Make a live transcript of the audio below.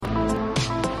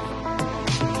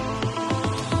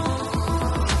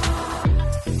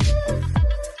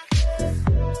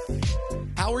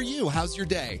how's your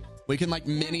day? We can like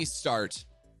mini start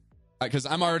because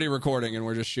I'm already recording and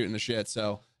we're just shooting the shit.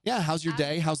 So yeah, how's your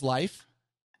day? How's life?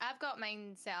 I've got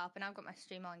mine set up and I've got my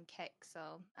stream on Kick,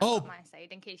 so I've got my side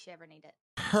in case you ever need it.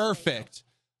 Perfect.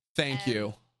 Thank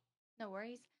you. No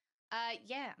worries.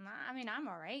 Yeah, I mean, I'm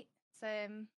all right.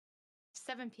 It's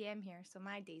 7 p.m. here, so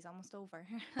my day's almost over.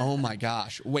 Oh my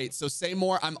gosh. Wait, so say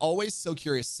more. I'm always so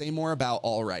curious. Say more about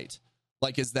all right.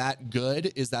 Like, is that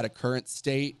good? Is that a current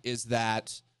state? Is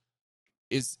that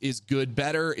is good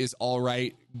better? Is all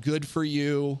right good for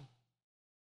you?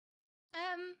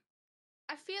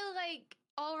 I feel like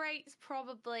all right's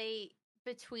probably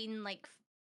between like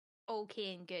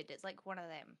okay and good. It's like one of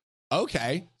them.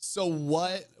 Okay. So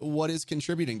what is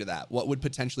contributing to that? What would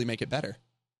potentially make it better?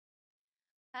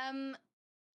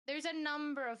 There's a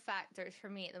number of factors for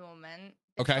me at the moment.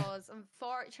 Okay. Because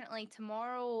unfortunately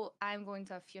tomorrow I'm going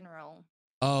to a funeral.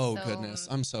 Oh goodness.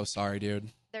 I'm so sorry,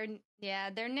 dude. They're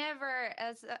never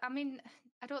as I mean,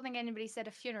 I don't think anybody said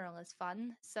a funeral is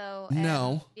fun. So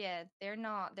no. Yeah, they're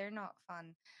not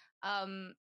fun.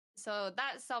 So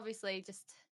that's obviously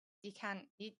just you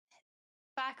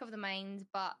back of the mind,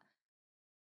 but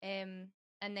and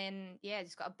then yeah,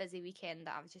 just got a busy weekend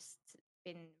that I've just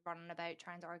been running about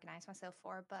trying to organize myself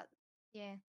for, but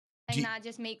yeah. I think that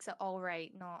just makes it all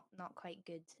right, not quite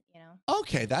good, you know.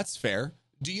 Okay, that's fair.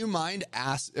 Do you mind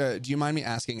me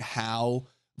asking how,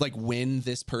 like, when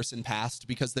this person passed?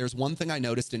 Because there's one thing I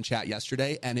noticed in chat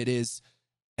yesterday, and it is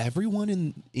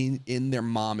everyone in their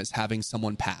mom is having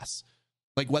someone pass.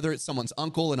 Like, whether it's someone's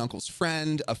uncle, an uncle's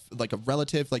friend, a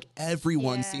relative, like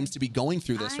everyone seems to be going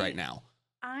through this right now.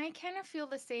 I kind of feel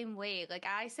the same way. Like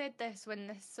I said this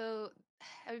so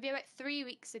it would be about 3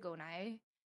 weeks ago now,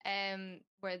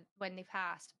 when they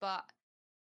passed, but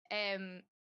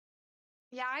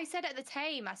yeah, I said it at the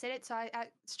time. I said it so I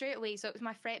straight away. So it was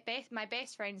my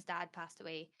best friend's dad passed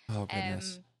away. Oh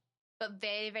goodness. But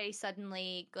very, very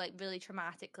suddenly, like really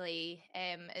traumatically.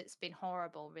 It's been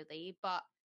horrible, really. But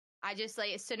I just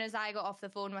like as soon as I got off the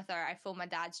phone with her, I phoned my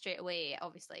dad straight away.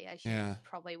 Obviously, as you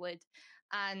probably would,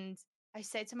 and I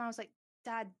said to him, I was like,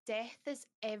 "Dad, death is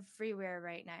everywhere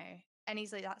right now." And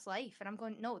he's like, "That's life." And I'm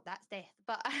going, "No, that's death."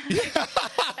 But I'm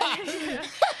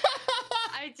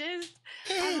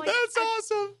like, that's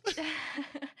awesome. But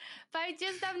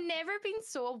I've never been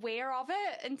so aware of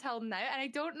it until now, and I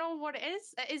don't know what it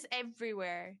is. It is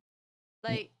everywhere.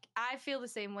 Like I feel the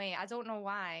same way. I don't know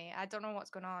why. I don't know what's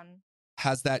going on.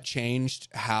 Has that changed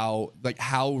how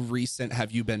recent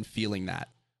have you been feeling that?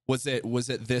 Was it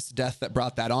this death that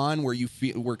brought that on? Where you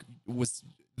was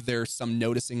there some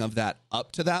noticing of that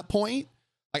up to that point?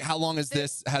 Like how long has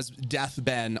death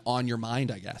been on your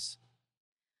mind, I guess?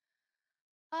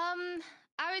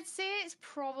 I would say it's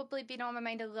probably been on my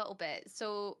mind a little bit.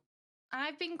 So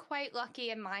I've been quite lucky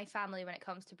in my family when it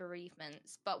comes to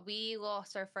bereavements, but we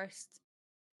lost our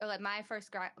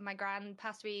my gran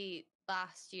passed away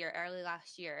early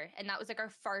last year, and that was like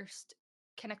our first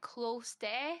kind of close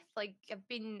death. Like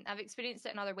I've experienced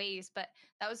it in other ways, but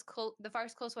that was the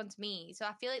first close one to me. So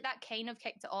I feel like that kind of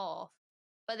kicked it off.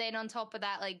 But then on top of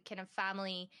that, like kind of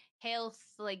family health,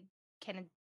 like kind of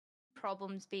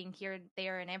problems being here,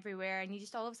 there, and everywhere, and you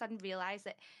just all of a sudden realize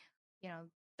that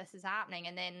this is happening.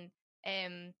 And then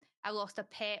I lost a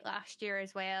pet last year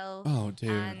as well. Oh, dude.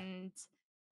 And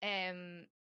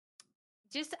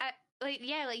just like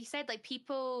you said, like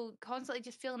people constantly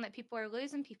just feeling that people are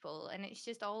losing people, and it's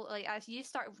just all like as you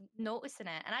start noticing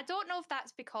it. And I don't know if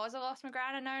that's because I lost my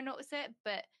gran and now I notice it,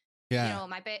 but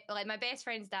my best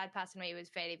friend's dad passing away was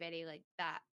very, very like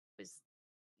that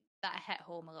hit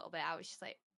home a little bit. I was just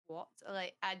like, what?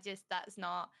 Like that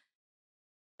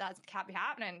can't be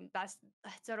happening. I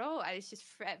don't know. It's just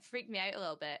it freaked me out a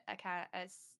little bit. I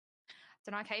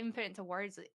don't know. I can't even put it into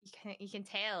words. You can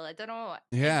tell. I don't know.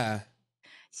 Yeah.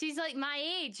 She's like my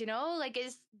age, like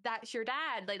that's your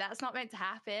dad. Like that's not meant to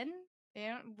happen.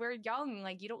 We're young.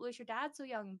 Like you don't lose your dad so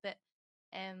young, but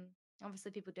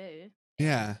obviously people do.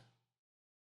 Yeah.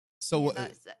 So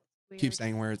that's keep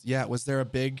saying words. Yeah. So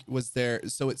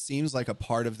it seems like a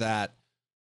part of that,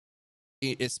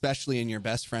 especially in your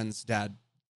best friend's dad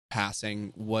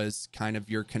passing, was kind of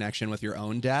your connection with your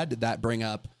own dad. Did that bring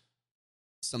up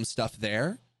some stuff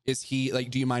there? Is he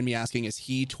like, do you mind me asking, is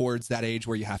he towards that age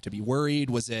where you have to be worried?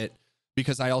 Was it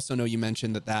because I also know you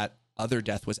mentioned that other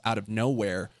death was out of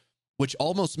nowhere, which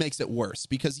almost makes it worse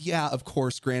because yeah, of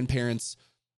course, grandparents,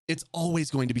 it's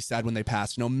always going to be sad when they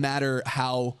pass, no matter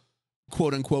how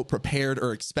quote unquote prepared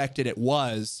or expected it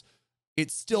was,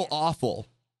 it's still awful.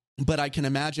 But I can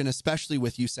imagine, especially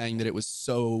with you saying that it was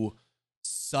so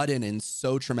sudden and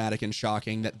so traumatic and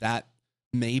shocking, that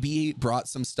maybe brought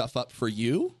some stuff up for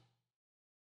you.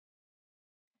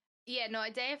 Yeah, no, I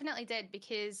definitely did,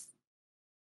 because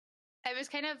it was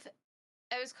kind of,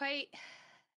 it was quite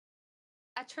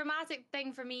a traumatic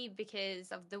thing for me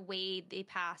because of the way they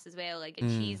pass as well. Like, and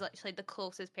Mm. she's literally the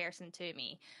closest person to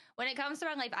me. When it comes to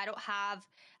my life, I don't have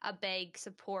a big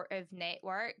supportive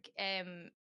network.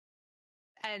 And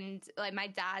like my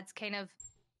dad's kind of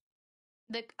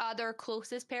the other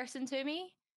closest person to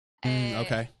me. Mm, Uh,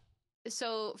 okay.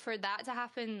 so for that to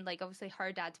happen, like obviously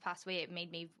her dad passed away, it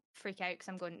made me freak out because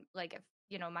I'm going like, if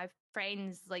you know my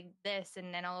friends like this,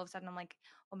 and then all of a sudden I'm like,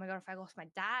 oh my god, if I lost my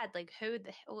dad, like who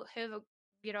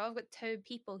you know, I've got two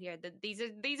people here. That these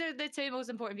are the two most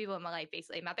important people in my life,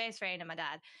 basically, my best friend and my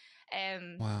dad.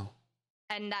 Um, Wow.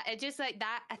 and that it just like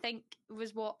that, I think,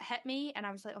 was what hit me, and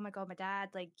I was like, oh my god, my dad,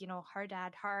 like, you know, her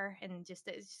dad, her, and just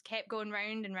it just kept going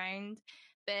round and round.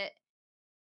 But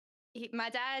my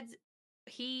dad,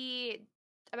 he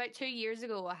about 2 years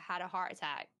ago had a heart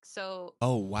attack. So,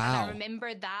 Oh, and I wow.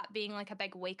 remember that being like a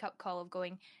big wake up call of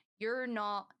going, you're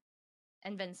not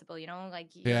invincible, you know,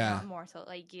 like you're Yeah. not immortal,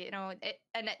 like, you know,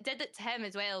 and it did it to him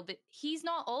as well. But he's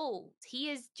not old. He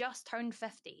is just turned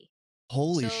 50.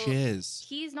 Holy So shiz.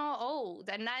 he's not old.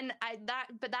 And then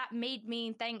but that made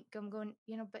me think, I'm going,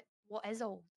 you know, but what is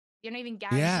old? You're not even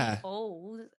guaranteed Yeah.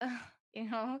 old, you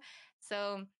know?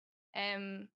 So,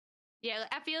 um, yeah,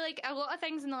 like, I feel like a lot of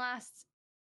things in the last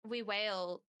wee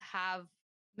while have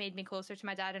made me closer to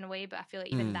my dad in a way, but I feel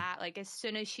like even Mm. that, like as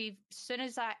soon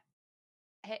as I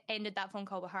ended that phone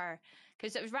call with her,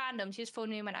 because it was random, she just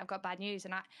phoned me when I've got bad news,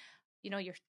 and I, you know,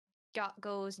 your gut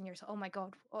goes and you're like, oh my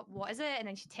god, what is it? And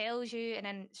then she tells you, and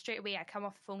then straight away I come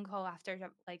off a phone call after,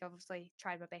 like, obviously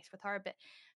tried my best with her, but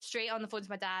straight on the phone to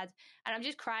my dad, and I'm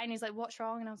just crying. He's like, what's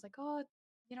wrong? And I was like, oh,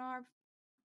 you know, our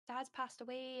dad's passed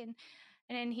away. And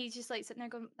then he's just like sitting there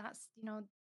going, that's, you know,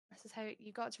 this is how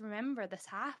you got to remember this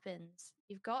happens.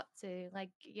 You've got to, like,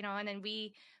 you know. And then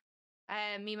me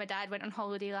and my dad went on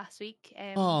holiday last week.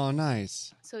 Oh,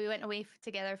 nice. So we went away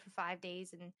together for 5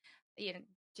 days, and you know,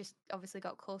 just obviously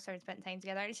got closer and spent time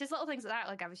together. And it's just little things like that.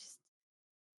 Like, I was just,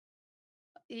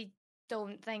 you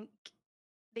don't think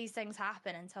these things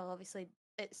happen until obviously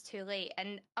it's too late.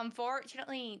 And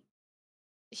unfortunately,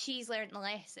 she's learned the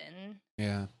lesson,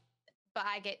 Yeah. but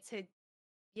I get to,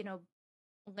 you know,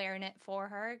 learn it for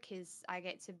her, because I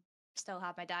get to still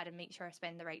have my dad and make sure I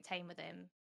spend the right time with him.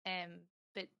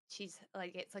 But she's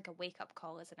like, it's like a wake up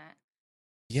call, isn't it?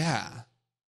 Yeah.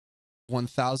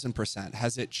 1000%.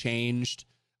 Has it changed?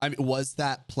 I mean, was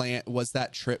that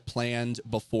trip planned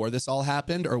before this all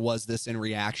happened, or was this in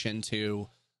reaction to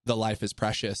the life is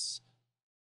precious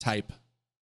type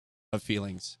of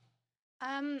feelings?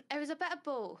 It was a bit of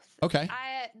both. Okay.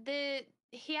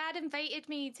 He had invited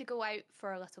me to go out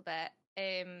for a little bit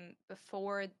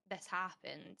before this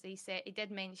happened. He said, he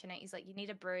did mention it. He's like, you need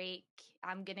a break.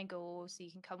 I'm gonna go, so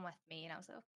you can come with me. And I was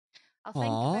like, I'll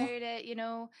think about Aw. it, you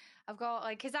know. I've got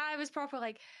like, because I was proper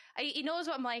like, he knows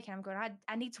what I'm like, and I'm going,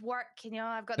 I need to work, you know,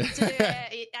 I've got to do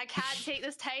it. I can't take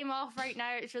this time off right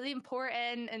now. It's really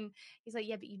important. And he's like,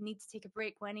 yeah, but you need to take a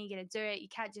break. When are you going to do it? You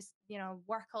can't just, you know,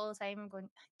 work all the time. I'm going,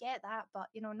 I get that, but,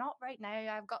 you know, not right now.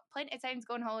 I've got plenty of time to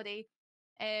go on holiday.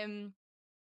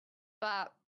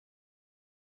 But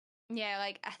yeah,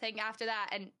 like, I think after that,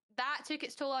 and that took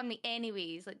its toll on me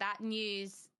anyways. Like, that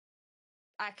news,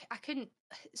 I couldn't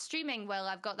streaming. Well,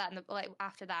 I've got that in the, like,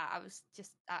 after that I was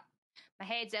just at, my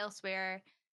head's elsewhere.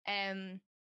 um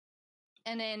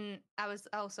and then I was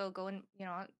also going, you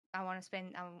know, I want to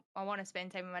spend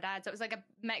time with my dad, so it was like a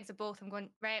mix of both. I'm going,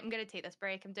 right, I'm gonna take this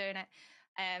break, I'm doing it.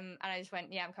 And I just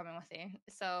went, yeah, I'm coming with you.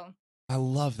 So I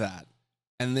love that.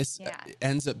 And this yeah,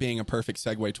 ends up being a perfect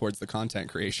segue towards the content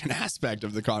creation aspect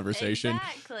of the conversation.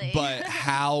 exactly. But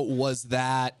how was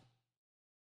that?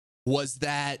 Was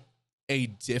that a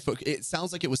difficult? It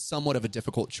sounds like it was somewhat of a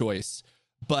difficult choice,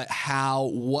 but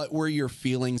what were your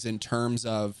feelings in terms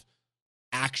of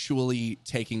actually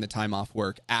taking the time off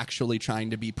work, actually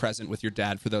trying to be present with your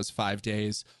dad for those 5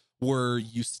 days? Were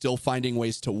you still finding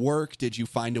ways to work? Did you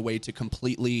find a way to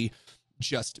completely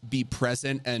just be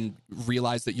present and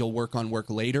realize that you'll work on work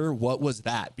later? What was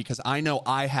that? Because I know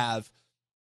I have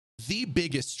the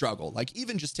biggest struggle. Like,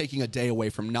 even just taking a day away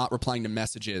from not replying to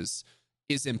messages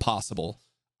is impossible.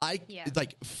 I Yeah.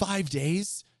 like 5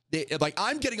 days. Like,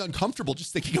 I'm getting uncomfortable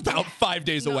just thinking about 5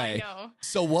 days No, I away. know.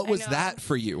 So what I was know. that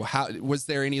for you? How was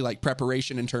there any like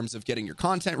preparation in terms of getting your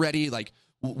content ready? Like,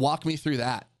 walk me through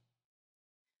that.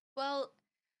 Well,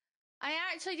 I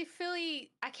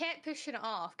actually I kept pushing it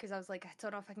off, because I was like, I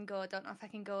don't know if I can go, I don't know if I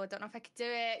can go, I don't know if I could do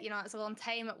it. You know, it's a long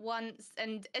time at once.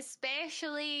 And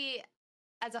especially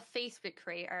as a Facebook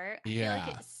creator, I feel like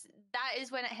Yeah. that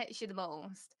is when it hits you the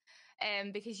most.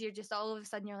 because you're just all of a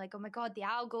sudden you're like, oh my god, the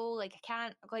algo, like I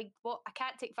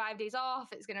can't take 5 days off.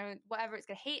 It's gonna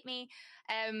hate me.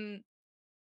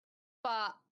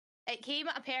 But it came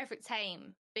at a perfect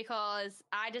time because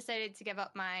I decided to give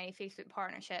up my Facebook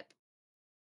partnership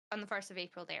on the 1st of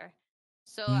April there.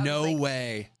 So I was No like,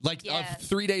 way. Like yeah,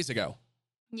 3 days ago.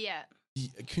 yeah.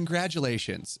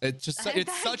 Congratulations. It's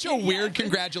such a Yeah. weird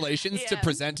congratulations to Yeah.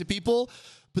 present to people,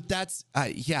 but that's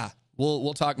yeah.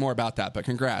 We'll talk more about that, but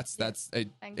congrats. Yeah. That's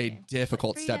Thank a you.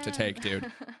 difficult step to take,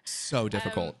 dude. So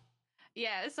difficult.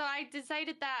 Yeah, so I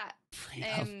decided that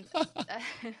Freedom.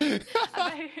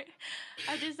 I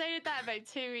decided that about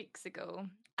 2 weeks ago,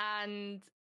 and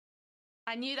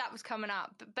I knew that was coming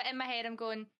up. But in my head, I'm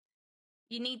going,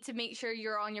 you need to make sure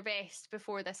you're on your best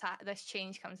before this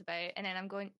change comes about. And then I'm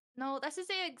going, no, this is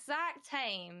the exact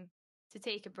time to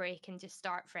take a break and just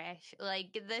start fresh.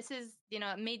 Like, this is,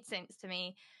 it made sense to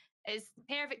me. It's the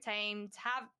perfect time to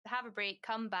have a break,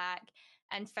 come back,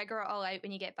 and figure it all out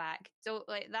when you get back. So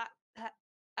like that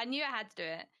I knew I had to do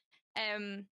it.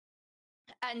 And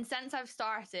since I've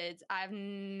started, I've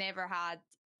never had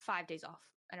 5 days off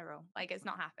in a row. Like, it's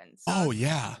not happened. So Oh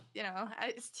yeah.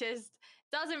 it's just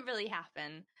doesn't really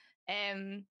happen.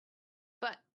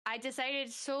 But I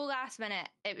decided so last minute.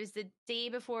 It was the day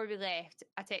before we left.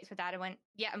 I texted my dad and went,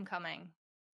 "Yeah, I'm coming."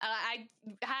 I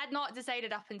had not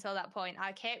decided up until that point.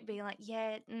 I kept being like,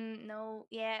 "Yeah, no,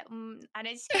 yeah," and I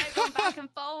just kept going back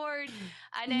and forward.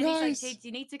 And then he's like, Nice. "Jade,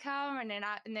 you need to come." And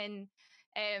then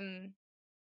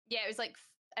yeah, it was like,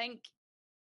 I think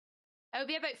it would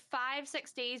be about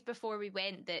 5-6 days before we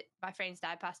went that my friend's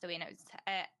dad passed away, and it was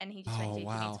and he just went, Oh "Jade, you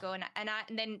need to wow. go." And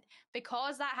then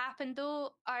because that happened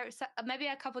though, or maybe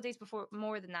a couple of days before,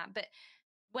 more than that, but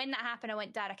when that happened, I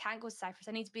went, "Dad, I can't go to Cyprus.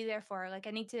 I need to be there for her. Like,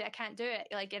 I can't do it."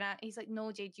 Like, and he's like,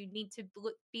 "No, Jade, you need to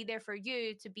be there for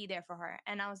you to be there for her."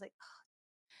 And I was like,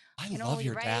 I oh, love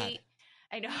you're your dad. right.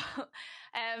 I know.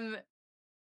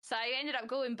 So I ended up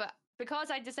going, but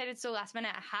because I decided so last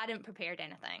minute, I hadn't prepared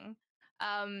anything.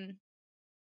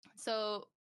 So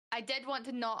I did want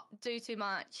to not do too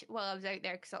much while I was out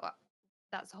there, because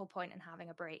that's the whole point in having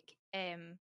a break.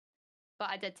 But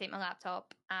I did take my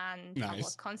laptop, and I was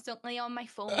Nice. constantly on my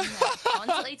phone. I was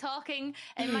constantly talking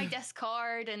in my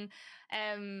Discord, and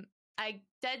I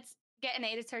did get an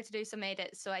editor to do some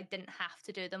edits, so I didn't have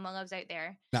to do them while I was out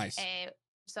there. Nice.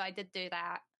 So I did do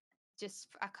that, just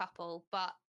a couple,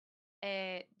 but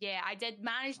yeah, I did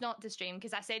manage not to stream,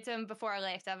 because I said to him before I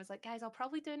left, I was like, "Guys, I'll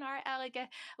probably do like a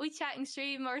wee chatting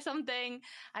stream or something,"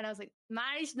 and I was like,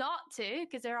 "Manage not to,"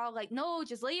 because they're all like, "No,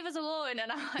 just leave us alone,"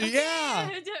 and I'm like, Yeah.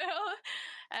 "Okay."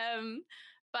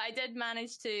 But I did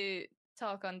manage to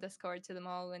talk on Discord to them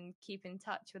all and keep in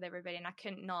touch with everybody, and I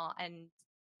couldn't not, and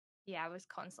yeah, I was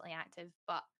constantly active,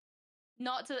 but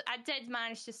not to. I did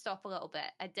manage to stop a little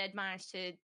bit. I did manage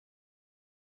to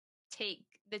take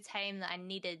the time that I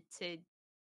needed to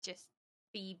just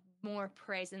be more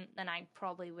present than I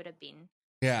probably would have been.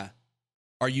 Yeah.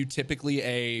 Are you typically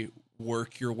a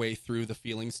work your way through the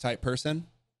feelings type person?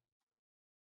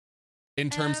 In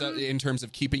terms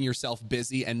of keeping yourself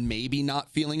busy and maybe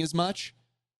not feeling as much?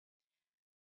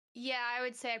 Yeah, I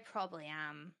would say I probably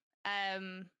am.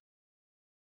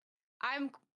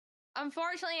 I'm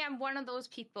unfortunately I'm one of those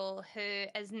people who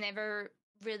has never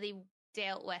really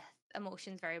dealt with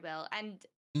emotions very well, and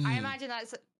I imagine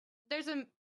there's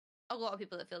a lot of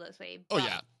people that feel this way. Oh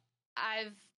But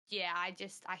yeah.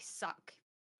 I suck.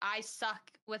 I suck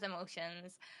with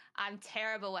emotions. I'm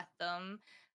terrible with them.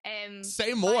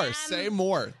 Say more. Say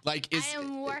more. Like, I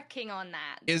am working on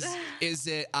that. Is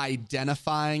it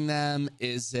identifying them?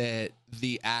 Is it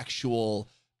the actual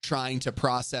trying to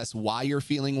process why you're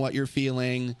feeling what you're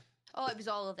feeling? Oh, it was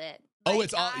all of it. Oh, Like,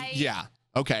 it's all. Yeah.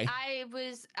 Okay. I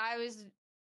was,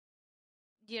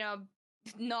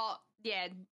 not. Yeah,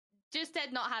 just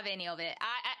did not have any of it.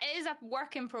 It is a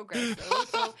work in progress though.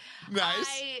 So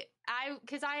nice.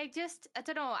 because I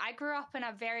don't know. I grew up in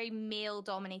a very male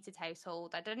dominated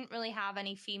household. I didn't really have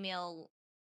any female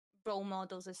role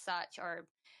models as such or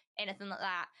anything like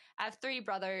that. I have three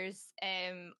brothers,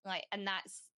 and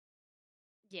that's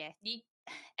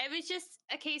it was just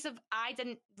a case of I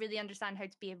didn't really understand how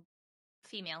to be a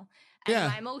female,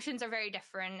 and my emotions are very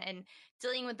different, and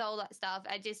dealing with all that stuff,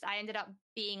 I ended up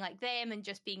being like them and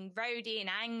just being rowdy and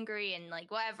angry and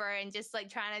like whatever, and just like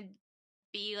trying to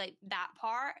be like that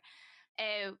part,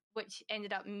 which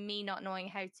ended up me not knowing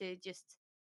how to just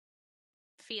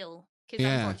feel, because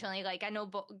unfortunately, like, I know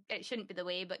it shouldn't be the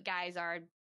way, but guys are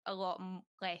a lot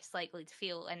less likely to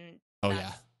feel, and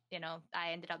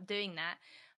I ended up doing that,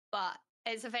 but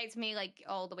it's affected me like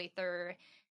all the way through.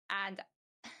 And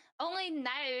only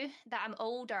now that I'm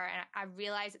older and I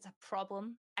realize it's a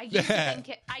problem. I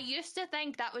used to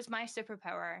think that was my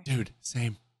superpower. Dude,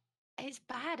 same. It's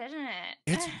bad, isn't it?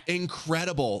 It's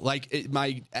incredible. Like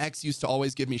my ex used to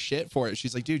always give me shit for it.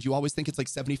 She's like, dude, you always think it's like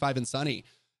 75 and sunny.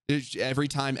 Every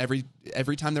time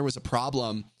there was a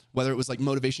problem, whether it was like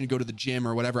motivation to go to the gym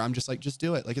or whatever, I'm just like, just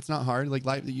do it. Like, it's not hard. Like,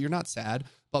 life, you're not sad,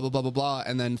 blah, blah, blah, blah, blah.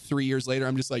 And then 3 years later,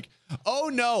 I'm just like,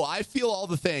 oh no, I feel all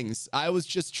the things. I was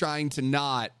just trying to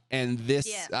not. And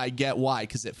this, I get why,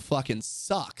 because it fucking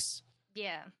sucks.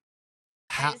 Yeah.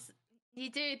 How? You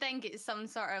do think it's some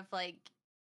sort of like,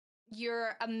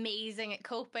 you're amazing at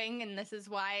coping and this is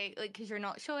why, like, because you're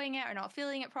not showing it or not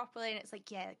feeling it properly. And it's like,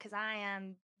 yeah, because I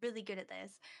am really good at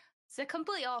this. It's the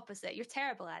complete opposite. You're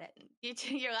terrible at it.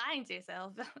 You're lying to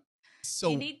yourself. So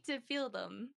you need to feel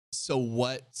them. So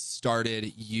what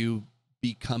started you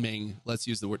becoming, let's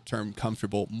use the term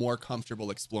comfortable, more comfortable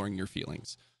exploring your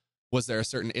feelings? Was there a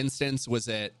certain instance? Was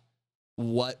it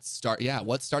what started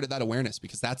that awareness?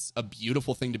 Because that's a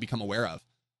beautiful thing to become aware of.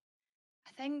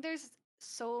 I think there's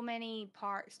so many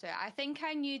parts to it. I think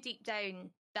I knew deep down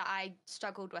that I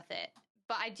struggled with it,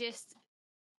 but I just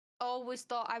always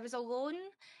thought I was alone.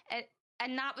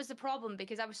 And that was the problem,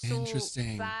 because I was so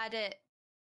bad at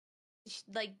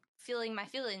like feeling my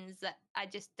feelings that I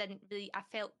just didn't really, I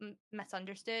felt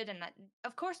misunderstood. And that,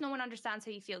 of course, no one understands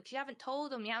how you feel because you haven't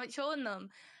told them, you haven't shown them.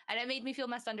 And it made me feel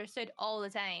misunderstood all the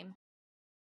time.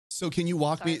 So can you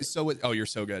walk me? Oh, you're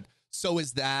so good. So would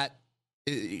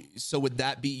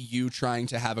that be you trying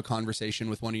to have a conversation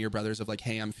with one of your brothers of like,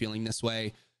 hey, I'm feeling this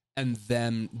way, and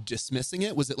them dismissing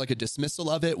it? Was it like a dismissal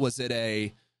of it? Was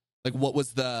it what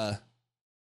was the,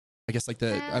 I guess, like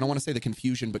I don't want to say the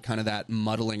confusion, but kind of that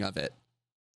muddling of it?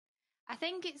 I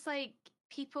think it's like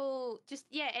people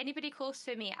anybody close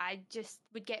to me, I just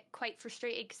would get quite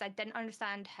frustrated because I didn't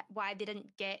understand why they didn't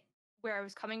get where I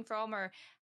was coming from or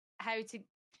how to.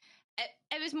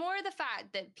 It was more the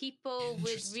fact that people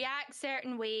would react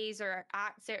certain ways or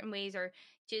act certain ways or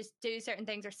just do certain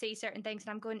things or say certain things. And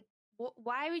I'm going,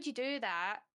 why would you do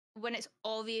that when it's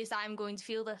obvious I'm going to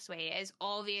feel this way? It's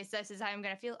obvious this is how I'm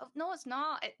going to feel. Oh, no, it's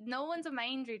not. No one's a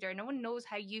mind reader. No one knows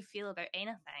how you feel about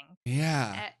anything.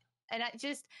 Yeah. And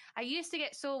I used to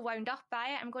get so wound up by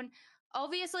it. I'm going,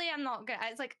 obviously I'm not going to.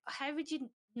 It's like, how would you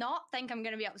not think I'm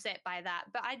going to be upset by that?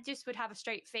 But I just would have a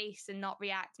straight face and not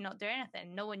react and not do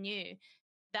anything. No one knew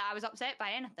that I was upset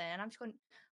by anything. And I'm just going,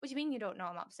 what do you mean you don't know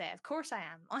I'm upset? Of course I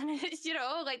am. And it's,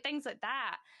 like things like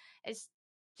that. It's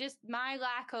just my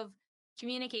lack of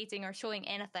communicating or showing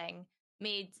anything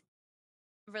made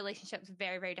relationships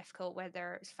very, very difficult,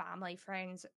 whether it's family,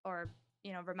 friends, or,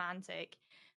 romantic,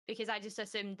 because I just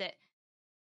assumed that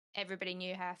everybody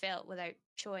knew how I felt without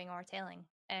showing or telling.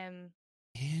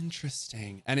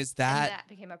 Interesting. And is that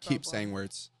became a problem. Keep saying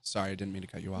words. Sorry, I didn't mean to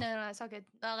cut you off. No, it's all good.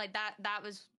 No, like that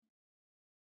was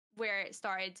where it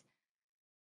started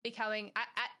becoming.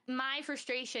 My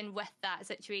frustration with that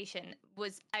situation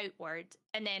was outward,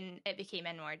 and then it became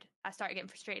inward. I started getting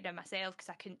frustrated in myself because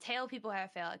I couldn't tell people how I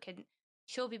felt. I couldn't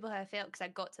show people how I felt because I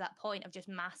got to that point of just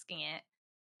masking it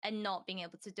and not being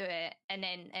able to do it. And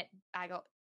then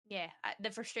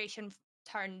the frustration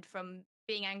turned from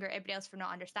being angry at everybody else for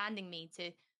not understanding me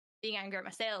to being angry at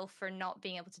myself for not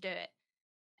being able to do it.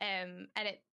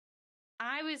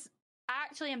 I was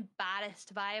actually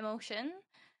embarrassed by emotion.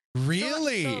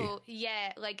 Really? So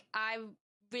yeah, like I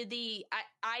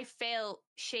felt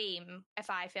shame if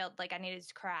I felt like I needed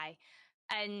to cry.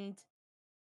 And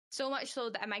so much so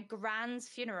that at my grand's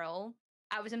funeral,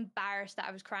 I was embarrassed that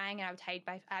I was crying and I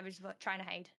was trying to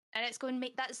hide. And it's going,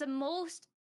 that's the most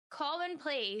common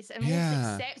place and most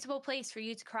acceptable place for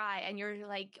you to cry. And you're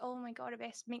like, oh my God, I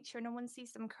best make sure no one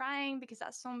sees them crying because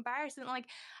that's so embarrassing. Like,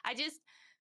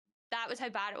 that was how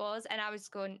bad it was. And I was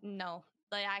going, no,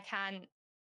 like I can't,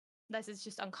 this is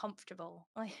just uncomfortable.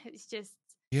 Like, it's just,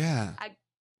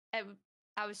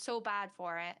 I was so bad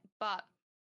for it. But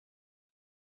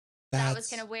that was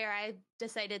kind of where I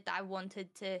decided that I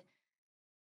wanted to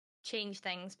change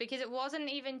things, because it wasn't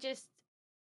even just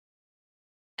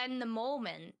in the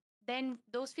moment. Then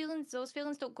those feelings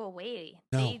don't go away.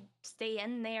 No. They stay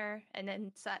in there, and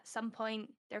then at some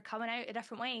point they're coming out a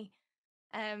different way.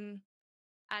 And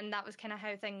that was kind of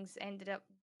how things ended up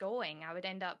going. I would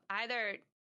end up either,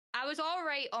 I was all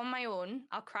right on my own.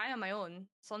 I'll cry on my own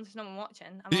as long as there's no one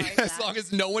watching. I'm all right with as long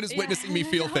as no one is witnessing me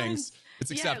feel things, it's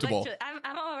acceptable.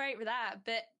 I'm all right with that.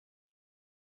 But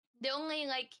the only,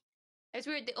 it's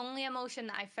weird, the only emotion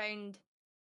that I found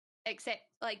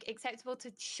acceptable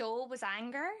to show was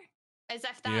anger. As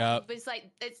if that was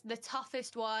like, it's the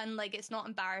toughest one, like it's not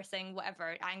embarrassing,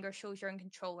 whatever. Anger shows you're in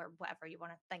control or whatever you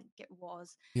want to think it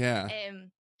was. Yeah.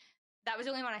 that was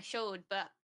the only one I showed, but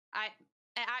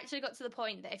it actually got to the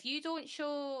point that if you don't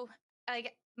show,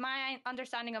 like, my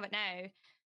understanding of it now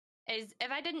is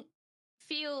if I didn't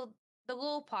feel the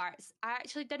low parts, I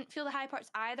actually didn't feel the high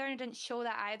parts either, and I didn't show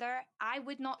that either, I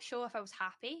would not show if I was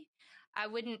happy. I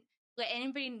wouldn't let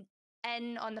anybody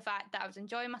in on the fact that I was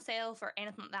enjoying myself or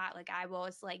anything like that. Like, I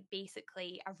was like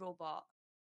basically a robot.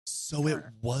 So it For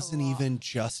a wasn't lot. even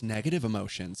just negative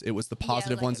emotions. It was the Yeah,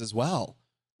 positive like, ones as well.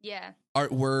 yeah.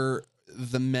 Were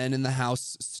the men in the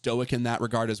house stoic in that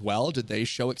regard as well? Did they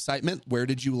show excitement? Where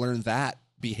did you learn that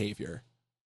behavior?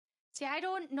 See, I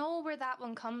don't know where that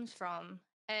one comes from.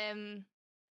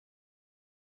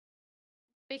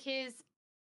 Because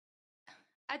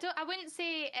I wouldn't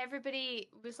say everybody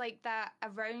was like that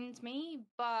around me,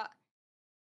 but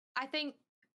I think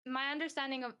my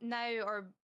understanding of now, or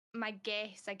my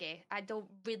guess, I don't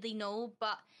really know,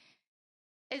 but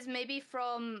is maybe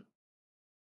from,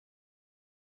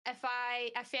 if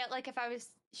I felt like if I was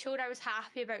showed I was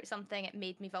happy about something, it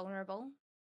made me vulnerable.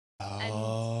 And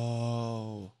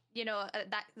Oh,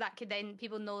 that could then,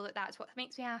 people know that that's what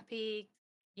makes me happy.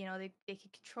 They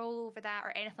could control over that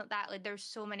or anything like that. Like, there's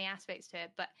so many aspects to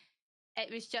it, but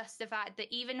it was just the fact that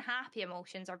even happy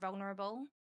emotions are vulnerable,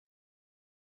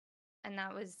 and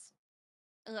that was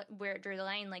where it drew the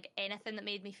line. Like, anything that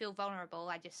made me feel vulnerable,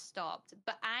 I just stopped.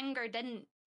 But anger didn't.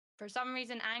 For some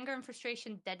reason, anger and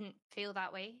frustration didn't feel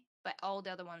that way, but all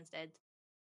the other ones did.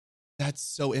 that's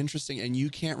so interesting. And you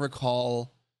can't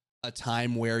recall a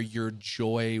time where your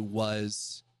joy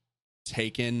was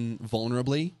taken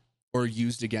vulnerably or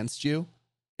used against you.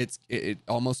 It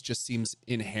almost just seems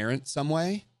inherent some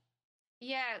way.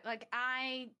 Yeah, like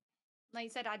I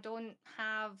said, I don't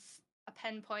have a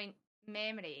pinpoint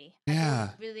memory. I don't Yeah.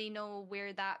 really know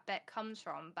where that bit comes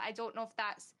from, but I don't know if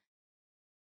that's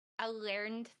a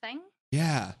learned thing.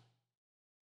 Yeah.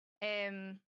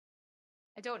 Um,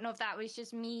 I don't know if that was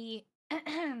just me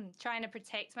trying to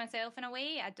protect myself in a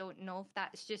way. I don't know if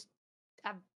that's just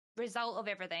a result of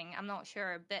everything. I'm not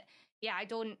sure, but yeah, I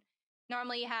don't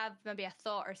normally have maybe a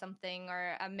thought or something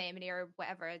or a memory or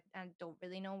whatever. I don't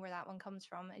really know where that one comes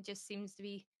from. It just seems to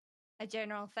be a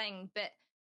general thing, but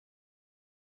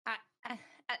I,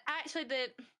 actually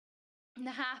the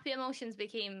happy emotions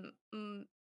became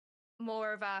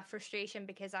more of a frustration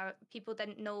because people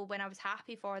didn't know when I was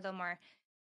happy for them, or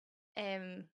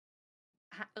um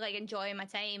like enjoying my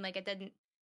time. Like,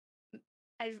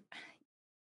 I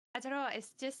I don't know.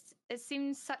 It's just, it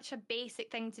seems such a basic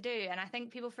thing to do, and I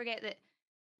think people forget that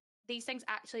these things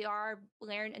actually are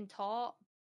learned and taught.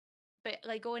 But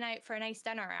like, going out for a nice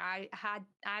dinner,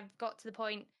 I've got to the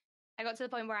point. I got to the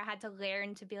point where I had to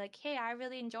learn to be like, hey, I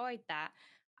really enjoyed that.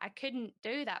 I couldn't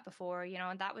do that before,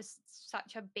 and that was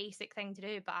such a basic thing to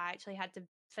do, but I actually had to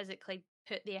physically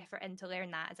put the effort in to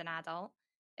learn that as an adult.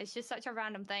 It's just such a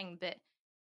random thing, but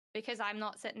because I'm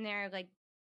not sitting there like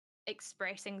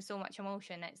expressing so much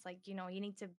emotion, it's like, you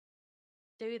need to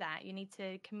do that. You need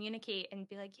to communicate and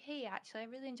be like, hey, actually, I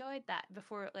really enjoyed that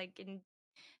before, like, and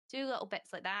do little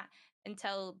bits like that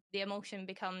until the emotion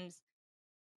becomes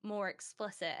more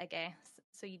explicit, I guess.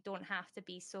 So you don't have to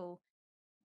be so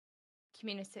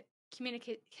communicate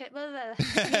communicate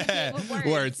with words,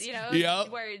 Words. Yep.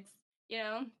 words,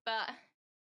 But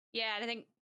yeah, and I think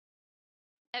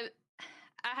I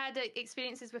had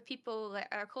experiences with people that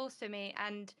are close to me,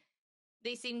 and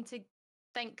they seem to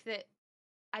think that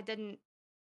I didn't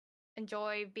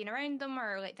enjoy being around them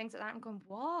or like things like that. I'm going,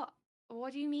 what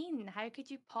do you mean? How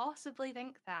could you possibly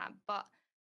think that? But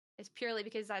it's purely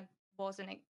because I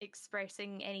wasn't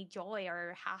expressing any joy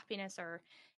or happiness or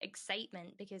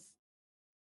excitement, because,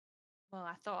 well,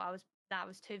 I thought that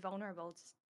was too vulnerable,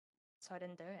 so I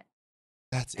didn't do it.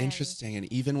 That's um interesting.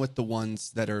 And even with the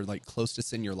ones that are like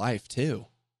closest in your life too.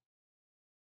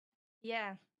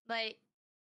 yeah, like,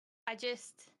 I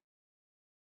just,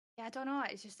 yeah, I don't know,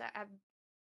 it's just I'm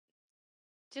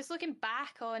just looking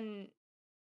back on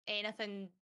anything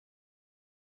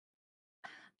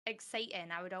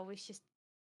exciting. I would always just,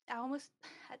 I almost,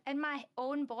 in my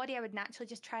own body, I would naturally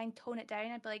just try and tone it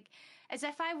down. I'd be like, as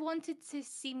if I wanted to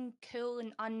seem cool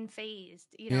and unfazed,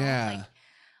 like, Yeah.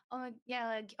 oh yeah,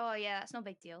 like, oh yeah, that's no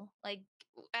big deal. Like,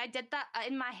 I did that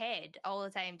in my head all the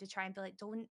time to try and be like,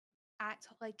 don't act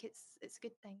like it's a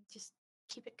good thing. Just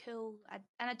keep it cool. And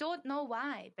I don't know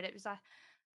why, but it was a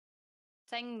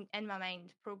thing in my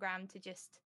mind programmed to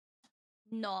just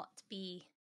not be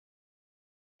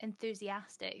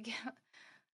enthusiastic.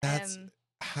 That's I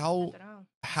how don't know.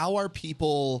 how are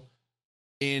people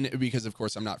in, because of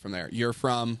course I'm not from there. You're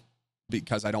from,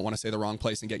 because I don't want to say the wrong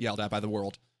place and get yelled at by the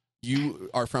world. You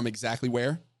are from exactly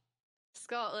where?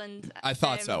 Scotland. I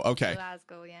thought so. Okay.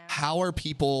 Glasgow, yeah. How are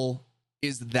people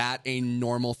is that a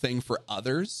normal thing for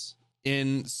others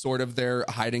in sort of their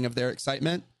hiding of their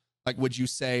excitement? Like, would you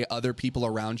say other people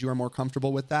around you are more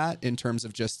comfortable with that in terms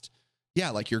of just, yeah,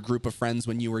 like your group of friends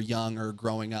when you were young or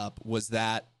growing up? Was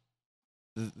that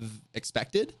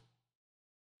expected?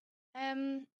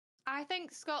 I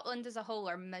think Scotland as a whole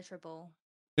are miserable.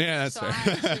 Yeah, that's So fair.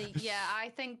 I actually, yeah, I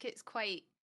think it's quite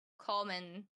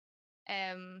common.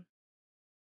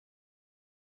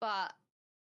 But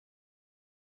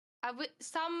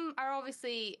some are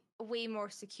obviously way more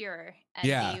secure, and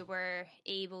Yeah. they were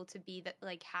able to be that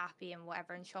like happy and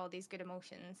whatever and show all these good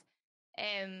emotions.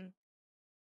 Um,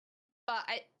 but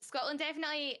Scotland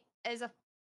definitely has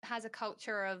a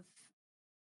culture of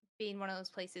being one of those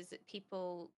places that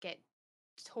people get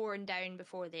torn down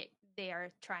before they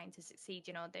are trying to succeed.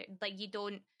 You know, they like you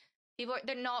don't people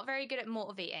they're not very good at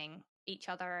motivating each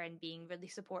other and being really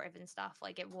supportive and stuff.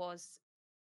 Like it was,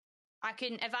 I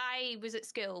couldn't if I was at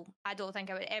school, I don't think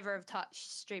I would ever have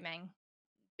touched streaming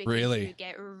because you Really? would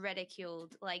get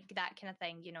ridiculed, like that kind of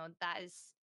thing. You know, that is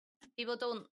people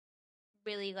don't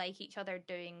really like each other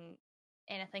doing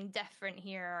anything different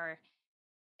here or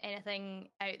anything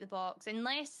out the box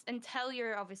until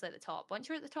you're obviously at the top. Once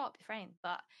you're at the top, you're fine.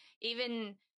 But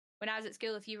even when I was at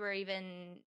school, if you were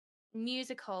even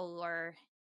musical or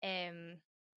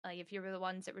like if you were the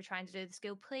ones that were trying to do the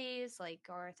school plays, like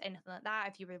or anything like that,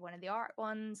 if you were one of the art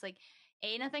ones, like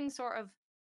anything sort of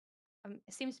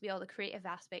it seems to be all the creative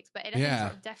aspects, but anything Yeah.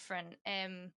 sort of different,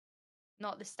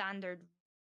 not the standard,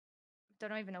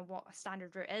 don't even know what a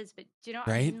standard route is, but do you know what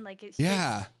I Right? mean? Like it's just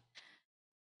Yeah.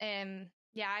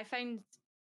 yeah, I found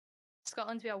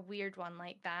Scotland to be a weird one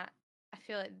like that. I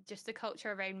feel like just the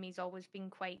culture around me's always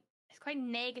been it's quite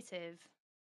negative.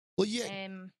 Well, yeah,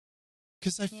 Um,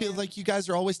 because I feel yeah. like you guys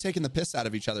are always taking the piss out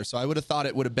of each other. So I would have thought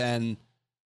it would have been.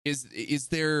 Is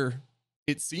there?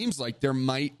 It seems like there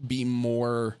might be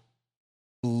more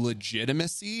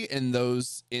legitimacy in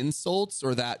those insults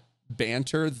or that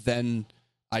banter than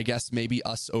I guess maybe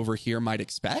us over here might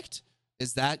expect.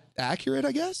 Is that accurate?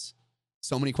 I guess.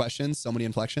 So many questions, so many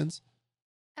inflections.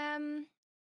 Um,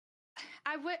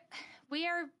 I would. We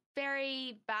are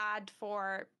very bad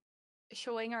for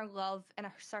showing our love in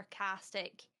a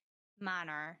sarcastic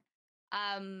manner.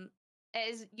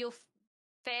 You'll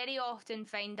very often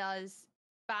find us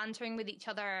bantering with each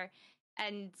other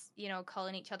and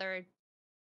calling each other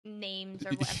names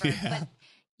or whatever, Yeah. but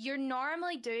you're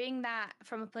normally doing that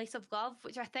from a place of love,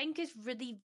 which I think is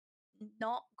really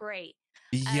not great.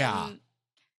 Yeah.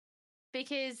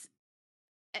 Because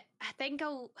I think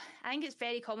it's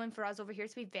very common for us over here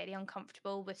to be very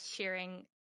uncomfortable with sharing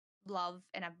love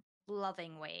in a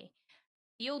loving way.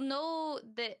 You'll know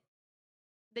that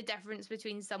the difference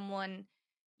between someone,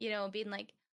 being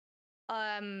like,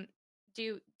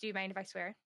 do you mind if I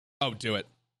swear? Oh, do it.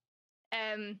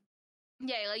 Um,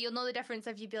 yeah, like you'll know the difference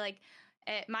if you'd be like,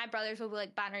 my brothers will be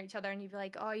like bantering each other, and you'd be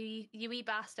like, "Oh, you wee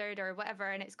bastard," or whatever,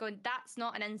 and it's going. That's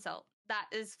not an insult. That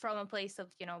is from a place of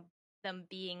them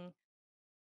being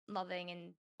loving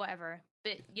and whatever.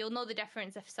 But you'll know the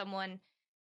difference if someone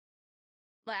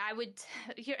like I would.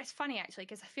 It's funny actually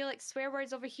because I feel like swear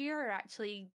words over here are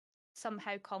actually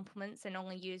somehow compliments and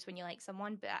only used when you like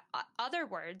someone. But other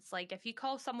words, like if you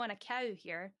call someone a cow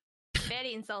here,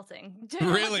 very insulting. Do not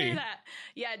do Really? that.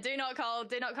 Yeah, do not call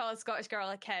a Scottish girl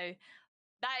a cow.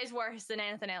 That is worse than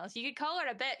anything else. You could call her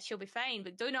a bitch, she'll be fine,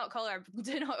 but do not call her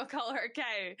a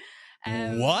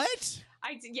cow. What?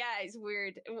 Yeah, it's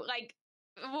weird. Like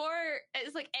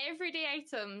it's like everyday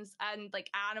items and like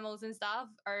animals and stuff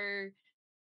are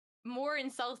more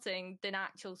insulting than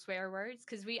actual swear words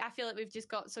because I feel like we've just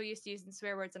got so used to using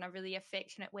swear words in a really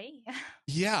affectionate way.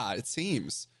 Yeah, it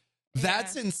seems. Yeah.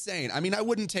 That's insane. I mean, I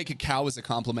wouldn't take a cow as a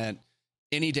compliment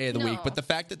any day of the week, but No. the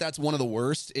fact that that's one of the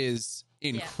worst is Yeah.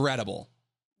 incredible.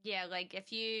 Yeah, like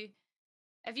if you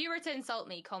were to insult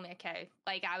me, call me a cow.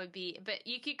 Like I would be, but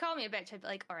you could call me a bitch. I'd be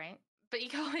like, all right. But you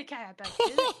call me a cow, I'd be like,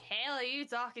 who the hell are you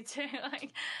talking to?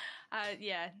 Like,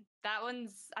 yeah, that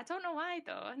one's. I don't know why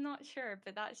though. I'm not sure,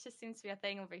 but that just seems to be a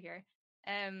thing over here.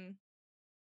 Um,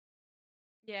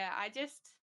 yeah, I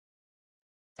just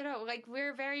don't know. Like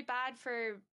we're very bad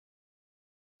for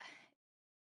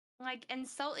like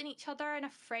insulting each other in a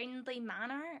friendly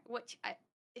manner, which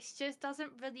it just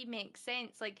doesn't really make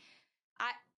sense. Like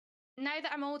I now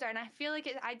that I'm older, and I feel like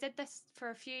I did this for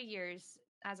a few years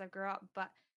as I grew up, but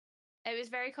it was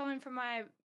very common for my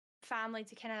family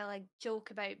to kind of like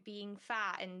joke about being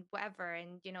fat and whatever,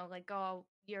 and like oh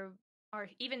you're or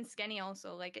even skinny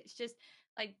also. Like it's just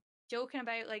like joking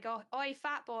about like oh you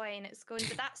fat boy, and it's going,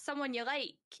 but that's someone you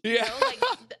like, Yeah. like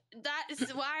that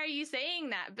is why are you saying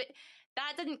that? But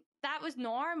that was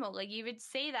normal. Like you would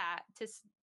say that to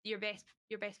your best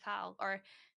pal, or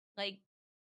like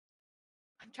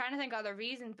I'm trying to think of other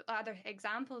reasons, other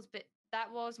examples, but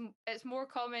it's more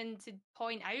common to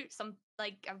point out some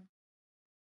like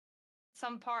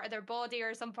some part of their body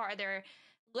or some part of their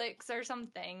looks or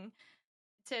something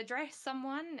to address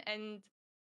someone. And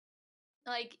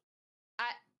like I,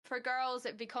 for girls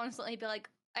it'd be constantly be like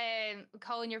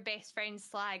calling your best friend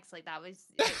slags. Like that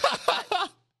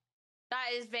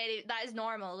is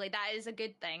normal. Like that is a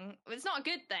good thing. It's not a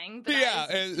good thing, but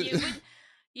that is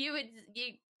you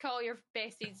call your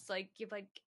besties like you're like,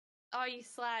 oh, you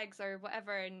slags or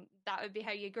whatever, and that would be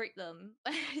how you greet them.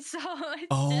 So it's just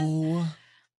Oh,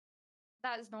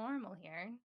 that's normal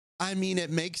here. I mean, it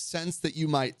makes sense that you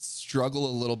might struggle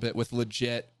a little bit with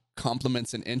legit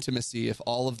compliments and intimacy if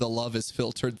all of the love is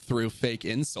filtered through fake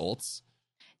insults.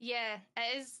 Yeah,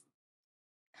 it is.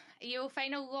 You'll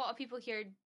find a lot of people here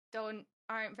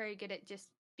aren't very good at just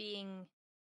being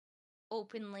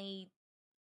openly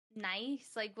nice.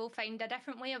 Like we'll find a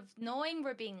different way of knowing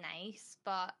we're being nice,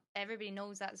 but everybody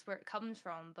knows that's where it comes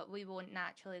from, but we won't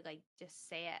naturally like just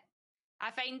say it. I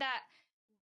find that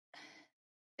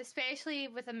especially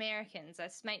with Americans,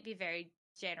 this might be very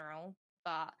general,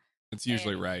 but It's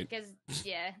usually right. because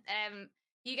yeah,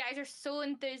 you guys are so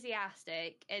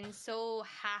enthusiastic and so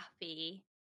happy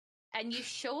and you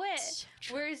show it,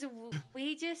 So whereas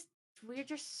we're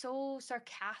just so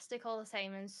sarcastic all the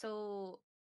time and so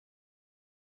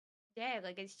yeah,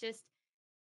 like it's just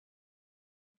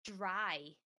dry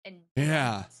and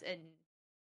yeah. blunt, and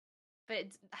but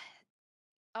it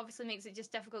obviously makes it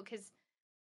just difficult because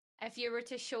if you were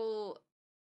to show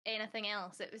anything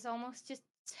else it was almost just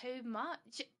too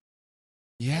much. It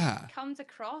Yeah. comes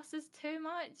across as too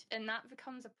much and that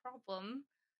becomes a problem.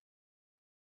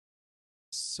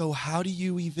 So, how do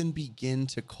you even begin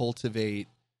to cultivate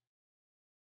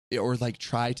or like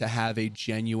try to have a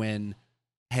genuine,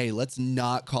 hey, let's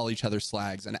not call each other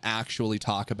slags and actually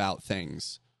talk about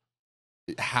things?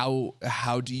 How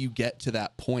do you get to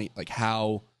that point? Like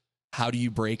how do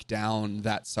you break down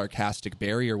that sarcastic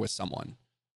barrier with someone?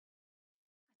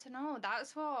 I don't know,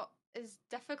 that's what is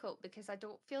difficult because I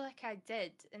don't feel like I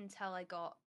did until I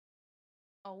got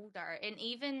older. And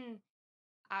even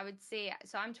I would say,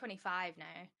 so I'm 25 now,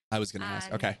 I was going to ask.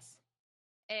 and Okay.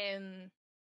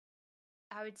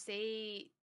 I would say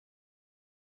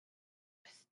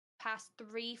past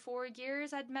 3-4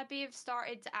 years I'd maybe have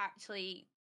started to actually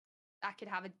I could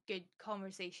have a good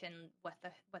conversation with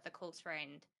a close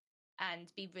friend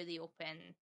and be really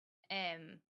open.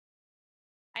 um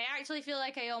I actually feel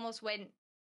like I almost went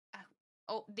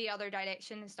the other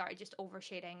direction and started just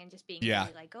oversharing and just being Yeah.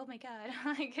 really like, oh my god,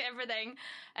 like everything,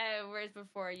 whereas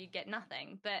before you get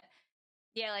nothing. But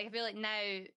yeah, like I feel like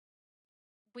now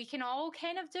we can all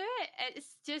kind of do it.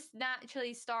 It's just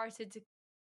naturally started to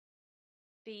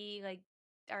be like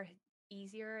or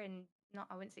easier, and not,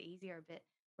 I wouldn't say easier, but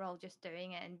we're all just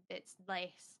doing it and it's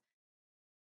less,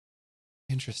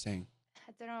 Interesting.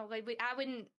 I don't know, like I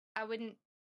wouldn't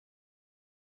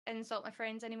insult my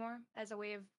friends anymore as a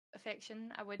way of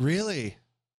affection. I wouldn't. Really?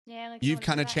 Yeah, like I You've don't do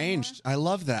kind of that anymore. changed. I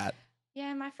love that.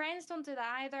 Yeah, my friends don't do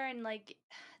that either, and like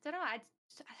I don't know, I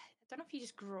don't know if you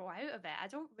just grow out of it. I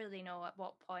don't really know at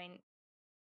what point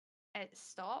it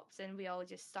stops and we all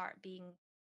just start being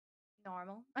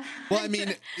normal. Well, I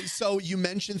mean, so you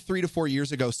mentioned 3 to 4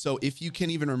 years ago. So if you can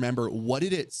even remember, what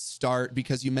did it start?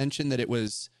 Because you mentioned that it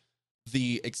was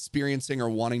the experiencing or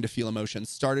wanting to feel emotions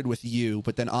started with you,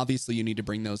 but then obviously you need to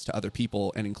bring those to other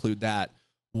people and include that.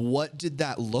 What did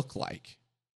that look like?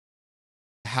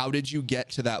 How did you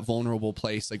get to that vulnerable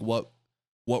place? Like what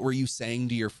were you saying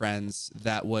to your friends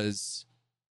that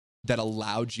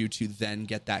allowed you to then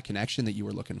get that connection that you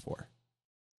were looking for?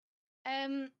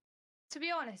 um to be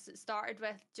honest, it started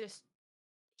with just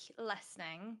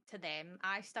listening to them.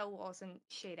 I still wasn't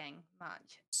sharing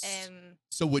much.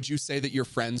 So would you say that your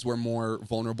friends were more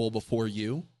vulnerable before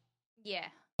you? Yeah.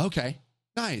 Okay.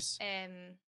 Nice.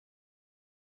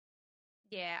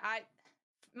 Yeah,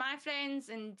 my friends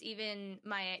and even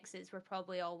my exes were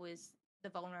probably always the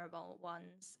vulnerable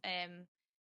ones. And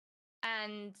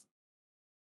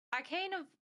I kind of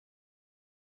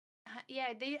yeah,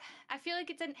 I feel like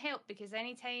it didn't help because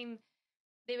anytime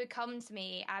they would come to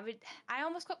me, I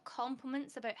almost got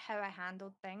compliments about how I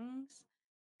handled things.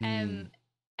 Mm.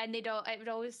 And it would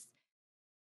always,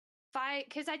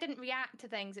 because I didn't react to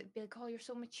things, it'd be like, oh, you're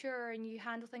so mature and you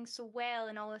handle things so well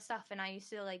and all this stuff. And I used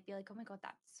to like be like, oh my god,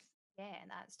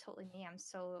 that's totally me. I'm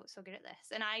so good at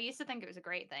this. And I used to think it was a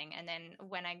great thing. And then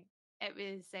it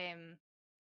was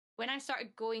when I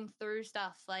started going through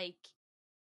stuff like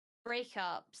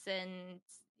breakups and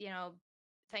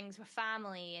things with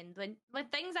family, and when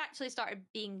things actually started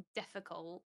being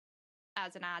difficult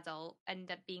as an adult,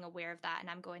 and being aware of that, and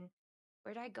I'm going,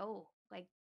 where do I go? Like,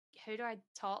 who do I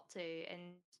talk to?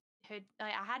 And who,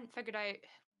 like, I hadn't figured out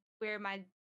where my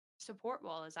support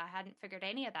was. I hadn't figured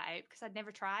any of that out because I'd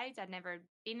never tried. I'd never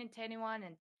been into anyone,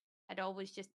 and I'd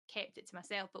always just kept it to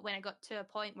myself. But when I got to a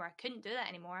point where I couldn't do that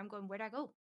anymore, I'm going, where do I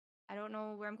go? I don't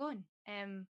know where I'm going.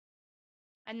 And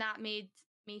that made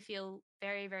me feel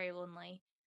very, very lonely.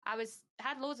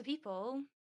 Had loads of people.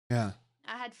 Yeah.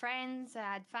 I had friends, I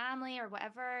had family or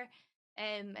whatever.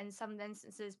 In some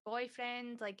instances,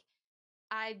 boyfriend. Like,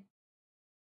 I,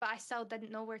 but I still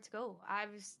didn't know where to go. I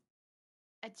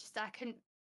couldn't,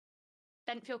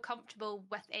 didn't feel comfortable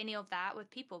with any of that with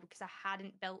people because I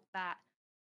hadn't built that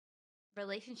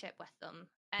relationship with them.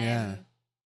 Yeah.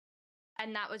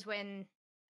 And that was when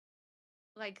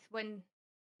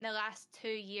the last 2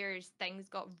 years things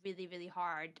got really, really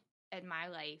hard in my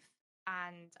life,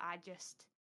 and I just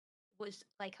was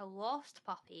like a lost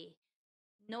puppy.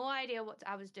 No idea what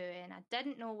I was doing. I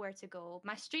didn't know where to go.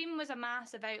 My stream was a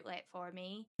massive outlet for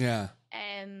me. Yeah.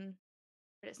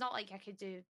 But it's not like I could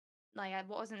do, like, I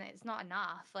wasn't, it's not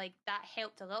enough. Like, that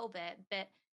helped a little bit, but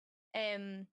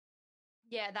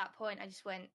yeah, at that point I just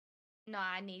went, no,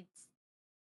 I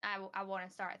want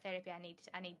to start therapy. I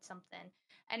need something.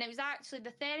 And it was actually,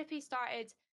 the therapy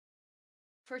started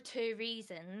for two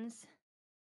reasons.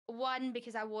 One,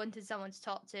 because I wanted someone to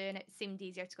talk to, and it seemed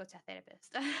easier to go to a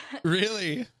therapist.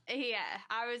 Really? Yeah,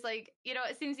 I was like,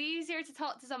 it seems easier to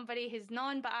talk to somebody who's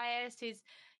non-biased,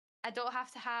 I don't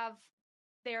have to have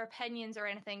their opinions or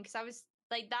anything, because I was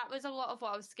like, that was a lot of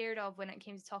what I was scared of when it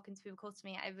came to talking to people close to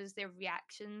me. It was their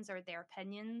reactions or their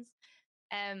opinions.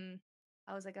 I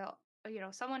was like, oh,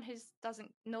 someone who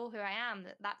doesn't know who I am,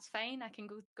 that's fine. I can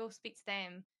go speak to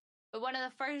them. But one of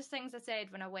the first things I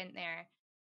said when I went there,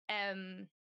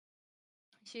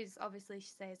 she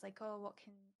says like, oh, what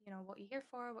are you here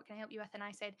for? What can I help you with? And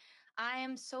I said, I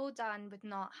am so done with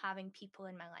not having people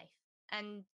in my life.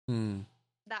 And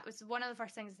that was one of the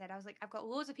first things I said. I was like, I've got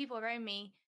loads of people around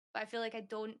me, but I feel like I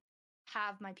don't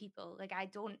have my people. Like, I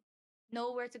don't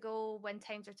know where to go when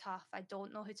times are tough. I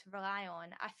don't know who to rely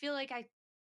on. I feel like I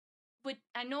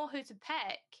know who to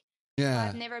pick, but Yeah.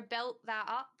 I've never built that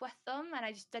up with them, and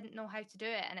I just didn't know how to do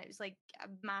it. And it was like a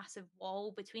massive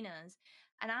wall between us.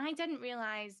 And I didn't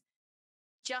realize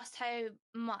just how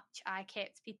much I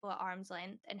kept people at arm's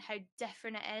length, and how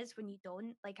different it is when you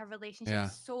don't. Like, a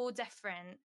relationship's so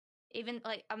different. Even,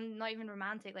 like, I'm not even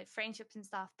romantic, like friendships and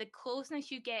stuff. The closeness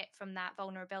you get from that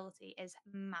vulnerability is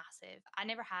massive. I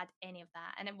never had any of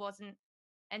that. And it wasn't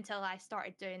until I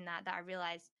started doing that I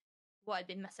realized what I'd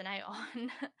been missing out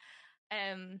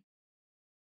on.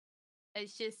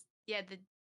 It's just, yeah,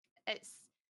 it's,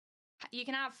 you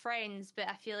can have friends, but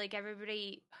I feel like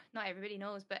not everybody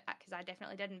knows, but because I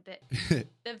definitely didn't, but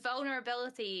the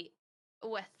vulnerability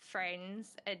with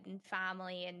friends and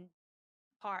family and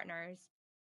partners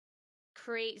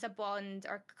creates a bond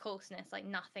or closeness like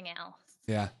nothing else.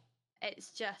 Yeah.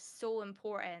 It's just so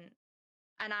important.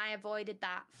 And I avoided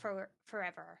that for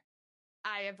forever.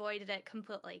 I avoided it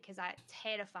completely because it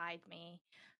terrified me.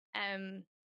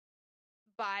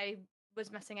 But I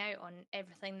was missing out on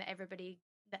everything that everybody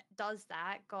that does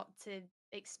that got to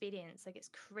experience. Like, it's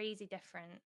crazy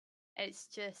different. It's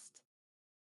just,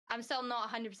 I'm still not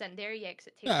 100% there yet because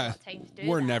it takes a lot of time to do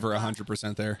We're that. never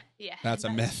 100% there. Yeah, That's a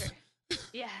myth. True.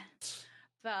 Yeah.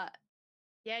 But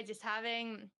yeah, just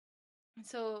having,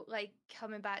 so like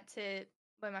coming back to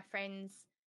when my friend's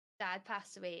dad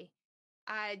passed away,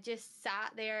 I just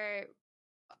sat there,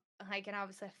 like, and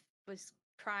obviously was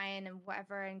crying and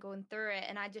whatever and going through it.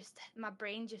 And my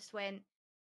brain just went,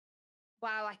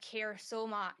 wow, I care so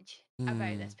much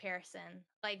about this person.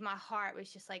 Like, my heart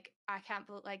was just like, I can't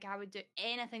believe, like, I would do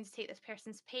anything to take this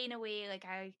person's pain away. Like,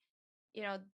 you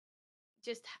know,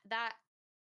 just that,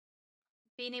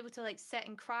 being able to like sit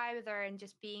and cry with her and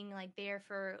just being like there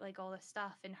for like all this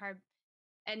stuff, and her,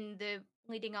 and the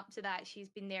leading up to that, she's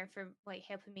been there for like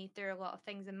helping me through a lot of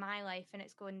things in my life. And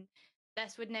it's going,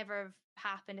 this would never have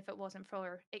happened if it wasn't for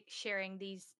her sharing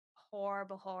these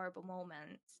horrible, horrible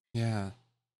moments. Yeah.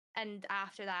 And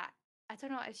after that, I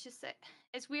don't know, it's just,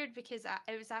 it's weird because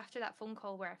it was after that phone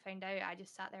call where I found out. I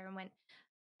just sat there and went,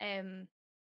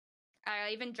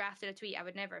 I even drafted a tweet. I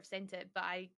would never have sent it, but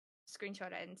I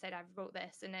screenshot it and said, I wrote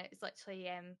this. And it's literally,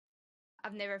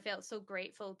 I've never felt so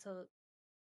grateful to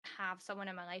have someone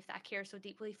in my life that I care so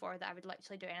deeply for, that I would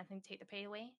literally do anything to take the pain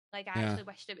away. Like, I actually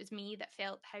wished it was me that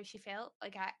felt how she felt.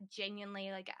 Like, I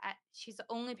genuinely, like, she's the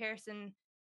only person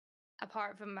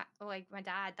apart from my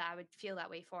dad that I would feel that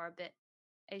way for. But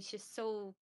it's just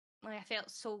so like I felt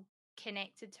so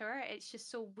connected to her. It's just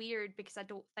so weird because I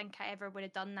don't think I ever would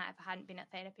have done that if I hadn't been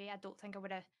at therapy. I don't think I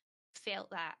would have felt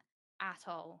that at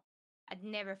all. I'd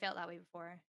never felt that way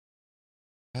before.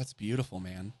 That's beautiful,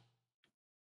 man.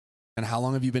 And how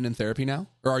long have you been in therapy now?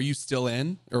 Or are you still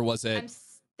in? Or was it, I'm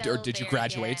still or did you there,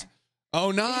 graduate? yeah. Oh,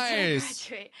 I did nice.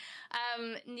 graduate.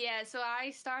 Yeah, so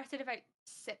I started about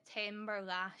September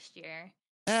last year.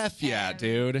 F yeah,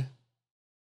 dude.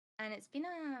 And it's been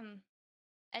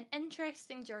an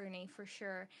interesting journey for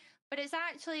sure. But it's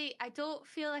actually, I don't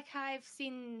feel like I've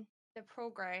seen the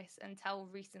progress until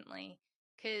recently,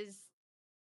 because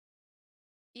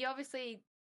you obviously,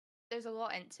 there's a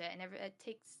lot into it, and it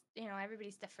takes,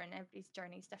 everybody's different, everybody's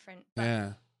journey's different. But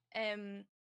Yeah.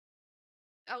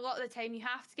 A lot of the time you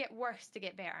have to get worse to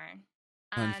get better.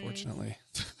 And Unfortunately.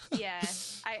 yeah,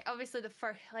 I obviously the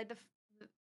first, like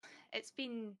it's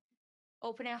been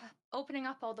opening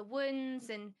up all the wounds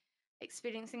and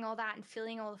experiencing all that and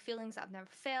feeling all the feelings that I've never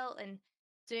felt and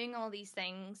doing all these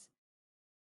things.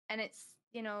 And it's,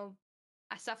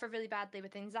 I suffer really badly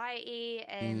with anxiety,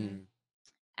 and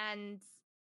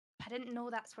I didn't know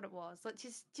that's what it was. Like,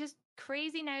 just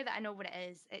crazy now that I know what it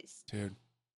is. It's dude,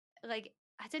 like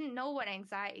I didn't know what an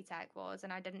anxiety attack was,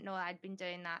 and I didn't know I'd been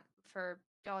doing that for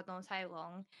God knows how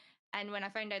long. And when I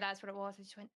found out that's what it was, I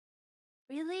just went,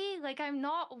 really? Like, I'm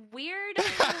not weird?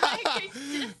 Like,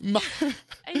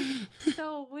 it's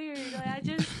so weird. Like,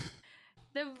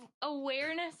 the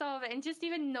awareness of it and just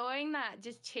even knowing that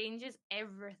just changes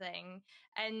everything.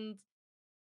 And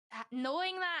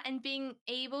knowing that and being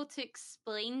able to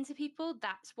explain to people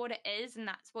that's what it is and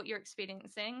that's what you're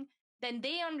experiencing, then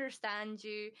they understand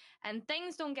you and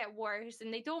things don't get worse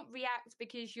and they don't react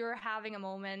because you're having a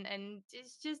moment. And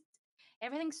it's just,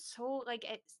 everything's so, like,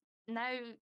 it's now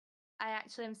I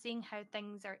actually am seeing how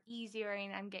things are easier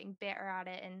and I'm getting better at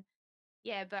it. And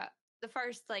yeah, but the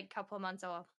first like couple of months,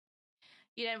 oh,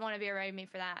 you didn't want to be around me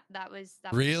for that. That was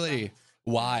really rough.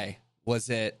 why was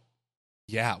it?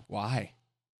 Yeah, why?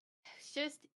 It's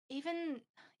just even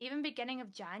beginning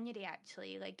of January,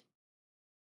 actually, like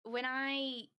when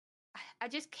I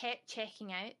just kept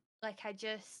checking out. Like, I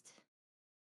just,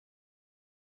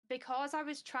 because I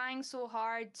was trying so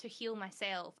hard to heal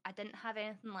myself, I didn't have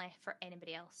anything left for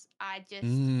anybody else. I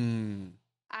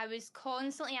was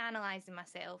constantly analyzing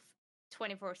myself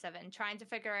 24/7, trying to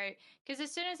figure out, because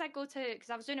as soon as I because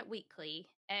I was doing it weekly,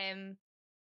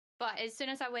 but as soon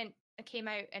as I came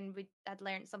out and I'd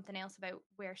learned something else about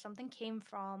where something came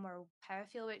from or how I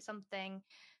feel about something,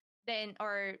 then,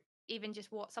 or even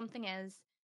just what something is,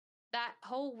 that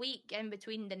whole week in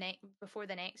between before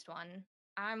the next one,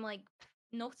 I'm like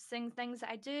noticing things that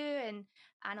I do and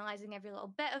analyzing every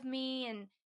little bit of me and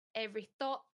every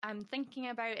thought I'm thinking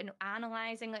about and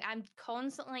analyzing. Like, I'm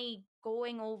constantly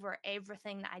going over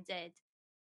everything that I did,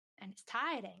 and it's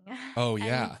tiring. Oh And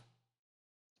yeah.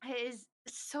 it is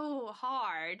so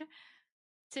hard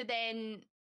to then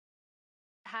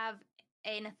have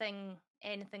anything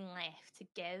left to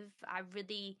give. I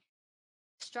really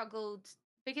struggled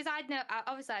because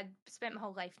obviously I'd spent my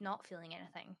whole life not feeling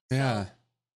anything. Yeah. So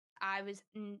I was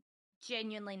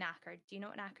genuinely knackered. Do you know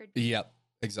what knackered means? Yep.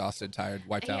 Exhausted, tired,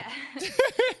 wiped out. Yeah.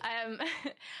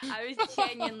 I was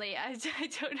genuinely, I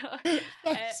don't know.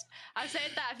 I've said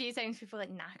that a few times. People are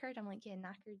like, knackered. I'm like, yeah,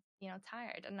 knackered,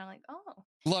 tired. And I'm like, oh.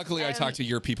 Luckily, I talk to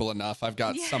your people enough. I've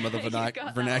got some of the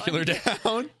vernacular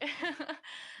down.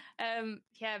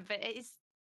 Yeah, but it's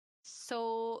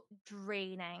so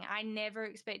draining. I never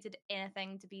expected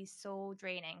anything to be so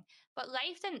draining. But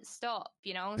life didn't stop,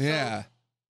 Yeah.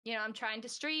 So, I'm trying to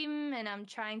stream and I'm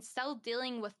still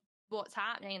dealing with what's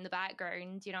happening in the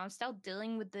background. I'm still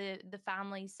dealing with the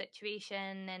family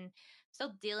situation and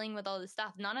still dealing with all the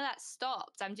stuff. None of that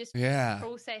stopped. I'm just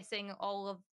processing all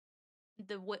of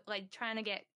like trying to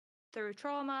get through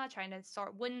trauma, trying to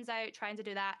sort wounds out, trying to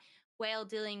do that while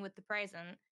dealing with the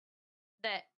present.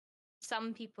 That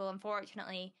some people,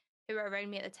 unfortunately, who were around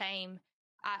me at the time,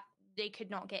 they could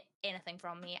not get anything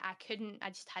from me. I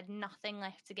just had nothing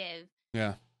left to give.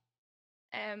 Yeah.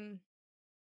 And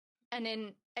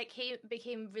then it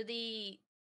became really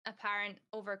apparent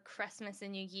over Christmas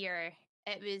and New Year.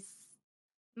 It was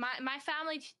my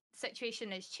family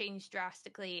situation has changed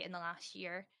drastically in the last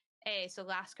year. So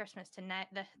last Christmas to now,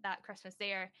 that Christmas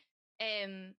there,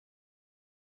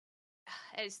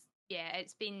 it's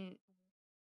been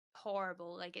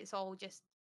horrible. Like, it's all just,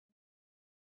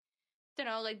 don't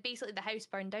know, like basically the house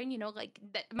burned down, like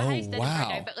my house didn't burn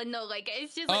down, but like, no, like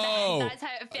it's just like that's how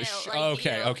it felt. Like,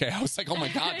 okay. I was like, oh my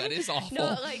God, that is awful.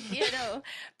 No, like,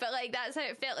 but like that's how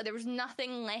it felt. Like there was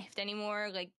nothing left anymore.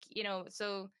 Like,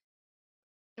 so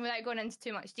without going into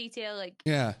too much detail, like,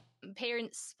 yeah,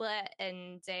 parents split,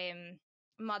 and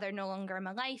mother no longer in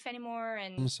my life anymore,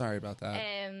 and I'm sorry about that.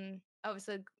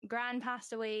 Obviously gran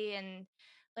passed away, and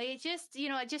like it just, you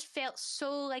know, it just felt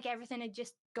so like everything had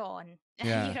just gone.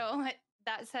 Yeah. You know,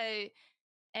 that's how.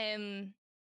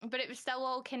 But it was still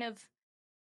all kind of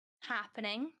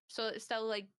happening, so it's still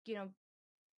like, you know,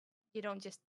 you don't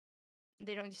just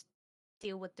they don't just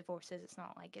deal with divorces. It's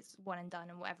not like it's one and done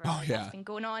and whatever. Oh Like yeah. that's been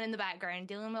going on in the background,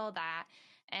 dealing with all that.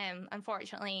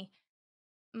 Unfortunately,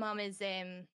 mum is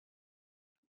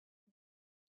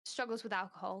struggles with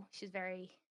alcohol. She's very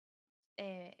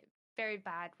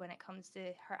bad when it comes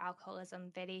to her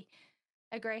alcoholism. Very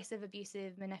aggressive,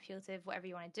 abusive, manipulative, whatever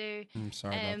you want to do. I'm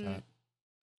sorry about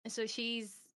that. So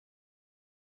she's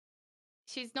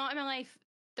not in my life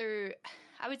through.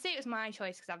 I would say it was my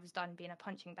choice because I was done being a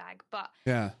punching bag, but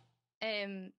Yeah.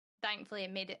 Thankfully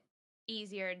it made it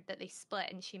easier that they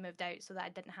split and she moved out, so that I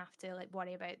didn't have to like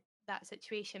worry about that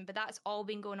situation. But that's all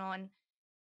been going on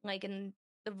like in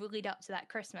the lead up to that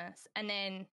Christmas, and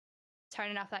then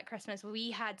turning off that Christmas, we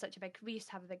used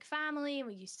to have a big family.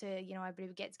 We used to, you know, everybody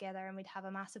would get together and we'd have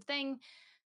a massive thing.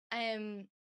 And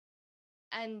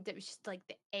it was just like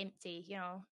the empty, you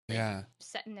know, like Yeah.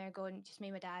 sitting there going, just me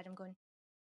and my dad. I'm going,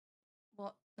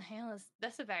 what the hell is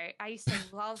this about? I used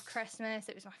to love Christmas.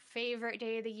 It was my favorite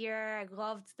day of the year. I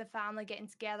loved the family getting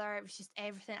together. It was just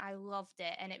everything. I loved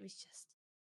it. And it was just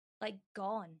like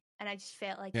gone. And I just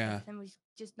felt like everything was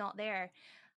just not there.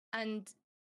 And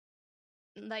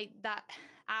like that,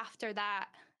 after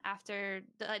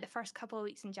the first couple of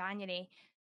weeks in January,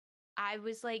 I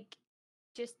was like,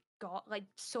 just got like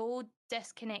so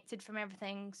disconnected from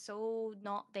everything, so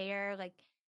not there. Like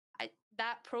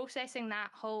that processing that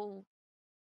whole,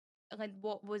 like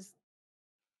what was,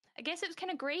 I guess it was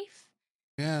kind of grief.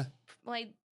 Yeah.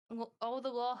 Like all the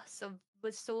loss of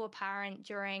was so apparent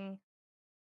during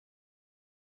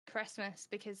Christmas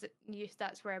because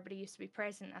that's where everybody used to be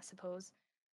present, I suppose.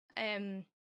 And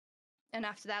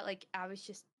after that, like I was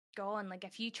just gone. Like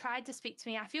if you tried to speak to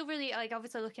me, I feel really like,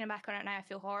 obviously looking back on it now, I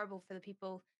feel horrible for the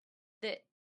people that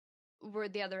were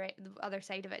the other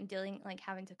side of it and dealing, like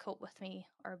having to cope with me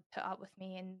or put up with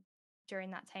me and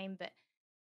during that time. But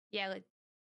yeah, like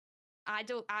I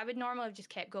would normally have just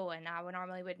kept going. I would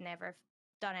never have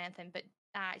done anything, but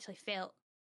I actually felt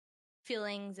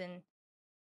feelings and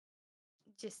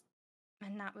just,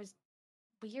 and that was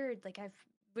weird. Like I've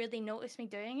really noticed me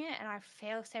doing it, and I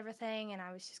felt everything, and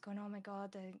I was just going, oh my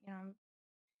god, you know,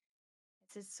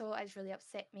 it's really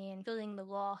upset me, and feeling the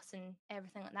loss and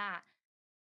everything like that.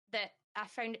 That I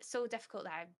found it so difficult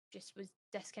that I just was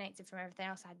disconnected from everything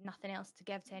else. I had nothing else to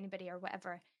give to anybody or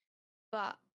whatever.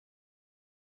 But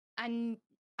I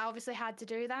obviously had to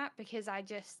do that because I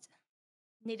just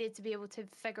needed to be able to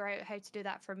figure out how to do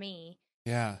that for me.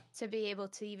 Yeah. To be able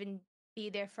to even be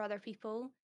there for other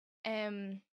people.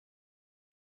 But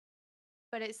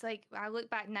it's like, I look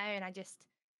back now and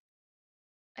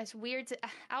it's weird.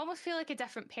 I almost feel like a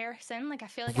different person. Like I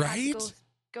feel like I had to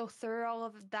go through all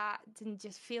of that and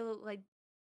just feel like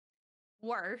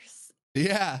worse.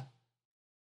 Yeah.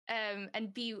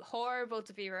 And be horrible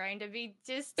to be around and be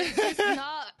it's just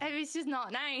not, it was just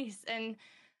not nice. And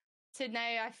to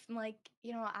now I'm like,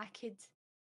 you know, I could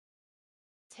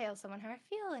tell someone how I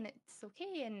feel and it's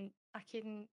okay, and I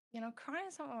can, you know, cry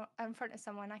in front of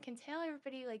someone. I can tell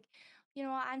everybody, like, you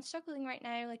know, I'm struggling right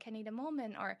now, like I need a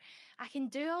moment, or I can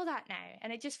do all that now.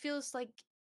 And it just feels like,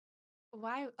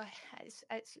 why it's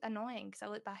annoying because I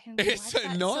look back and go, it's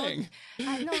annoying.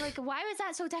 I know, like, why was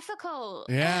that so difficult?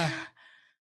 Yeah.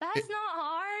 That's not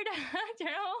hard. You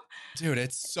know, dude,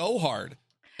 it's so hard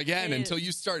again until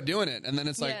you start doing it, and then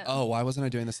it's like, oh, why wasn't I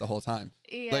doing this the whole time?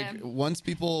 Like once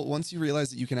you realize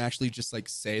that you can actually just like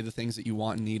say the things that you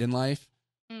want and need in life,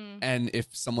 and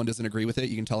if someone doesn't agree with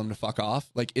it, you can tell them to fuck off.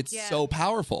 Like it's so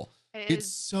powerful. It's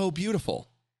so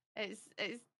beautiful. It's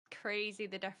crazy,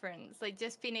 the difference. Like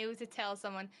just being able to tell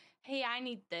someone, hey, I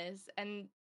need this, and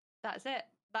that's it.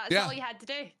 That's all you had to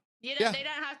do. You know, they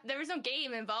don't have, there was no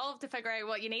game involved to figure out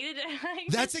what you needed. Like,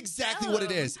 that's exactly what it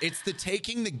is. It's the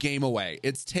taking the game away.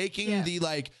 It's taking the,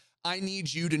 like, I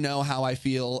need you to know how I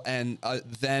feel and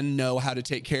then know how to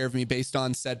take care of me based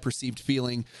on said perceived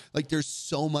feeling. Like there's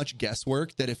so much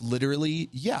guesswork that if literally,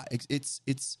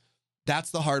 it's that's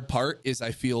the hard part, is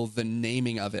I feel the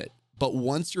naming of it. But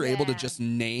once you're able to just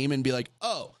name and be like,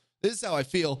 oh, this is how I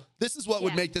feel. This is what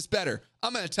would make this better.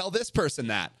 I'm going to tell this person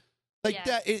that. Like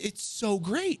that, it's so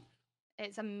great.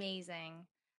 It's amazing.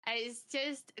 It's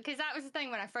just because that was the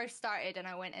thing when I first started and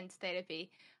I went into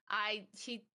therapy.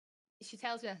 She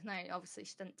tells me this now. Obviously,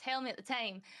 she didn't tell me at the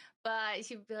time, but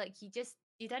she'd be like, "You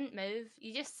you didn't move.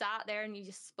 You just sat there and you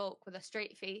just spoke with a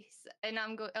straight face. And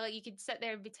I'm going, like, you could sit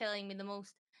there and be telling me the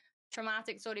most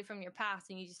traumatic story from your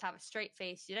past and you just have a straight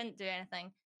face. You didn't do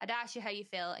anything. I'd ask you how you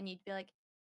felt and you'd be like,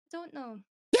 I don't know.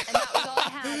 And that was all I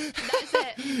had. That's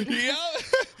it. Yeah.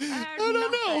 I had I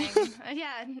don't nothing.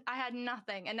 Yeah, I had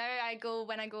nothing. And now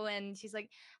when I go in, she's like,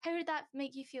 how did that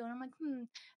make you feel? And I'm like,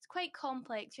 it's quite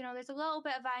complex. You know, there's a little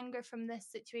bit of anger from this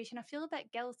situation. I feel a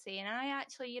bit guilty. And I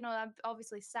actually, you know, I'm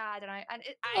obviously sad. And I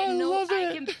I know love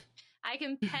it. I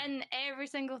can pin every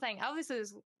single thing. Obviously,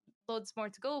 there's loads more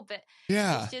to go, but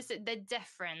Yeah. it's just the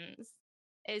difference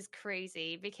is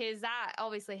crazy because that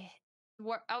obviously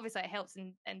it helps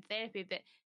in therapy, but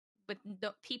with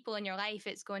the people in your life,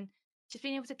 it's going just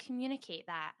being able to communicate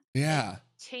that. Yeah. It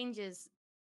changes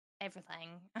everything.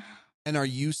 And are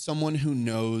you someone who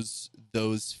knows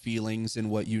those feelings and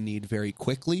what you need very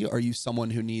quickly? Are you someone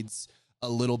who needs a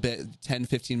little bit, 10,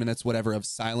 15 minutes, whatever, of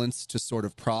silence to sort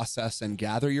of process and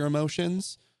gather your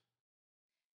emotions?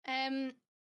 I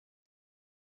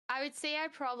would say I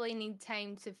probably need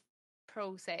time to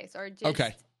process or just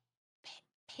Okay.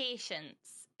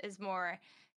 patience is more.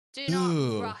 Do not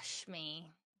Ooh. rush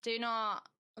me. Do not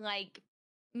like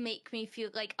make me feel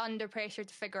like under pressure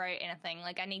to figure out anything.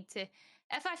 Like I need to,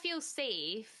 if I feel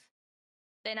safe,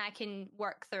 then I can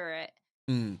work through it.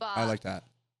 But I like that.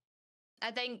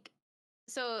 I think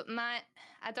so.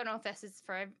 I don't know if this is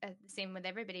for the same with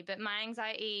everybody, but my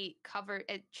anxiety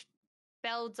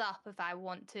builds up if I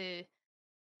want to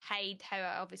hide how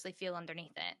I obviously feel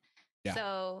underneath it. Yeah.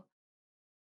 So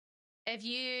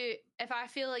if I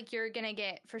feel like you're gonna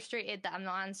get frustrated that I'm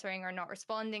not answering or not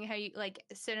responding how you like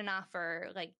soon enough, or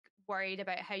like worried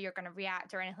about how you're gonna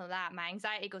react or anything like that, my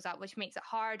anxiety goes up, which makes it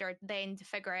harder then to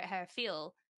figure out how I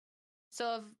feel.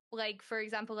 So, if, like for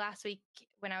example, last week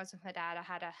when I was with my dad, I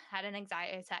had an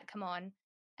anxiety attack come on,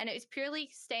 and it was purely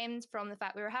stemmed from the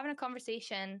fact we were having a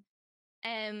conversation,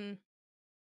 and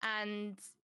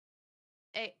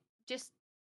it just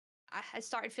I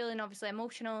started feeling obviously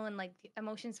emotional, and like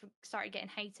emotions started getting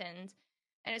heightened,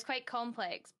 and it's quite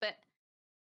complex. But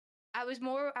I was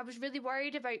really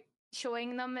worried about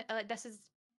showing them. Like this is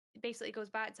basically goes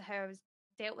back to how I was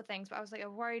dealt with things, but I was like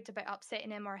worried about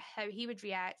upsetting him or how he would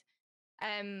react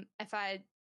if I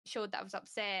showed that I was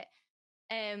upset.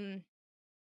 And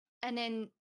then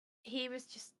he was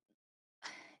just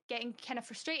getting kind of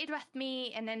frustrated with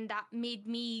me, and then that made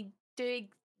me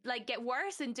get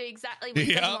worse and do exactly what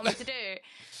he doesn't want me to do.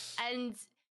 And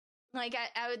like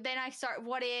then I start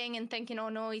worrying and thinking, oh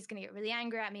no, he's gonna get really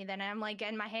angry at me. Then I'm like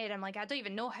in my head, I'm like, I don't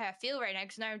even know how I feel right now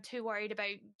because now I'm too worried about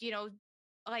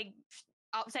like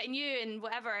upsetting you and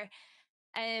whatever.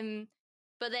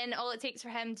 But then all it takes for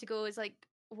him to go is like,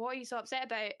 what are you so upset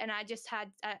about? And I just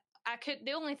had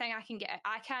the only thing I can get,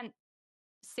 I can't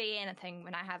say anything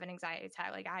when I have an anxiety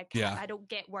attack. Like I don't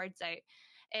get words out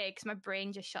because my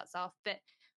brain just shuts off. But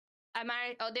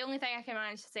the only thing I can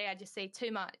manage to say, I just say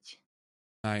too much.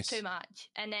 Nice. Too much.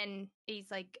 And then he's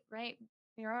like, right,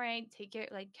 you're all right, take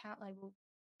it, like can't like we'll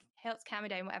helps calm me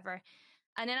down, whatever.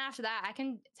 And then after that I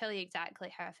can tell you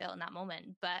exactly how I felt in that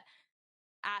moment. But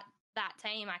at that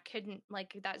time I couldn't,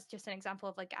 like that's just an example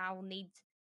of like I'll need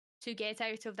to get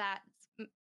out of that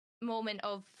moment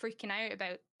of freaking out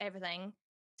about everything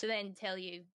to then tell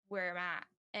you where I'm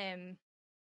at.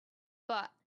 But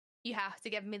you have to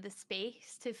give me the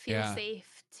space to feel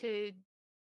safe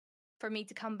for me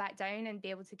to come back down and be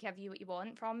able to give you what you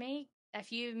want from me.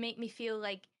 If you make me feel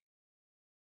like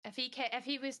if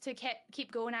he was to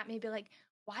keep going at me, be like,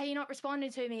 why are you not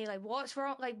responding to me? Like, what's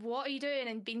wrong? Like, what are you doing?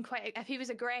 And being quite, if he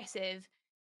was aggressive,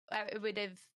 it would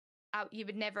have, you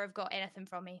would never have got anything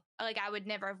from me. Like, I would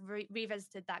never have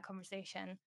revisited that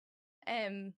conversation.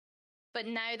 But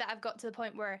now that I've got to the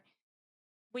point where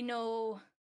we know,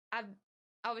 I've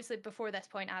obviously before this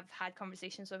point, I've had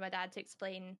conversations with my dad to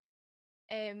explain,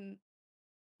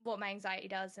 what my anxiety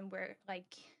does and where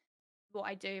like what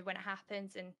I do when it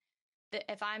happens, and that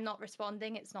if I'm not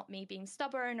responding, it's not me being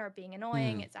stubborn or being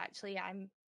annoying. It's actually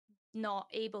I'm not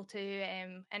able to.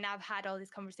 And I've had all these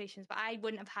conversations, but I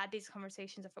wouldn't have had these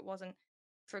conversations if it wasn't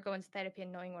for going to therapy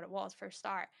and knowing what it was for a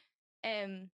start.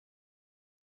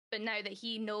 But now that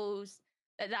he knows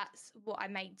that that's what I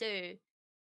might do,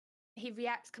 he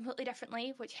reacts completely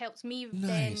differently, which helps me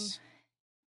then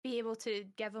be able to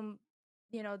give him,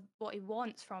 what he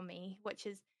wants from me, which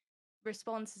is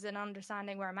responses and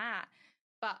understanding where I'm at.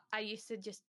 But I used to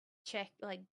just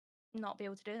like not be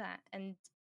able to do that. And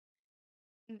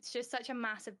it's just such a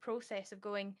massive process of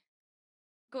going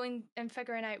and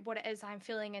figuring out what it is I'm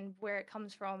feeling and where it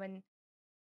comes from. And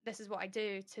this is what I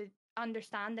do, to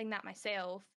understanding that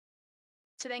myself,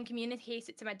 to then communicate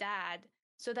it to my dad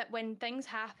so that when things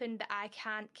happen that I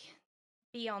can't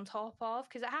be on top of,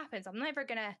 because it happens, I'm never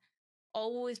going to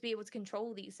always be able to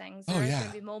control these things. Oh There is going yeah.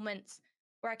 to be moments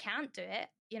where I can't do it,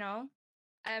 you know.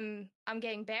 I'm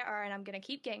getting better and I'm going to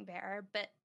keep getting better,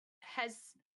 but his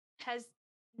his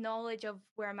knowledge of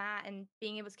where I'm at and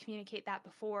being able to communicate that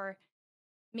before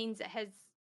means that his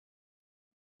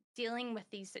dealing with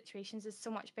these situations is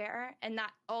so much better, and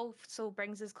that also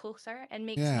brings us closer and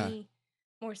makes Yeah. me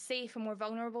more safe and more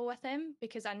vulnerable with him,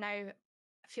 because I now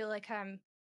feel like I'm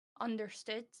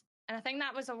understood. And I think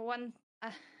that was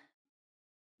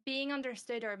being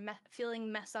understood or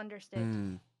feeling misunderstood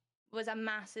Mm. was a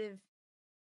massive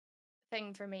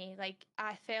thing for me. Like,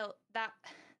 I felt that,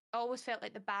 I always felt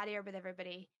like the barrier with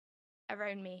everybody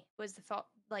around me was the thought,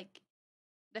 like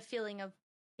the feeling of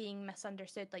being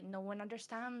misunderstood. Like, no one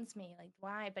understands me. Like,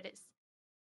 why? But it's,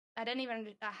 I didn't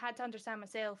even, I had to understand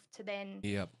myself to then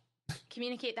Yep.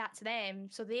 communicate that to them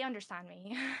so they understand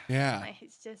me. Yeah. Like,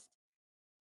 it's just,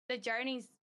 the journey's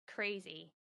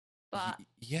crazy. But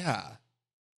Yeah. to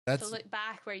That's look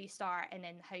back where you start and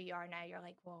then how you are now, you're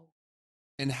like, whoa,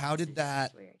 and how this did is just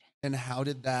that weird. and how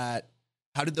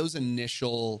did those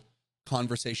initial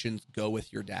conversations go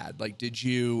with your dad? Like, did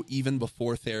you, even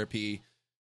before therapy,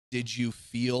 did you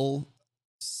feel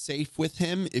safe with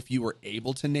him if you were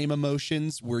able to name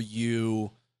emotions? Were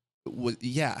you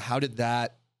yeah, how did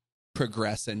that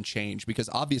progress and change? Because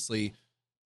obviously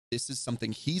this is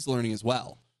something he's learning as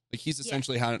well. Like, he's Yeah.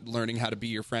 essentially learning how to be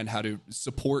your friend, how to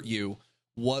support you.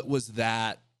 What was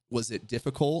that? Was it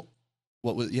difficult?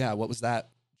 What was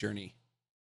that journey?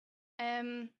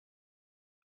 Um,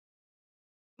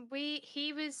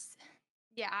 he was,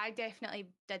 yeah, I definitely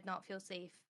did not feel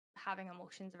safe having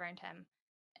emotions around him.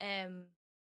 Um,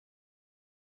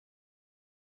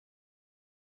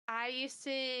 I used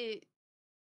to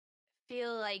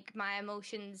feel like my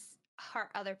emotions hurt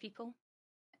other people.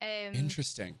 Um,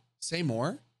 Interesting. Say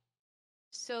more.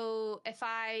 so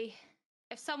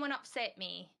if someone upset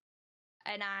me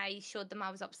and I showed them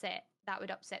I was upset, that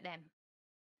would upset them.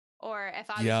 Or if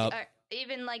I was, Yep.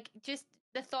 even like just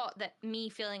the thought that me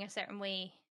feeling a certain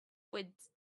way would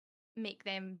make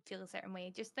them feel a certain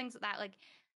way, just things like that. Like,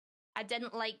 I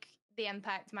didn't like the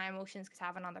impact my emotions could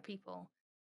have on other people.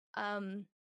 Um,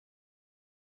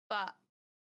 but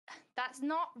that's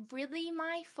not really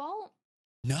my fault.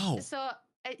 No. So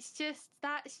that's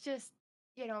just,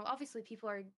 obviously people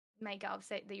might get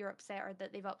upset that you're upset or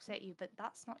that they've upset you, but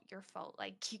that's not your fault.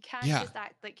 Like, you can't Yeah. just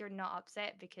act like you're not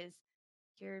upset because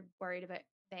you're worried about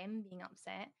them being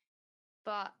upset.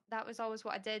 But that was always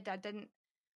what I did. I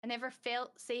never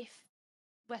felt safe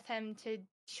with him to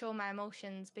show my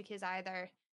emotions, because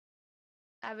either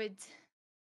I would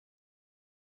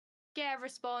get a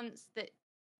response that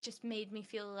just made me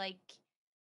feel like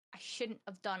I shouldn't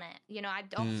have done it. I'd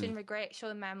Mm. often regret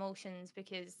showing my emotions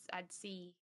because I'd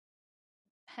see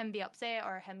him be upset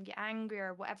or him get angry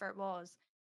or whatever it was.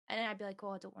 And then I'd be like,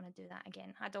 oh, I don't want to do that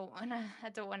again. I don't want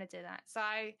to do that. So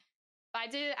I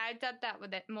did that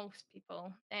with it, most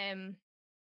people.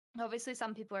 Obviously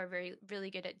some people are very, really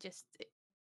good at just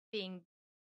being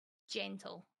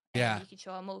gentle. Yeah. You could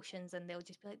show emotions and they'll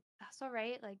just be like, that's all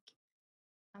right. Like,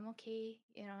 I'm okay.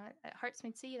 It hurts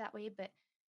me to see you that way, but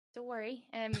don't worry.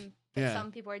 But Yeah.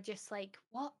 some people are just like,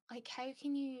 what? Like, how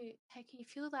can you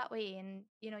feel that way? And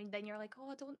then you're like, oh,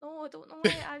 I don't know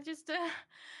why. I just, and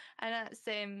that's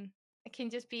it can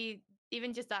just be,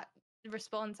 even just that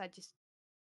response. I was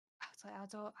like, I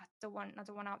don't want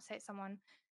to upset someone.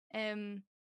 Um,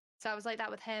 so I was like that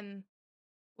with him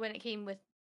when it came with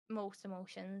most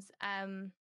emotions.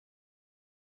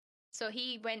 So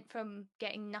he went from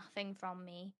getting nothing from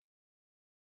me,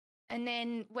 and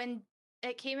then when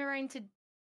it came around to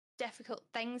difficult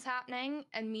things happening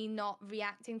and me not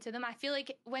reacting to them, I feel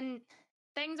like when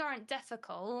things aren't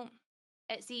difficult,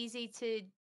 it's easy to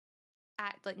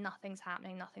act like nothing's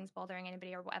happening, nothing's bothering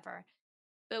anybody or whatever.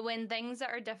 But when things that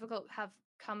are difficult have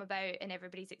come about and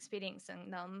everybody's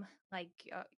experiencing them, like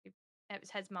it was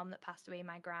his mum that passed away,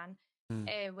 my gran,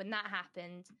 Mm. when that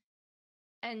happened,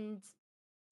 and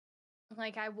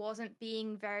like I wasn't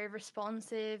being very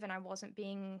responsive and I wasn't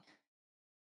being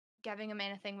giving him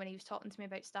anything when he was talking to me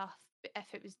about stuff. But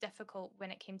if it was difficult when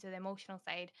it came to the emotional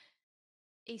side,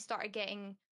 he started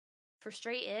getting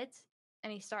frustrated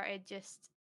and he started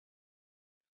just,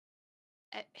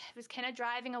 it was kind of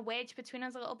driving a wedge between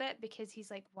us a little bit, because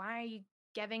he's like, why are you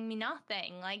giving me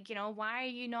nothing? Like, why are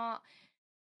you not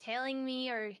telling me?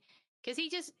 Or because he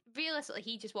just, realistically,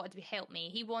 he just wanted to help me.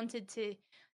 He wanted to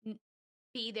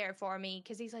be there for me,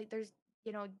 because he's like,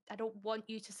 I don't want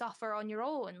you to suffer on your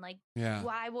own. Like, Yeah.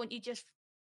 why won't you just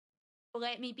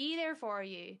let me be there for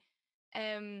you?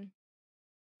 Um,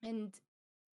 And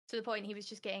to the point he was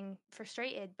just getting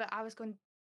frustrated. But I was going,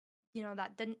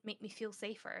 that didn't make me feel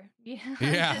safer. It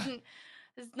Yeah. didn't.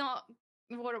 It's not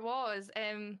what it was.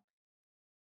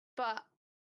 But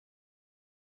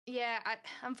yeah,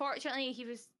 unfortunately, he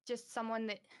was just someone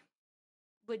that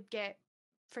would get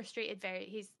frustrated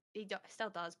still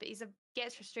does, but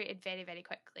gets frustrated very, very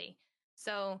quickly.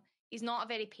 So he's not a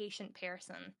very patient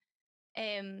person.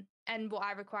 And what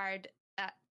I required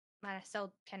at and I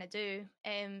still kind of do,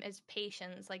 is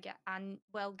patience. Like, and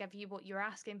will give you what you're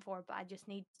asking for, but I just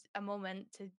need a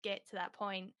moment to get to that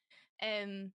point.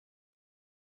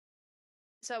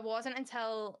 So it wasn't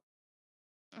until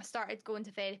I started going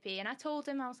to therapy, and I told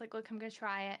him, I was like, look, I'm going to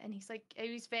try it. And he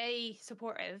was very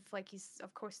supportive. Like, he's,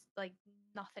 of course, like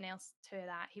nothing else to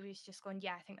that. He was just going,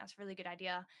 yeah, I think that's a really good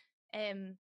idea.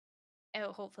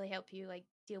 It'll hopefully help you like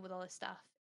deal with all this stuff.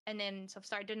 And then so I've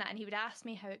started doing that, and he would ask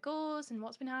me how it goes and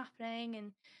what's been happening.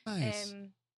 And Nice.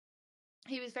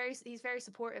 he's very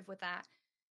supportive with that.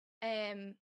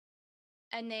 And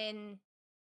then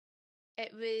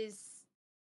it was,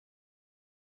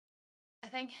 I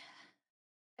think,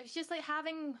 it was just like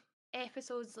having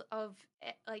episodes of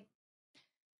like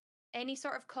any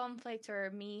sort of conflict or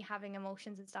me having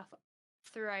emotions and stuff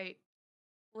throughout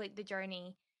like the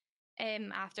journey,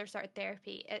 after I started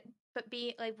therapy. But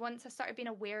be like, once I started being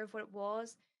aware of what it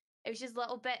was just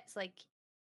little bits. Like,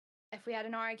 if we had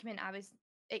an argument, I was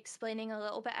explaining a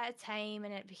little bit at a time,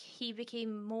 and he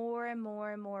became more and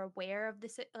more and more aware of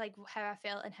this, like how I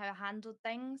felt and how I handled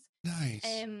things.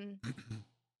 Nice. um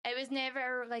it was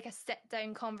never like a sit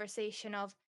down conversation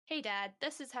of, hey dad,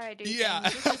 this is how I do Yeah.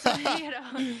 things, this is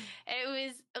how, it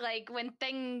was like when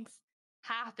things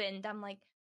happened, I'm like,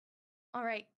 all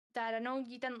right, dad, I know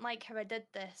you didn't like how I did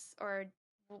this, or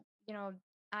you know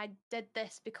I did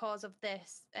this because of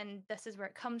this, and this is where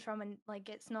it comes from, and like,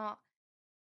 it's not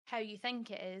how you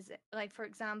think it is. Like, for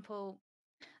example,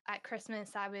 at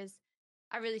Christmas, I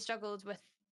really struggled with,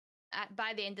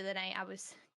 by the end of the night, I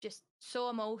was just so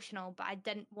emotional, but I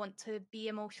didn't want to be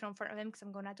emotional in front of him, because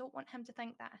I'm going, I don't want him to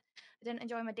think that I didn't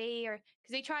enjoy my day, or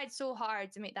because he tried so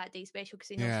hard to make that day special because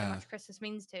he knows how Yeah. much Christmas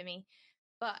means to me.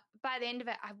 But by the end of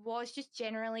it, I was just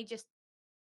generally just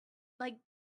like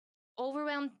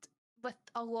overwhelmed with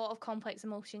a lot of complex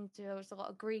emotions. There was a lot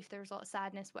of grief, there was a lot of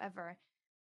sadness, whatever.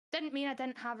 Didn't mean I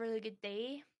didn't have a really good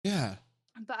day, Yeah.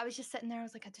 but I was just sitting there. I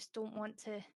was like, I just don't want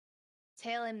to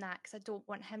tell him that, because I don't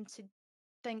want him to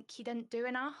think he didn't do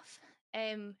enough.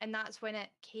 And that's when it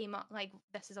came up. Like,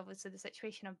 this is obviously the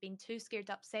situation of being too scared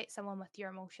to upset someone with your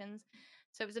emotions.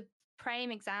 So it was a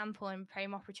prime example and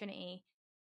prime opportunity.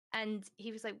 And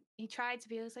he was like, he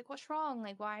was like, what's wrong?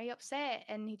 Like, why are you upset?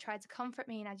 And he tried to comfort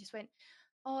me, and I just went,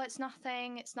 oh, it's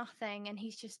nothing, it's nothing. And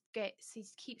he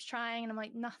keeps trying, and I'm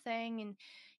like, nothing.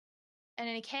 And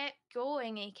then he kept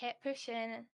going, and he kept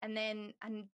pushing, and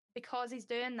because he's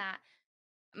doing that,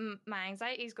 my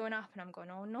anxiety is going up, and I'm going,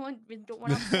 oh no, I really don't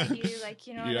want to upset you, like,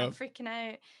 and I'm Yep. freaking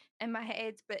out in my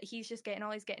head. But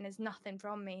all he's getting is nothing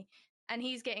from me, and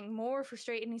he's getting more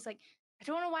frustrated, and he's like, I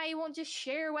don't know why you won't just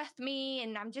share with me,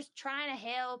 and I'm just trying to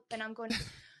help. And I'm going,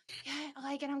 yeah,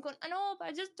 like, and I'm going, I know, but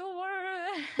I just don't want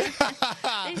to.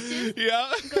 It's just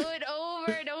Yeah. going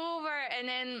over and over, and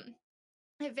then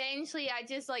eventually I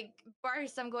just like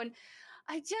burst. I'm going,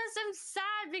 I just am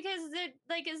sad because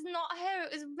it's not how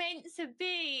it was meant to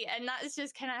be. And that's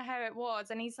just kind of how it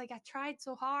was. And he's like, I tried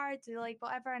so hard to like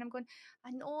whatever. And I'm going,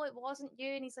 I know it wasn't you.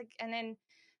 And he's like, and then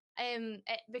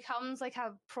it becomes like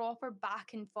a proper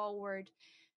back and forward.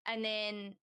 And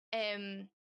then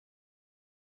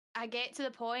I get to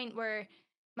the point where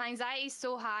my anxiety is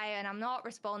so high and I'm not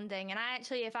responding. And I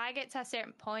actually, if I get to a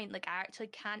certain point, like, I actually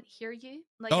can't hear you.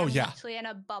 Like, Oh I'm yeah. literally in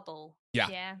a bubble. Yeah.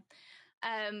 Yeah.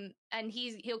 And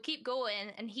he'll keep going,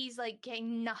 and he's like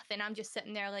getting nothing. I'm just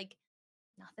sitting there like,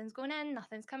 nothing's going in,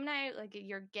 nothing's coming out. Like,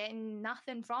 you're getting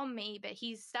nothing from me, but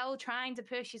he's still trying to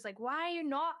push. He's like, why are you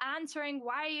not answering?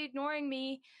 Why are you ignoring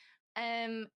me?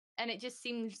 And it just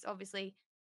seems obviously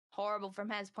horrible from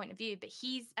his point of view, but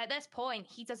he's at this point,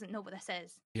 he doesn't know what this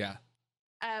is. Yeah.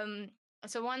 Um,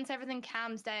 so once everything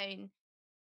calms down,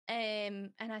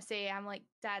 and I'm like,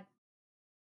 Dad,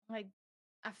 like,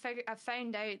 I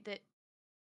found out that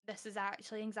this is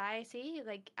actually anxiety.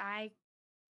 Like, I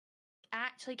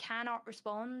actually cannot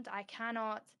respond. I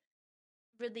cannot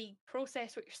really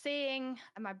process what you're saying,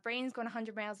 and my brain's going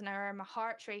 100 miles an hour, my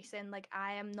heart's racing. Like,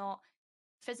 I am not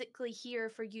physically here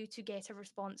for you to get a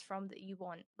response from that you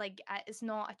want. Like, it's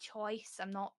not a choice.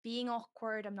 I'm not being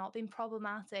awkward, I'm not being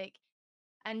problematic.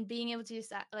 And being able to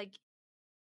just like,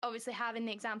 obviously having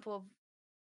the example of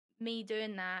me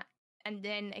doing that, and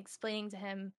then explaining to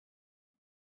him,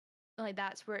 like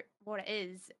that's what it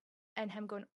is, and him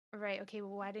going, right, okay,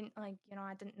 well, why didn't, like, you know,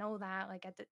 I didn't know that, like,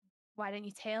 why didn't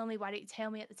you tell me? Why didn't you tell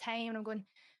me at the time? And I'm going,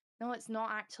 no, it's not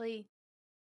actually,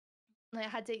 like, I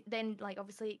had to then, like,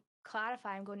 obviously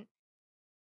clarify. I'm going,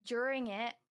 during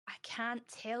it, I can't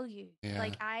tell you. Yeah.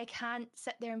 Like, I can't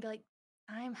sit there and be like,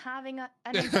 I'm having an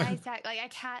anxiety attack. Like, I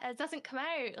can't, it doesn't come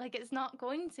out. Like, it's not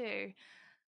going to.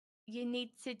 You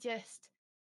need to just,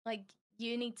 like,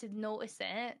 you need to notice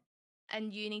it,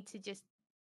 and you need to just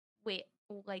wait.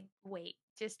 Like, wait.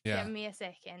 Just Yeah. give me a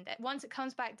second. Once it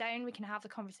comes back down, we can have the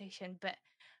conversation. But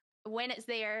when it's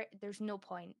there, there's no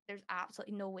point. There's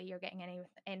absolutely no way you're getting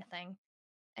anything.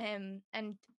 And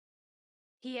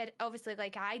he had obviously,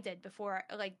 like I did before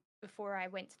I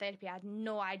went to therapy, I had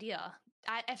no idea.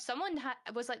 If someone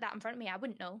was like that in front of me, I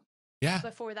wouldn't know. Yeah.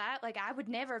 Before that, like, I would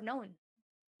never have known,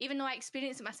 even though I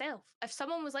experienced it myself. If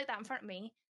someone was like that in front of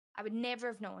me, I would never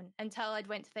have known until I'd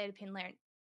went to therapy and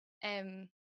learned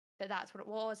that that's what it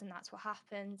was, and that's what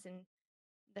happens, and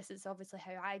this is obviously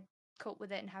how I cope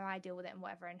with it and how I deal with it and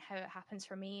whatever, and how it happens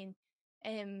for me.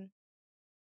 And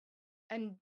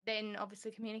then obviously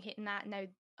communicating that, now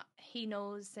he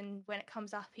knows, and when it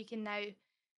comes up, he can now,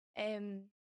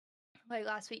 like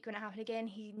last week when it happened again,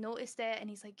 he noticed it and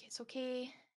he's like, it's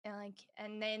okay.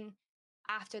 And then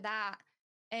after that,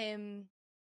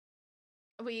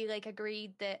 we like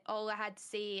agreed that all I had to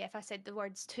say, if I said the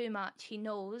words too much, he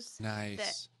knows that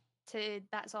Nice.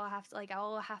 that's all I have to, like,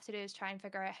 all I have to do is try and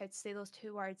figure out how to say those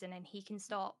 2 words, and then he can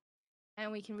stop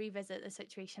and we can revisit the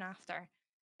situation after.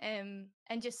 And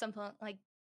just something like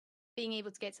being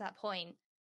able to get to that point.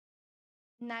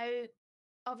 Now,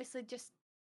 obviously, just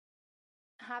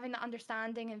having that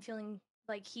understanding and feeling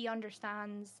like he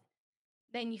understands,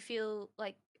 then you feel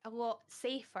like a lot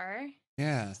safer.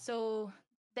 Yeah. So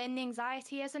then the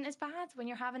anxiety isn't as bad when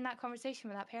you're having that conversation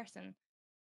with that person.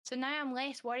 So now I'm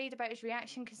less worried about his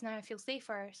reaction because now I feel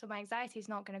safer. So my anxiety is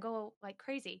not going to go like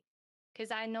crazy because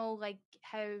I know like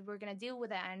how we're going to deal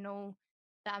with it. I know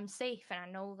that I'm safe, and I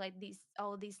know like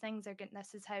all of these things are going.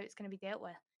 This is how it's going to be dealt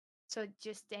with. So it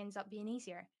just ends up being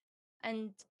easier. And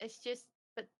it's just,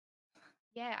 but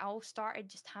yeah, I all started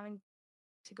just having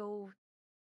to go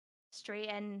straight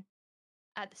in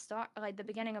at the start, like the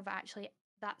beginning of, actually,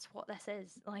 that's what this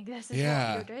is. Like, this is what you're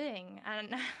Yeah. doing.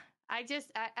 And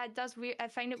it does weird. I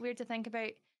find it weird to think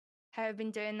about how I've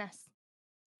been doing this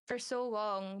for so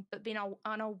long, but being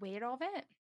unaware of it.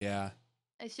 Yeah.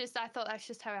 It's just, I thought that's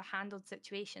just how I handled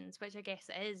situations, which I guess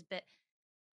it is. But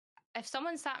if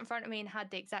someone sat in front of me and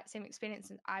had the exact same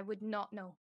experience, I would not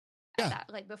know at Yeah. that,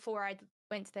 like before I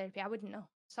went to therapy, I wouldn't know.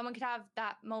 Someone could have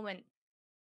that moment,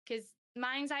 because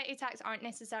my anxiety attacks aren't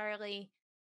necessarily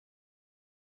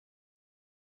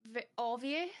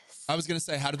obvious. I was going to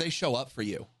say, how do they show up for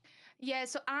you? Yeah,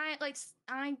 so I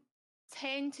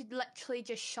tend to literally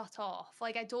just shut off.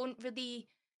 Like, I don't really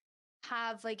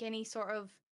have like any sort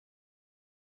of,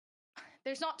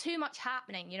 there's not too much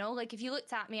happening, you know? Like, if you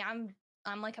looked at me, I'm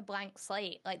like a blank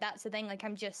slate. Like, that's the thing. Like,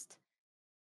 I'm just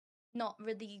not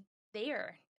really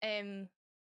there.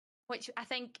 Which I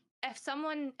think if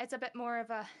someone is a bit more of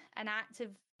an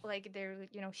active, like they're,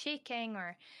 you know, shaking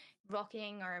or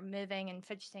rocking or moving and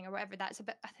fidgeting or whatever, that's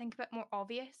I think a bit more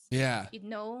obvious. Yeah. You'd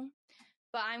know.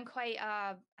 But I'm quite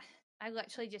I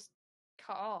literally just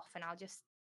cut off, and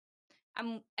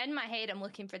I'm in my head, I'm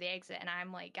looking for the exit, and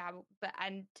I'm like,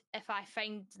 and if I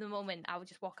find the moment, I will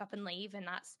just walk up and leave, and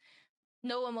that's,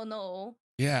 no one will know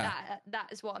Yeah.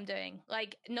 that is what I'm doing.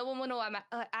 Like, no one will know.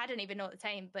 I didn't even know at the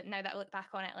time, but now that I look back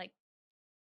on it, like,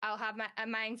 I'll have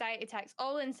my anxiety attacks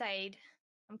all inside.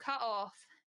 I'm cut off,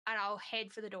 and I'll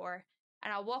head for the door,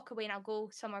 and I'll walk away, and I'll go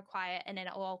somewhere quiet, and then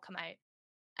it'll all come out.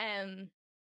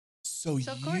 So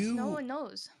So of course, no one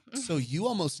knows. so you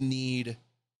almost need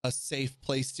a safe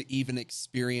place to even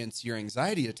experience your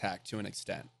anxiety attack to an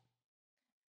extent,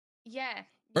 Yeah,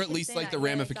 or at least like the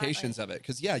ramifications of it.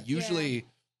 Because usually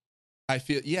I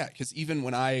feel, because even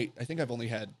when I think I've only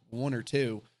had 1 or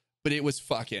 2, but it was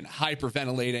fucking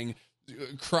hyperventilating,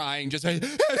 crying, just like,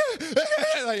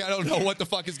 like I don't know what the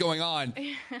fuck is going on.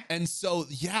 And so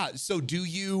so do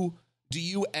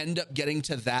you end up getting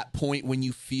to that point when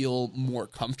you feel more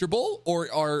comfortable,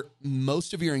 or are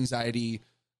most of your anxiety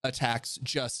attacks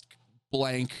just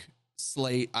blank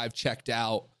slate, I've checked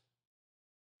out?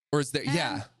 Or is there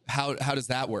how does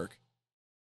that work?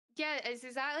 Yeah, it's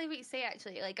exactly what you say,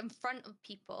 actually. Like, in front of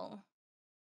people,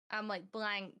 I'm like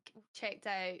blank, checked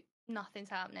out, nothing's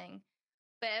happening.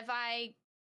 But if I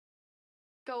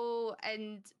go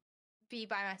and be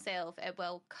by myself, it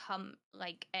will come,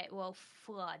 like, it will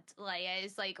flood. Like, it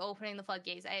is like opening the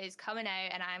floodgates. It is coming out,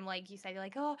 and I'm like you said,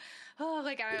 like, oh,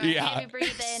 like I'm heavy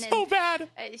breathing, so bad.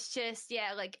 it's just,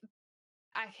 yeah, like,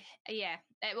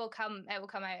 it will come out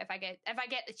if I get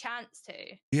the chance to.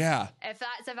 Yeah. If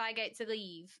I get to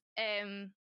leave.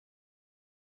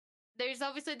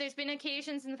 There's been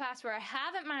occasions in the past where I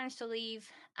haven't managed to leave,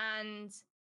 and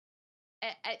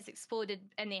it's exploded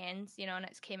in the end, and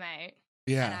it's came out.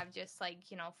 Yeah. And I've just, like,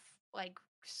 like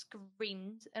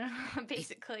screamed,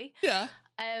 basically. Yeah.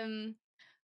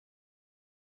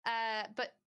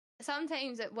 But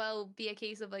sometimes it will be a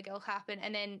case of, like, it'll happen,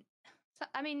 and then,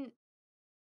 I mean,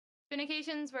 been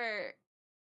occasions where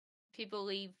people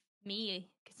leave me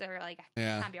because they're like, I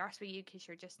can't be arsed with you because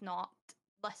you're just not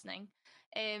listening.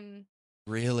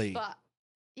 Really? But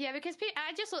yeah, because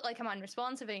I just look like I'm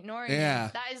unresponsive and ignoring you.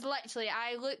 That is literally,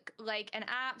 I look like an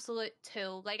absolute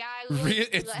tool. Like,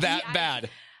 it's like, that bad.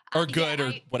 Or good,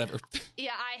 or whatever.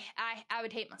 Yeah, I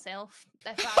would hate myself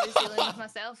if I was dealing with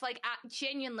myself. Like,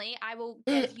 genuinely, I will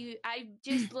give you. I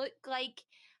just look like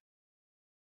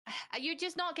you're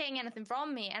just not getting anything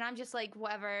from me, and I'm just like,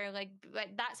 whatever. Like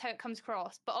that's how it comes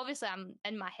across. But obviously, I'm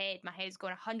in my head. My head's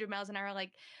going 100 miles an hour.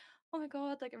 Like, oh my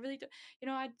god, like I really do.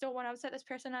 I don't want to upset this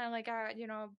person. And like,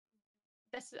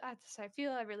 this I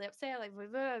feel I really upset. Like, blah,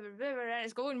 blah, blah, blah, and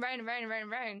it's going round and round and round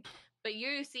and round. But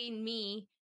you seen me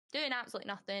doing absolutely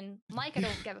nothing, like I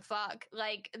don't give a fuck.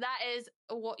 Like, that is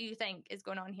what you think is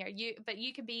going on here. But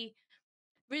you could be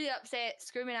really upset,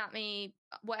 screaming at me,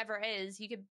 whatever it is. You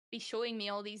could be showing me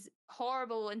all these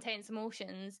horrible, intense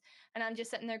emotions, and I'm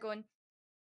just sitting there going,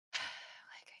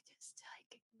 like, I just,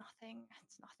 like, nothing.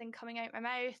 It's nothing coming out my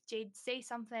mouth. Jade, say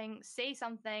something,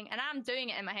 and I'm doing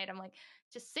it in my head. I'm like,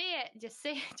 just say it, just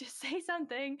say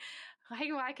something.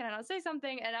 Like, why can I not say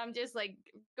something? And I'm just, like,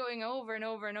 going over and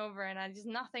over and over, and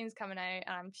nothing's coming out,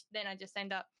 and then I just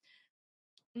end up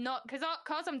not, because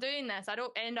I'm doing this, I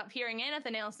don't end up hearing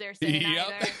anything else they're saying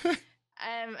either.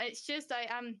 It's just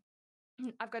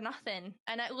I've got nothing,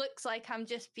 and it looks like I'm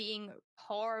just being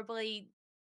horribly,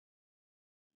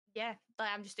 like,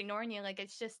 I'm just ignoring you. Like,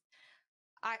 it's just,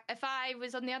 if I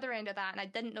was on the other end of that and I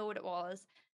didn't know what it was,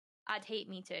 I'd hate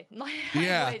me too.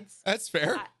 Yeah, that's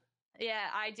fair.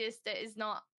 It is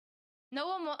not. No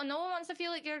one wants to feel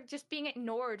like you're just being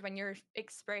ignored when you're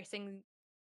expressing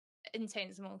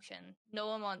intense emotion. No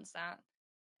one wants that.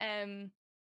 And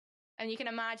you can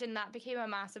imagine that became a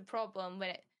massive problem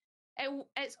when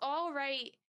it's all right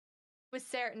with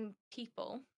certain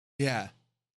people. Yeah.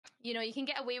 You can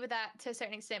get away with that to a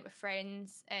certain extent with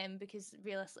friends, because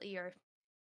realistically your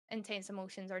intense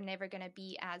emotions are never going to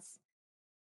be as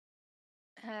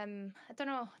I don't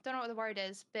know what the word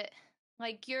is, but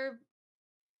like you'll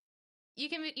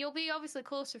be obviously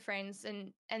close with friends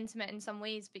and intimate in some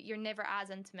ways, but you're never as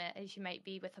intimate as you might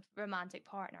be with a romantic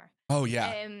partner. Oh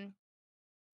yeah.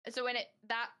 So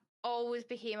that always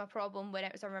became a problem when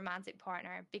it was a romantic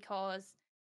partner, because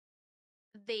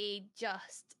they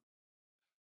just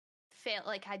felt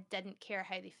like I didn't care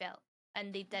how they felt,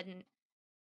 and they didn't.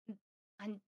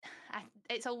 And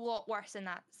it's a lot worse in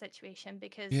that situation,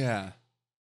 because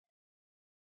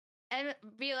and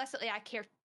realistically, I care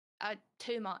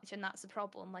too much, and that's the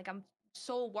problem. Like, I'm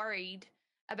so worried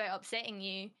about upsetting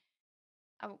you.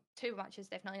 Too much is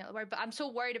definitely not the word, but I'm so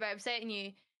worried about upsetting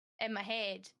you in my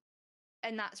head,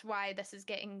 and that's why this is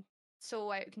getting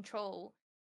so out of control.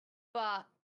 But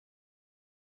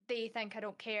they think I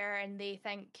don't care, and they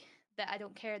think that I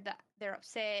don't care that they're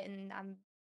upset, and I'm,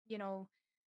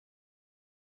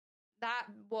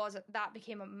 that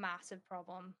became a massive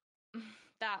problem.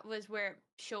 That was where it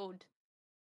showed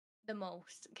the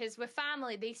most, because with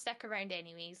family, they stick around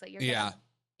anyways. Like, you're gonna,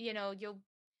 you'll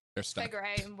figure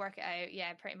out and work it out.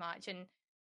 Yeah, pretty much, and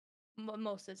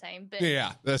most of the time. But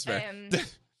yeah, that's fair.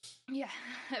 Yeah,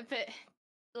 but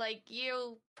like,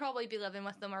 you'll probably be living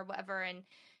with them or whatever, and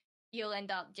you'll end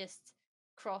up just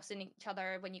crossing each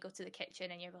other when you go to the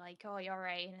kitchen, and you're like, oh, you're all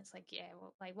right, and it's like, yeah,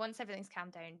 well, like, once everything's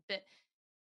calmed down. But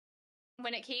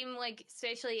when it came, like,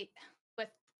 especially with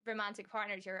romantic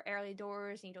partners, you're early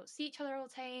doors and you don't see each other all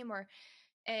the time, or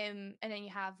and then you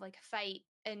have like a fight,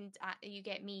 and you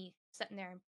get me sitting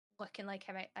there looking like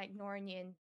I'm ignoring you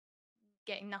and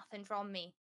getting nothing from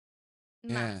me.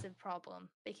 Massive problem.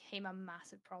 Became a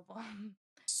massive problem.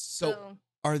 So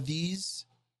are these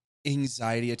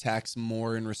anxiety attacks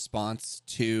more in response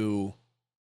to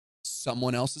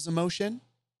someone else's emotion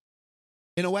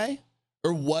in a way,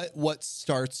 or what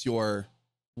starts your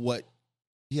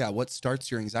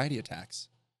anxiety attacks?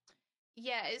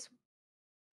 Yeah, it's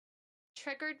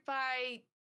triggered by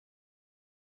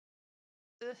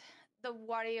the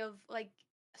worry of, like,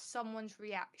 someone's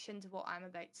reaction to what I'm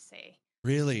about to say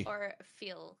Really? or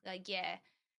feel. Like, yeah,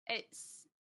 it's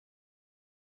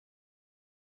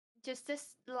just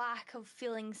this lack of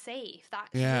feeling safe.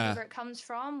 That's really Yeah. where it comes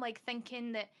from. Like,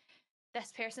 thinking that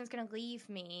this person's gonna leave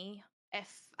me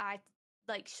if I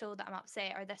like show that I'm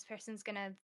upset, or this person's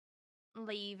gonna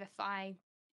leave if I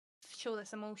show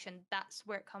this emotion. That's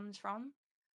where it comes from.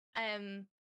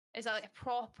 Is like a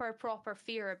proper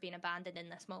fear of being abandoned in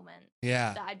this moment,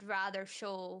 Yeah. that I'd rather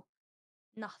show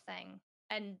nothing.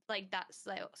 And like that's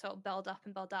like sort of build up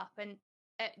and build up, and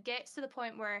it gets to the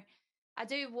point where I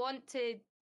do want to,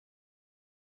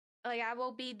 like, I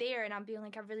will be there and I'm being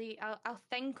like, I'll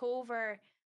think over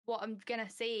what I'm gonna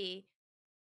say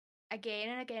again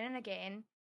and again and again,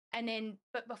 and then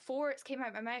but before it's came out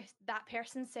of my mouth, that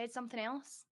person said something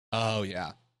else, Oh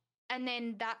yeah. and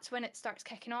then that's when it starts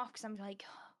kicking off, because I'm like,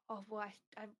 oh well,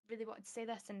 I really wanted to say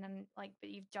this, and then like, but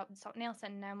you've jumped something else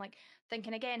in, and now I'm like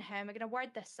thinking again, how am I going to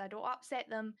word this so I don't upset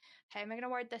them? How am I going to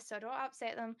word this so I don't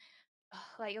upset them?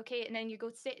 Like, okay, and then you go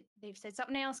to say they've said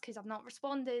something else because I've not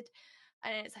responded,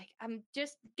 and it's like I'm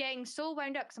just getting so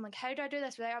wound up because I'm like, how do I do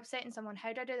this without upsetting someone?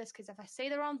 How do I do this? Because if I say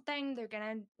the wrong thing, they're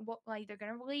gonna they're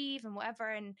gonna leave and whatever,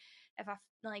 and if I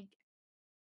like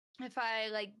if I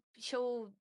like show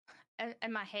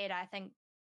in my head, I think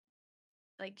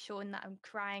like showing that I'm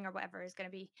crying or whatever is going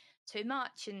to be too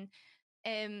much, and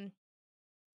um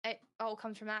it all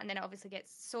comes from that, and then it obviously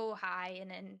gets so high,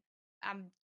 and then I'm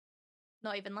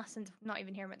not even listening to, not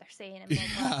even hearing what they're saying, and blah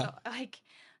blah. Yeah. So like,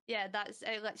 yeah, that's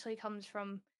it. Literally comes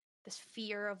from this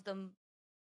fear of them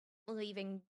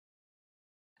leaving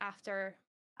after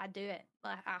I do it,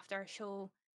 like after I show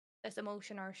this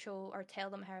emotion or show or tell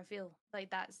them how I feel. Like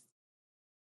that's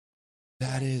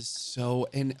That yeah. is so.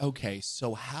 And okay,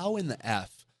 so how in the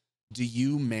F do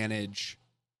you manage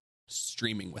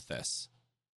streaming with this?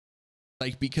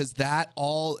 Like, because that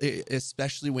all,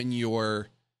 especially when you're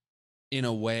in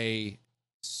a way,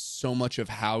 so much of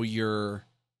how you're,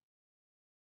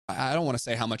 I don't want to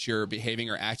say how much you're behaving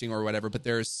or acting or whatever, but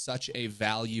there's such a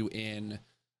value in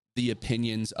the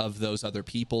opinions of those other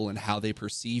people and how they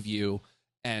perceive you,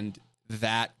 and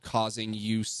that causing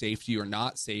you safety or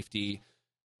not safety.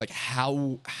 Like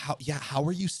how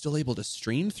are you still able to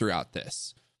stream throughout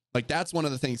this? Like that's one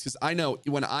of the things, because I know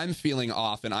when I'm feeling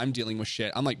off and I'm dealing with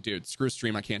shit, I'm like, dude, screw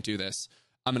stream, I can't do this.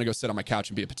 I'm gonna go sit on my couch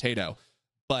and be a potato.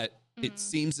 But it Mm.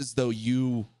 seems as though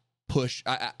you push,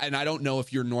 and I don't know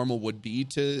if your normal would be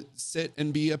to sit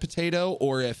and be a potato,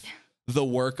 or if the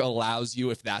work allows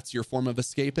you, if that's your form of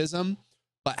escapism.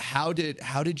 But how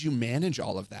did you manage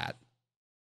all of that?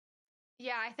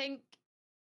 Yeah, I think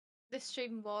the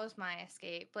stream was my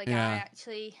escape. Like, I Yeah.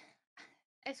 actually,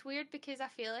 it's weird because I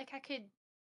feel like I could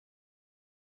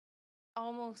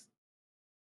almost,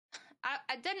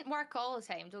 I didn't work all the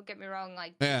time, don't get me wrong.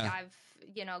 Like, Yeah. I've,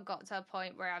 got to a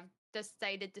point where I've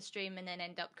decided to stream and then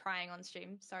end up crying on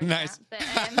stream. Sorry for that. Nice. But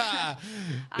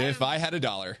If I've, I had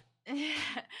 $1.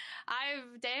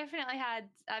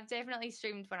 I've definitely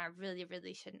streamed when I really,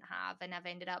 really shouldn't have. And I've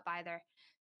ended up either,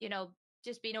 you know,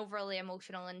 just being overly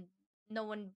emotional, and no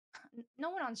one, no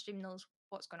one on stream knows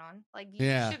what's going on. Like, you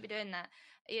Yeah. should be doing that.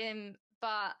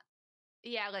 But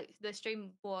yeah, like the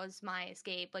stream was my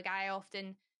escape. Like, I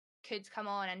often could come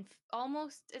on and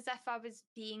almost as if I was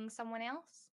being someone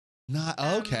else. Not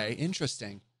okay. Um,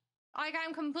 Interesting. like,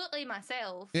 I'm completely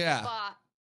myself, Yeah.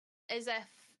 but as if,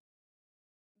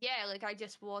 yeah, like I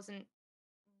just wasn't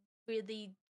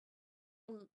really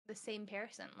the same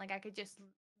person. Like, I could just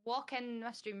walk in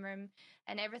my stream room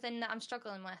and everything that I'm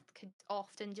struggling with could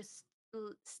often just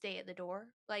stay at the door.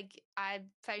 Like, I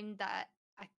found that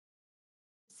I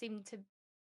seemed to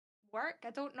work.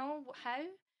 I don't know how.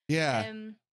 Yeah.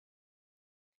 Um,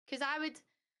 because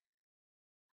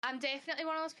I'm definitely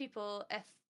one of those people. If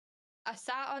I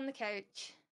sat on the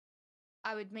couch,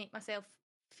 I would make myself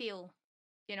feel.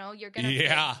 You're gonna feel.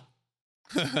 Yeah.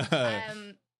 Yeah,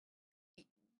 Um,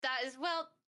 that is, well,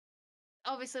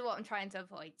 obviously what I'm trying to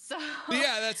avoid. So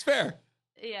that's fair.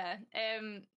 yeah,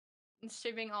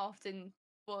 streaming often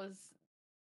was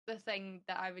the thing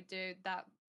that I would do that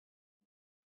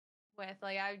with.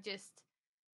 Like, I would just,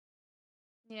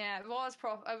 yeah, it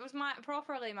was my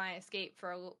properly my escape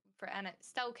and it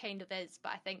still kind of is.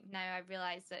 But I think now I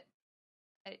realize that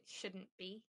it shouldn't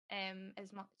be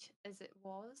as much as it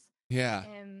was. Yeah.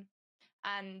 Um,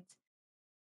 and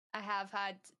I have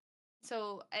had,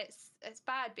 so it's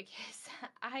bad because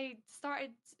I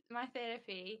started my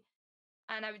therapy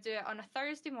and I would do it on a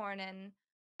Thursday morning,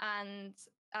 and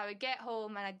I would get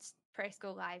home and I'd press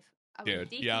go live. I would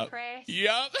Dude. Yep. decompress,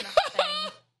 Yep.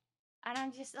 nothing. And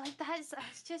I'm just like,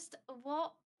 that's just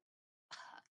what,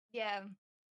 yeah.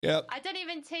 Yep. I didn't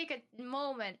even take a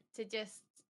moment to just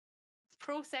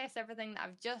process everything that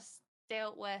I've just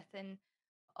dealt with and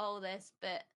all this.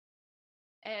 But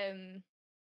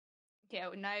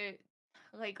now,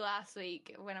 like last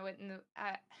week when I went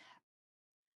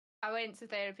I went to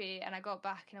therapy and I got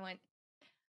back and I went,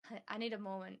 I need a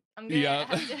moment. I'm gonna Yep.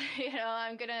 have to,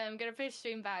 I'm gonna push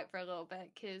stream back for a little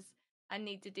bit because I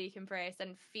need to decompress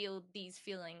and feel these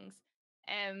feelings.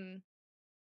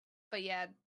 But yeah,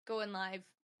 going live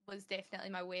was definitely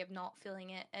my way of not feeling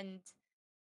it, and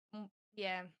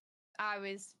yeah, I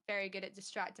was very good at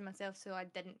distracting myself so I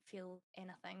didn't feel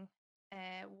anything.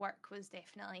 Work was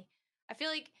definitely. I feel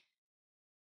like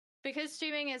because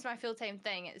streaming is my full time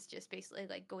thing, it's just basically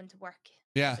like going to work,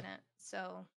 Yeah. isn't it?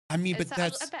 So I mean, it's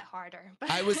but a bit harder. But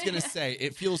I was going to say,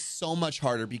 it feels so much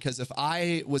harder because if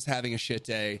I was having a shit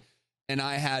day and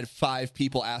I had 5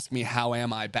 people ask me, how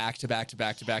am I back to back to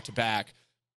back to back to back,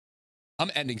 I'm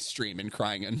ending stream and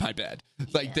crying in my bed.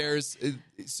 Like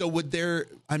so would there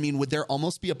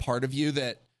almost be a part of you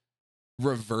that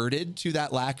reverted to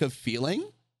that lack of feeling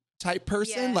type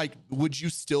person? Yeah. Like, would you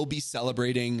still be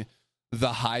celebrating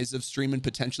the highs of stream and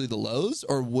potentially the lows?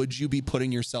 Or would you be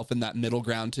putting yourself in that middle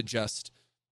ground to just,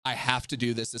 I have to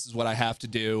do this. This is what I have to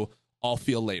do. I'll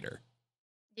feel later.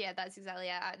 Yeah, that's exactly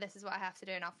it. This is what I have to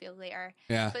do, and I'll feel later.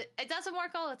 Yeah. But it doesn't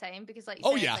work all the time because, like you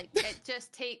Oh, said, yeah. like it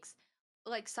just takes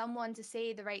like someone to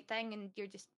say the right thing, and you're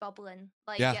just bubbling.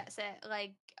 Like Yeah. that's it.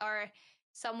 Like or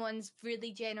someone's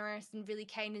really generous and really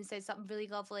kind and says something really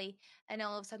lovely, and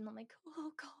all of a sudden I'm like,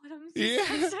 oh god, I'm just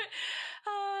Yeah.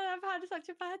 oh, I've had such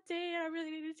a bad day, and I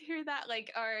really needed to hear that.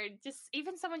 Like or just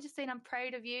even someone just saying I'm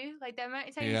proud of you. Like the amount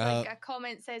of times Yeah. like a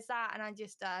comment says that, and I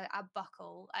just I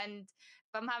buckle and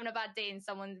if I'm having a bad day and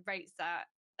someone writes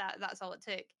that's all it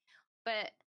took.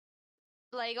 But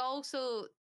like also,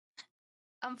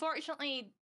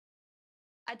 unfortunately,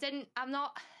 I'm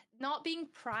not being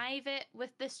private with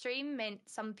the stream meant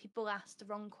some people asked the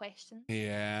wrong questions.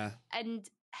 Yeah. And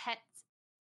hit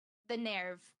the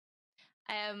nerve.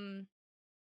 Um,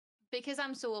 because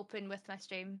I'm so open with my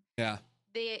stream. Yeah.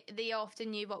 They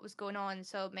often knew what was going on,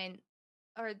 so it meant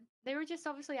or they were just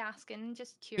obviously asking,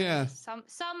 just Yeah. curious.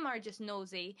 Some are just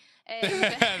nosy.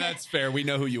 That's fair. We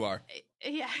know who you are.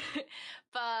 Yeah,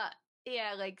 but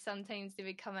yeah, like sometimes they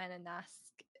would come in and ask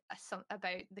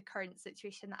about the current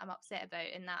situation that I'm upset about,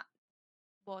 and that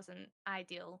wasn't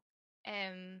ideal.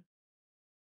 And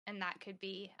that could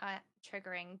be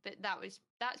triggering, but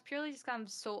that's purely just 'cause I'm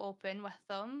so open with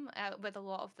them, with a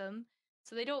lot of them,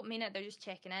 so they don't mean it. They're just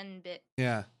checking in, but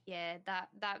Yeah. yeah,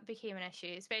 that became an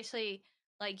issue, especially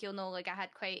like you'll know, like I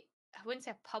had quite I wouldn't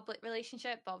say a public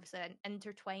relationship, but obviously an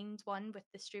intertwined one with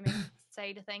the streaming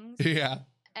side of things. Yeah.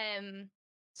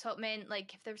 So it meant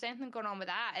like if there was anything going on with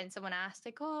that, and someone asked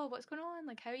like, "Oh, what's going on?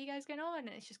 Like, how are you guys getting on?" and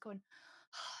it's just going,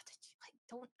 "Oh, did you like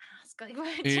don't ask like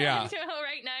what Yeah.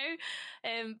 right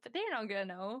now?" But they're not gonna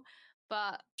know.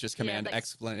 But Just yeah, command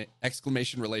like,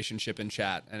 exclamation relationship in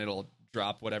chat and it'll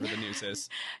drop whatever the news is.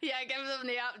 yeah, give them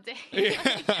the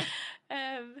update.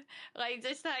 Yeah. Like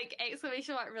just like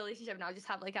exclamation mark relationship, and I'll just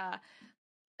have like a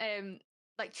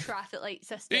like traffic light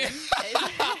system.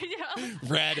 Yeah. You know?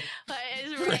 Red. Like,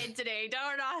 it's red today.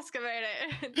 Don't ask about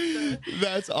it. So,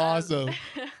 That's awesome.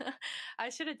 I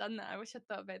should have done that. I wish I'd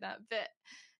thought about that. But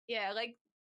yeah, like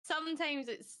sometimes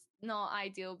it's not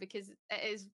ideal because it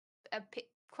is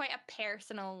quite a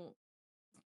personal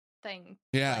thing.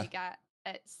 Yeah. Like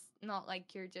it's not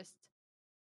like you're just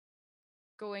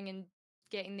going and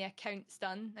getting the accounts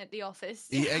done at the office.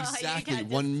 Yeah, exactly.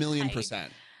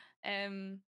 1,000,000%.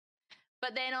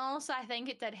 But then also I think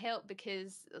it did help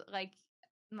because like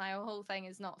my whole thing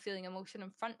is not feeling emotion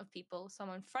in front of people. So I'm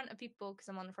in front of people because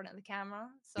I'm on the front of the camera.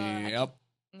 So Yep.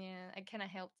 it kind of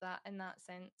helped that in that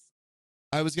sense.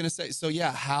 I was gonna say, so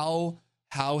yeah, how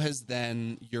has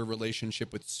then your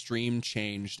relationship with stream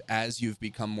changed as you've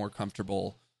become more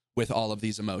comfortable with all of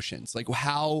these emotions? Like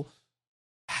how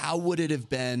would it have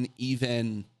been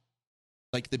even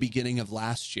like the beginning of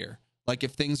last year? Like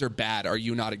if things are bad, are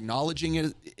you not acknowledging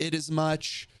it as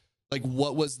much? Like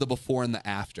what was the before and the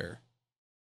after?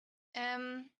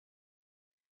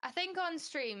 I think on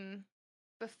stream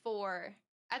before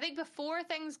I think before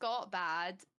things got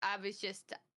bad, I was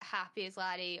just happy as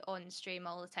Larry on stream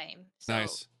all the time. So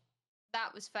Nice.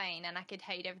 that was fine and I could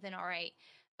hide everything all right.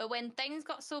 But when things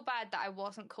got so bad that I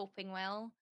wasn't coping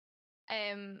well,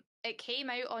 it came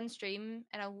out on stream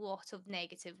in a lot of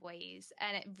negative ways,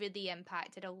 and it really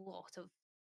impacted a lot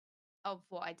of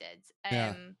what I did.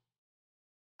 Yeah.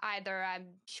 Either I'm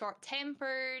short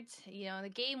tempered,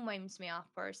 the game winds me up,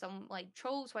 or some like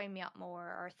trolls wind me up more,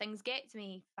 or things get to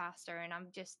me faster, and I'm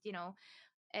just,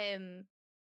 um,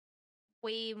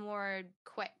 way more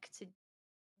quick to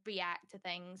react to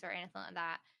things or anything like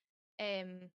that.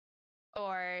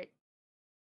 Or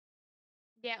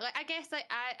yeah, like I guess like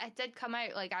I did come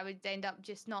out like I would end up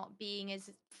just not being as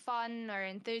fun or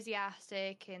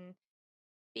enthusiastic and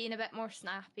being a bit more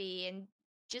snappy, and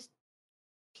just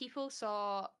people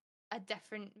saw a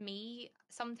different me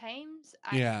sometimes.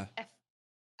 And Yeah. if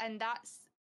and that's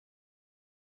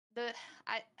the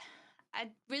I I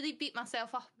really beat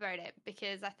myself up about it,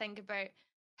 because I think about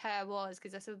how I was,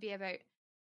 because this would be about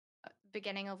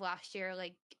beginning of last year,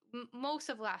 like most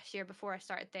of last year before I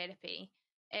started therapy.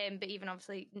 But even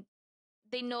obviously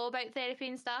they know about therapy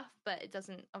and stuff, but it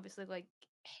doesn't obviously like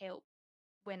help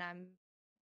when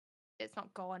it's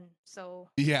not gone. So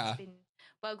it's Yeah. been,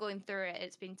 while going through it,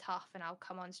 it's been tough, and I'll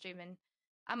come on stream and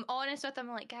I'm honest with them,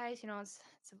 like, guys, you know, it's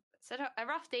a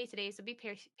rough day today, so be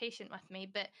patient with me.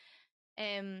 But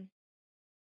um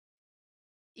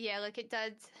yeah, like it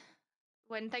did,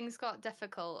 when things got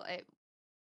difficult, it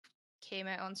came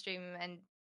out on stream and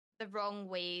the wrong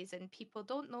ways, and people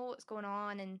don't know what's going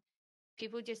on, and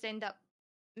people just end up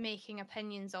making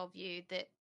opinions of you that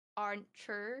aren't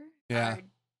true. Yeah. Or,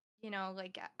 you know,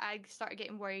 like I started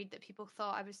getting worried that people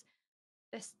thought I was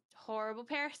this horrible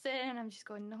person, and I'm just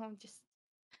going, no, I'm just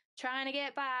trying to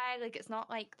get by, like it's not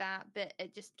like that. But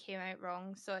it just came out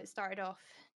wrong, so it started off,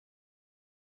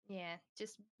 yeah,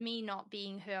 just me not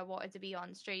being who I wanted to be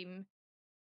on stream.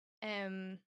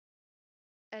 um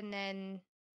and then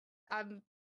I'm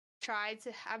I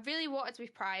really wanted to be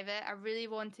private. I really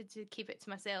wanted to keep it to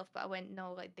myself, but I went,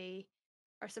 no, like they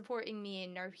are supporting me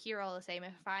and are here all the time.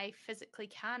 If I physically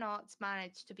cannot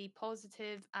manage to be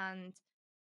positive and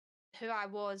who I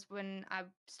was when I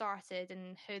started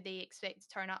and who they expect to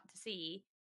turn up to see,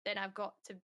 then I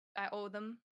owe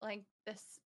them like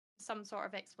this, some sort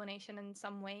of explanation in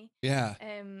some way. Yeah.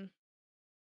 Um,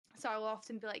 so I'll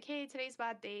often be like, hey, today's a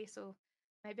bad day, so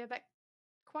maybe a bit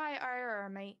quieter, or I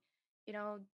might, you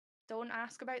know, don't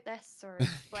ask about this or Yeah.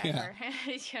 whatever.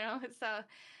 You know, so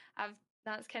I've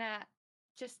that's kind of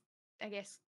just, I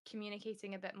guess,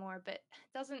 communicating a bit more. But it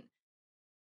doesn't,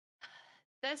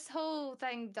 this whole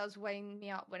thing does wind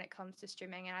me up when it comes to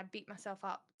streaming, and I beat myself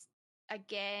up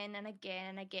again and again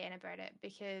and again about it,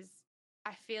 because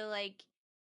I feel like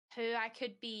who I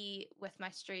could be with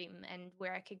my stream and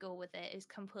where I could go with it is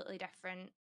completely different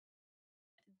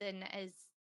than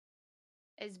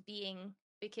is being,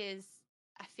 because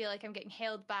I feel like I'm getting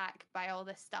held back by all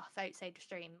this stuff outside the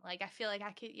stream. Like I feel like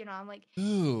I could, you know, I'm like,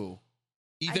 Ooh.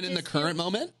 I Even in the just feel, current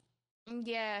moment?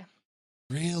 yeah,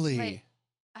 like Really?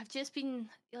 I've just been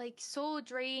like so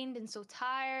drained and so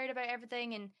tired about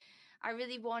everything, and I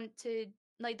really want to,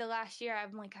 like the last year,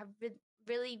 I'm like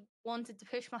really wanted to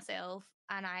push myself,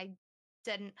 and I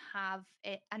didn't have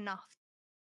it enough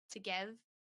to give.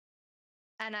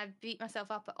 And I beat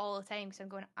myself up all the time, because I'm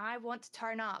going, I want to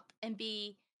turn up and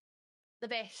be the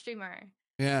best streamer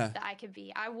Yeah. that I could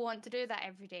be. I want to do that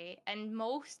every day. And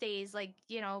most days, like,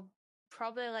 you know,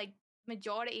 probably like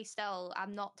majority still,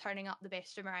 I'm not turning up the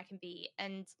best streamer I can be.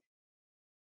 And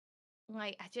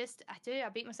like, I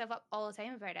beat myself up all the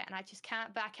time about it. And I just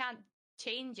can't, but I can't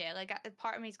change it. Like,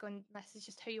 part of me is going, this is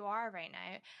just who you are right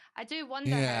now. I do wonder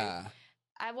Yeah.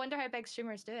 I wonder how big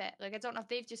streamers do it. Like, I don't know if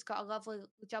they've just got a lovely,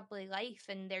 jubbly life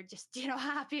and they're just, you know,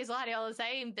 happy as Larry all the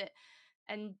time. But,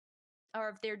 and, or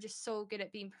if they're just so good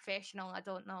at being professional, I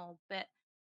don't know. But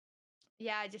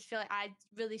yeah, I just feel like I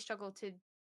really struggle to.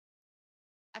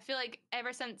 I feel like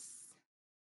ever since,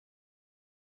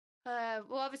 well,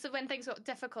 obviously when things got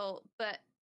difficult, but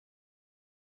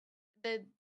the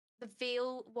the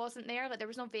veil wasn't there. Like there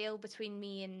was no veil between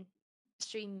me and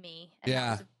stream me, and that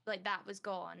Yeah. was like that was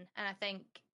gone. And I think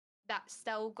that's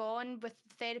still gone with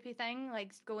the therapy thing.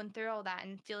 Like going through all that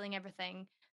and feeling everything,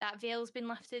 that veil's been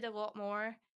lifted a lot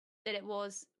more than it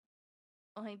was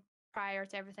only prior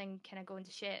to everything kind of going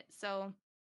to shit. So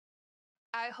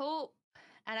I hope,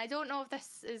 and I don't know if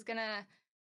this is gonna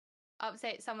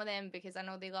upset some of them, because I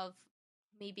know they love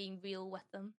me being real with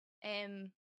them.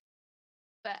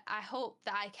 But I hope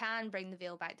that I can bring the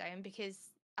veil back down, because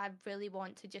I really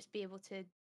want to just be able to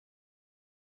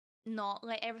not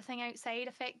let everything outside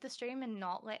affect the stream, and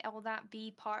not let all that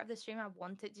be part of the stream. I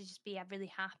want it to just be a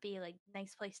really happy, like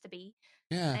nice place to be,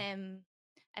 Yeah. and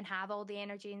have all the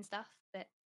energy and stuff. But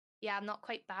yeah, I'm not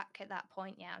quite back at that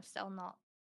point yet. I'm still not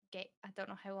I don't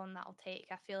know how long that'll take.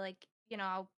 I feel like, you know,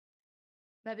 I'll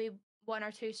maybe one or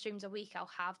two streams a week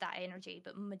I'll have that energy,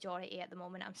 but majority at the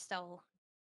moment I'm still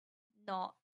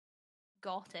not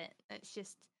got it. It's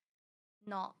just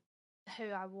not who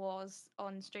I was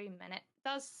on stream, and it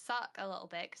does suck a little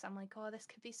bit, because I'm like, oh, this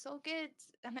could be so good,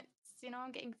 and it's, you know,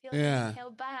 I'm feeling like I'm getting Yeah.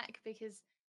 held back, because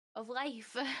of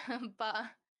life. But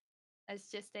it's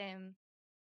just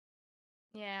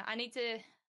yeah, I need to.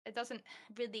 It doesn't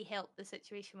really help the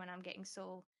situation when I'm getting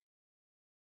so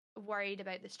worried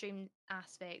about the stream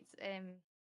aspect.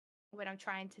 When I'm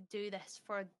trying to do this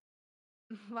for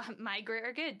my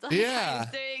greater good. Like, I'm Yeah.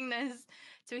 doing this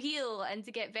to heal and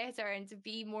to get better and to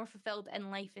be more fulfilled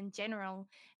in life in general,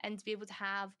 and to be able to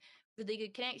have really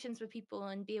good connections with people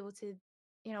and be able to,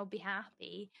 be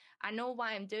happy. I know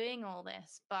why I'm doing all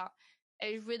this, but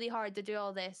it's really hard to do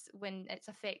all this when it's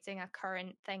affecting a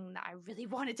current thing that I really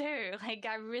want to do. Like,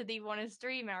 I really want to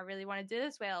stream and I really want to do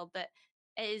this well, but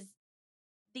it is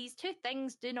these two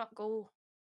things do not go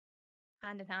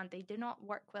hand in hand. They do not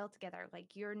work well together.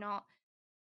 Like, you're not,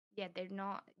 yeah, they're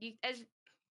not.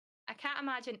 I can't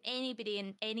imagine anybody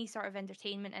in any sort of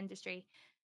entertainment industry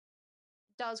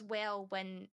does well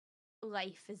when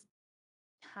life is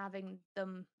having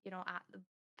them, at the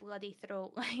bloody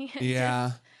throat. Like,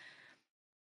 Yeah.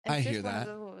 I it's hear just one of that.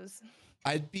 those.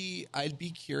 I'd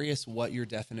be curious what your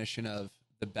definition of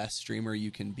the best streamer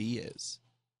you can be is.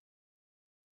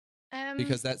 Um,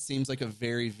 Because that seems like a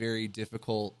very, very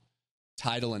difficult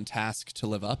title and task to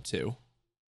live up to.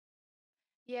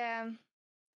 yeah,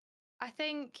 I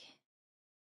think,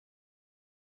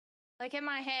 like, in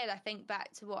my head, I think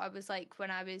back to what I was like when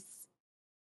I was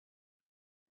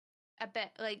a bit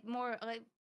like more like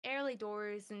early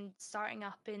doors and starting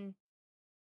up, and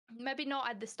maybe not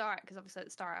at the start, because obviously at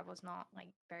the start I was not like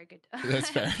very good. That's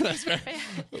fair. That's fair.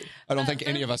 I don't think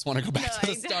any of us want to go back No, to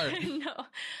the start.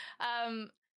 no.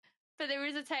 But there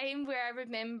was a time where I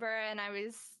remember, and I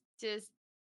was just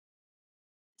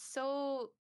so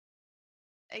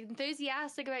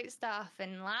enthusiastic about stuff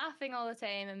and laughing all the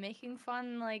time and making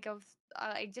fun, like, of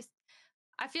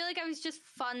I feel like I was just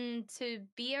fun to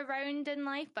be around in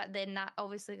life. But then that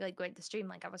obviously, like, going to stream,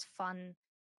 like, I was fun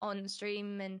on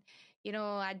stream, and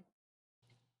I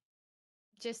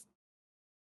just,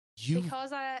 You,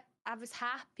 because I was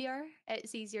happier,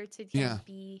 it's easier to kind yeah. of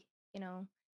be,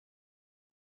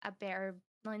 a better,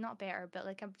 well, not better, but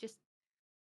like, I'm just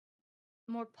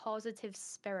more positive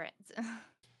spirit.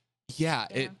 Yeah,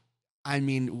 Yeah. I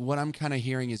mean, what I'm kind of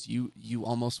hearing is you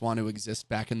almost want to exist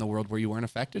back in the world where you weren't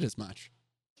affected as much.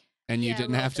 And you Yeah, a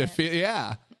didn't little have to bit. feel,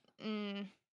 yeah. Mm,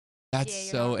 That's yeah,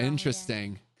 you're so not wrong. Yeah.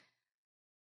 interesting.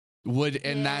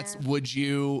 Yeah. Would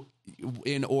you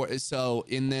so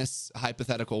in this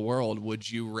hypothetical world, would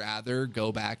you rather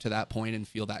go back to that point and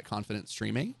feel that confident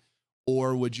streaming,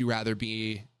 or would you rather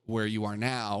be where you are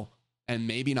now and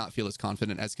maybe not feel as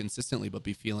confident as consistently, but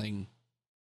be feeling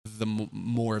the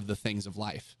more of the things of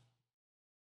life?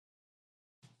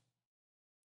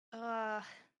 Uh,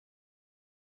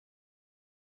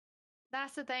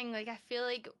 that's the thing. Like, I feel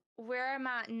like where I'm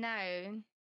at now,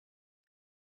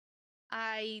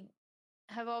 I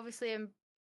have obviously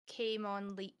came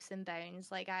on leaps and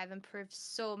bounds. Like, I've improved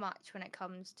so much when it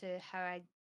comes to how I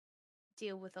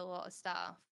deal with a lot of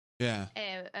stuff. Yeah.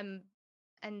 Um,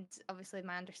 and obviously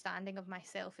my understanding of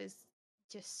myself is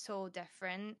just so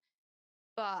different.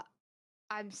 But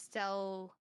I'm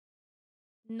still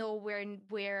nowhere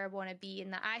where I want to be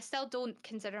in that. I still don't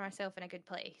consider myself in a good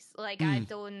place. Like, I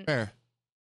don't Fair.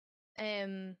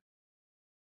 um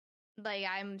like,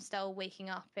 I'm still waking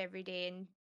up every day and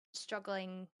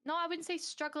struggling. No, I wouldn't say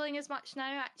struggling as much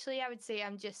now, actually. I would say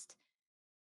I'm just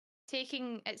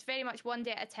taking it's very much one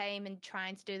day at a time and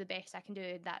trying to do the best I can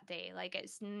do that day. Like,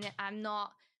 I'm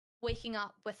not waking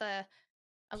up with a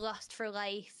lust for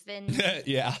life and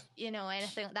Yeah.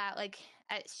 anything like that. Like,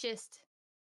 it's just,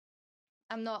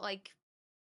 I'm not like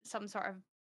some sort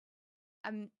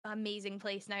of amazing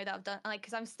place now that I've done, like,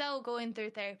 because I'm still going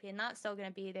through therapy and that's still going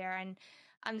to be there, and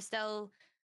I'm still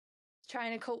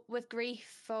trying to cope with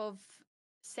grief of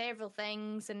several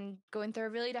things and going through a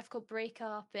really difficult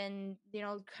breakup, and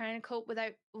trying to cope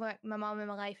without, like, my mom in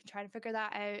my life and trying to figure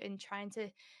that out, and trying to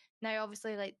now,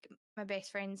 obviously, like, my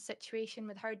best friend's situation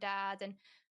with her dad. And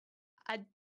I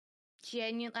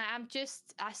genuinely,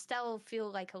 I still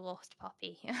feel like a lost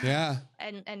puppy. Yeah.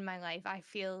 in my life. I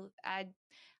feel I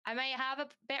might have a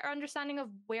better understanding of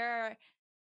where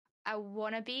I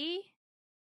want to be,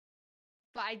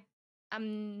 but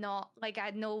I'm not, like,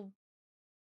 I know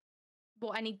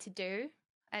what I need to do,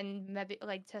 and maybe,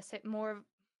 like, to set more of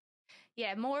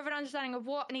an understanding of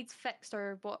what needs fixed,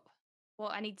 or what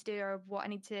I need to do, or what I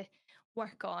need to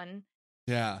work on.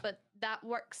 Yeah. But that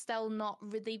work's still not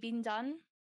really been done.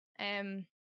 Um,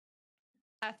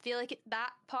 I feel like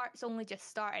that part's only just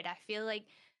started. I feel like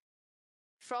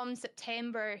from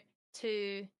September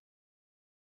to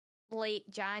late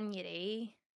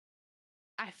January,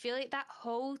 I feel like that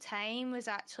whole time was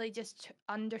actually just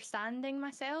understanding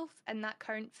myself in that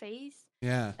current phase.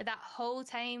 Yeah. That whole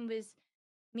time was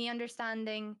me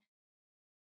understanding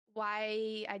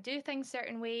why I do things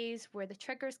certain ways, where the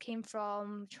triggers came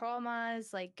from,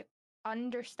 traumas, like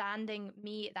understanding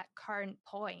me at that current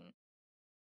point.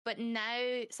 But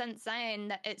now, since then,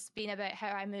 that it's been about how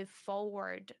I move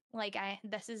forward. Like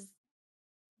this is,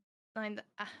 I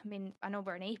mean, I know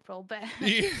we're in April, but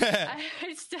Yeah.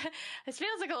 it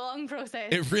feels like a long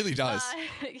process. It really does.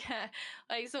 Yeah,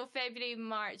 like so February,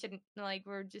 March, and like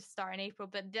we're just starting April.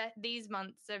 But these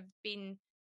months have been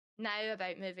now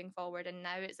about moving forward, and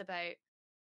now it's about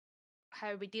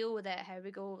how we deal with it, how we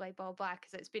go, like blah blah.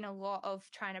 Because it's been a lot of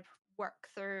trying to work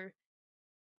through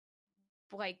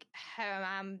like how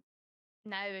I am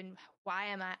now and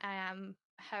why I am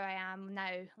how I am now.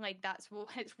 Like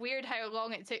it's weird how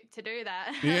long it took to do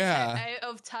that. Yeah. How out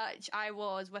of touch I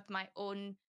was with my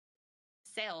own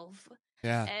self.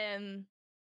 Yeah.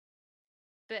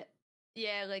 But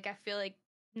yeah, like I feel like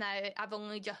now I've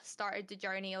only just started the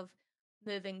journey of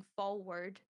moving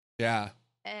forward. Yeah.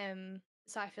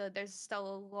 So I feel like there's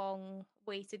still a long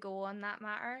way to go on that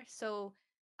matter. So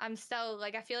I'm still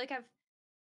like, I feel like I've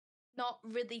not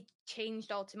really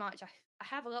changed all too much. I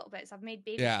have a little bit, so I've made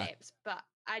baby Yeah. steps, but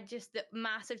the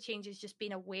massive change is just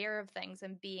being aware of things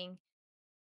and being,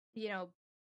 you know,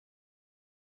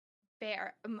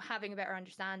 better, having a better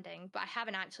understanding. But I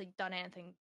haven't actually done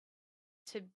anything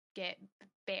to get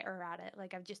better at it.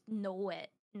 Like I just know it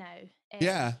now.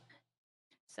 Yeah.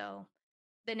 So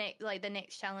the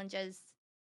next challenge is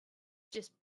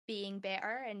just being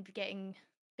better and getting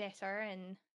better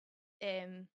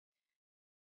and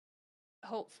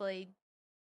hopefully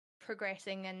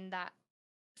progressing in that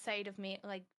side of me,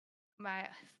 like my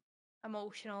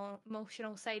emotional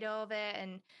side of it,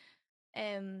 and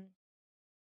um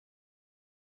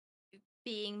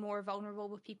being more vulnerable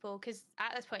with people, because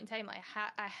at this point in time, like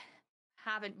I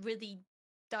haven't really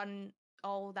done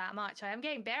all that much. I am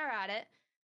getting better at it,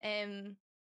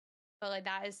 but like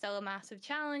that is still a massive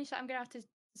challenge that I'm gonna have to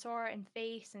sort and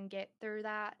face and get through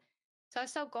that. So I've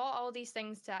still got all these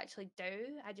things to actually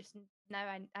do. I just now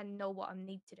I know what I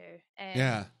need to do.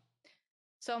 Yeah.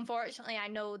 So unfortunately, I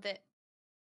know that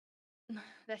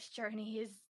this journey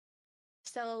is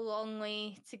still a long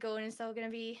way to go and it's still going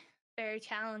to be very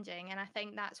challenging. And I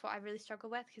think that's what I really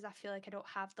struggle with, because I feel like I don't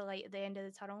have the light at the end of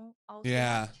the tunnel all too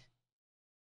Yeah. much,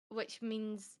 which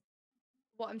means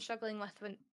what I'm struggling with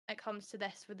when it comes to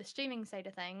this with the streaming side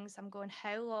of things, I'm going,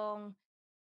 how long,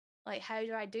 like, how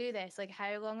do I do this? Like,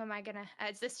 how long am I gonna,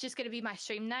 is this just gonna be my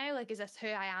stream now? Like, is this who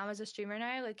I am as a streamer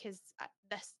now? Like, because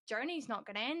this journey's not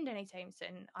gonna end anytime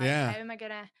soon. Like, Yeah. how am I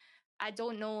gonna, I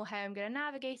don't know how I'm gonna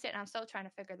navigate it, and I'm still trying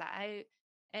to figure that out.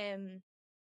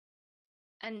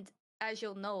 And as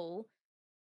you'll know,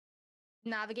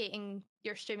 navigating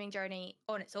your streaming journey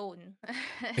on its own,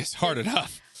 It's hard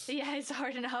enough. Yeah, it's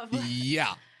hard enough.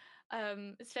 Yeah.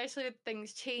 Especially with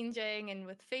things changing and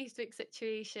with Facebook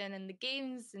situation and the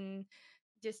games, and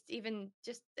just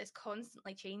it's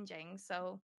constantly changing.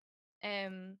 So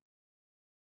yeah,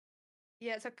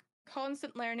 it's a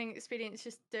constant learning experience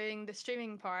just doing the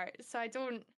streaming part. So I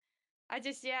feel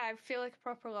like a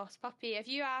proper lost puppy. If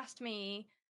you asked me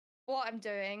what I'm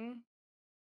doing,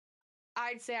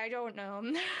 I'd say I don't know.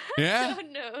 Yeah. I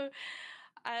don't know.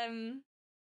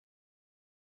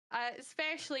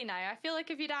 Especially now, I feel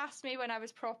like if you'd asked me when I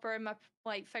was proper in my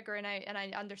like figuring out and I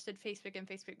understood Facebook and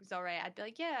Facebook was all right, I'd be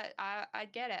like, yeah, I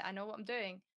get it. I know what I'm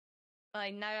doing.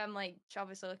 Like now, I'm like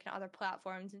obviously looking at other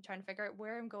platforms and trying to figure out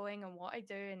where I'm going and what I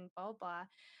do and blah blah.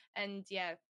 And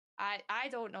yeah, I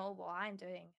don't know what I'm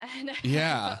doing.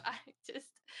 Yeah. But I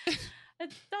just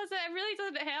it really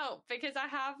doesn't help, because I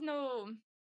have no.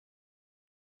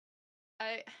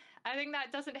 I think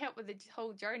that doesn't help with the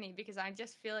whole journey, because I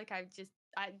just feel like I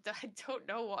don't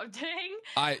know what I'm doing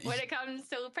when it comes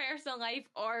to personal life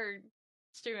or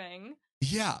streaming.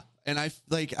 Yeah. And I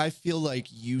feel like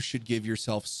you should give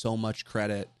yourself so much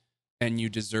credit, and you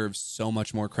deserve so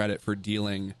much more credit for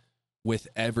dealing with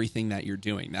everything that you're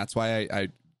doing. That's why I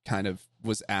kind of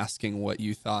was asking what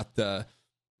you thought the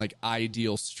like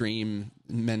ideal stream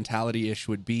mentality ish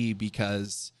would be,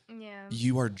 because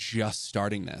you are just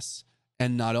starting this.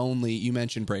 And not only, you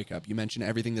mentioned breakup, you mentioned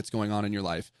everything that's going on in your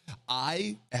life.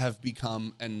 I have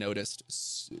become and noticed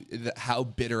how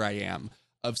bitter I am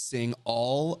of seeing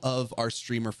all of our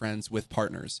streamer friends with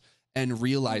partners, and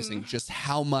realizing just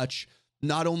how much,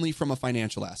 not only from a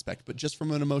financial aspect, but just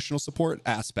from an emotional support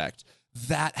aspect,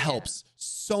 that helps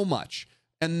so much.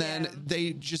 and then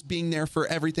they just being there for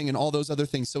everything and all those other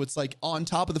things. So it's like on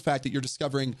top of the fact that you're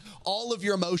discovering all of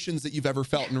your emotions that you've ever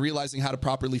felt and realizing how to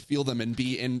properly feel them and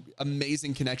be in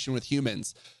amazing connection with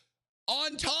humans.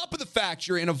 On top of the fact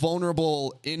you're in a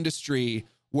vulnerable industry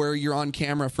where you're on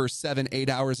camera for 7-8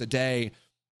 hours a day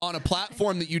on a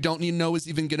platform that you don't even know is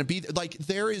even going to be like,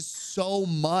 there is so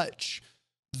much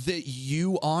that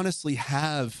you honestly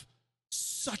have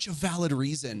such a valid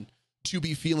reason to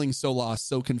be feeling so lost,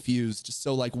 so confused,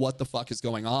 so like, what the fuck is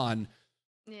going on?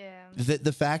 Yeah.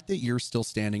 The fact that you're still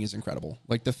standing is incredible.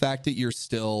 Like the fact that you're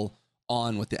still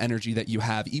on with the energy that you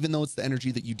have, even though it's the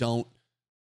energy that you don't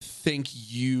think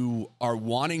you are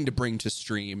wanting to bring to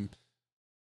stream.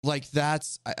 Like I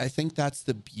think that's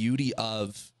the beauty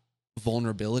of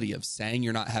vulnerability, of saying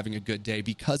you're not having a good day,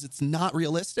 because it's not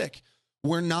realistic.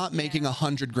 We're not making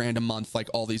 $100,000 a month like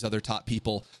all these other top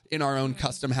people in our own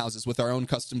custom houses with our own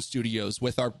custom studios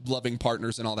with our loving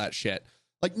partners and all that shit.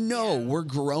 Like, no, we're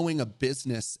growing a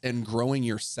business and growing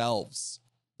yourselves.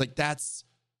 Like, that's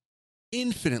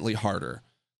infinitely harder.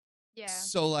 Yeah.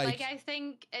 So like I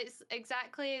think it's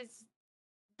exactly as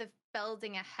the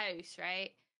building a house,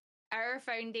 right? Our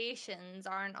foundations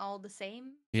aren't all the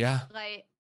same. Yeah. Like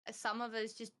some of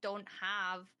us just don't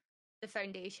have the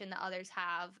foundation that others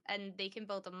have, and they can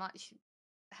build a much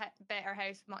better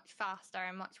house much faster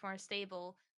and much more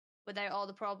stable without all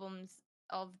the problems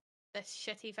of this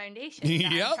shitty foundation that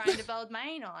I'm trying to build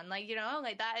mine on. Like, you know,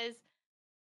 like that is,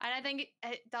 and I think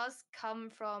it does come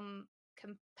from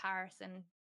comparison.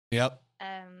 Yep.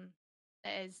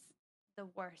 It is the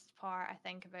worst part, I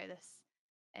think, about this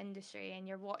industry. And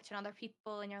you're watching other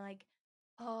people and you're like,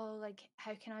 oh, like,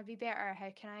 how can I be better? How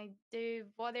can I do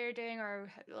what they're doing?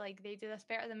 Or like, they do this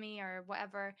better than me or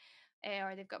whatever.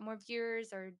 Or they've got more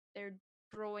viewers or they're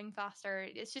growing faster.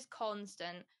 It's just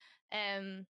constant.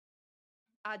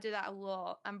 I do that a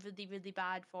lot. I'm really, really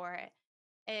bad for it.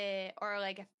 Or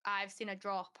like if I've seen a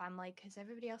drop, I'm like, has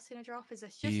everybody else seen a drop? Is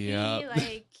this just me?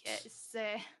 Like it's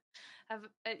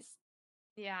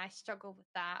yeah, I struggle with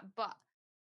that, but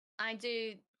I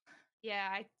do, yeah,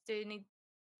 I do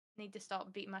need to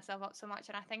stop beating myself up so much,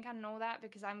 and I think I know that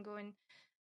because I'm going.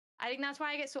 I think that's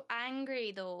why I get so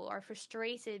angry though, or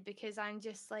frustrated, because I'm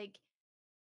just like,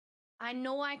 I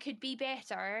know I could be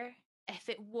better if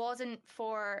it wasn't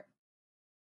for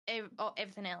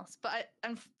everything else, but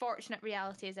unfortunate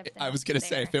reality is everything I else was gonna is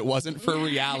say, there. if it wasn't for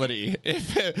reality,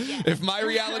 if my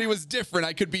reality was different,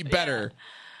 I could be better.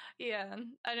 Yeah,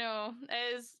 I know.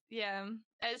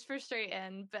 It's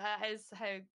frustrating, but that is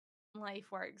how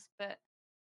life works. But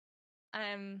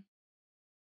and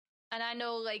I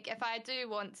know, like, if I do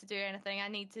want to do anything, I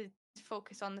need to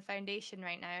focus on the foundation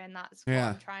right now, and that's what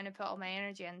I'm trying to put all my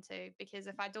energy into. Because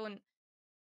if I don't,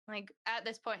 like, at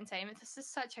this point in time, this is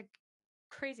such a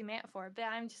crazy metaphor, but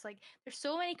I'm just like, there's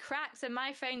so many cracks in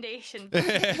my foundation.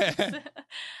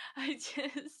 I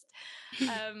just,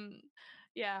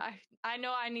 yeah, I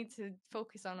know I need to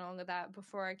focus on all of that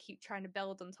before I keep trying to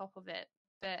build on top of it.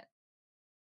 But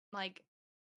like,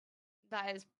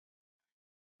 that is,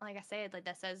 like I said, like,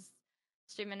 this is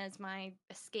streaming is my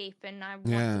escape, and I want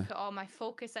to put all my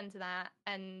focus into that,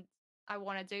 and I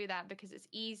want to do that because it's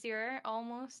easier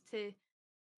almost to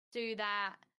do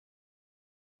that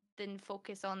than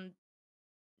focus on,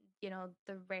 you know,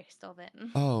 the rest of it.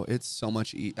 Oh, it's so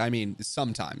much. I mean,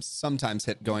 sometimes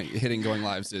hitting going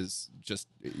lives is just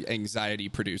anxiety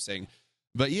producing.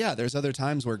 But yeah, there's other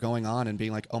times where going on and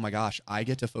being like, oh my gosh, I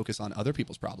get to focus on other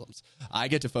people's problems. I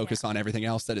get to focus on everything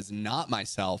else that is not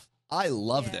myself. I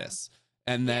love this.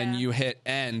 And then you hit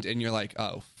end and you're like,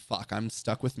 oh fuck, I'm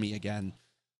stuck with me again.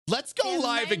 Let's go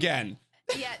live again.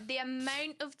 Yeah, the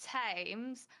amount of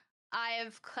times I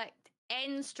have clicked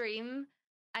end stream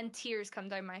and tears come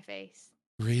down my face.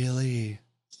 Really?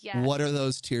 Yeah. What are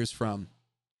those tears from?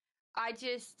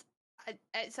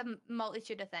 It's a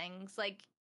multitude of things. Like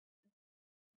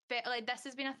this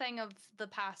has been a thing of the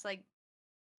past, like,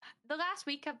 the last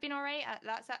week I've been all right.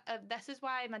 This is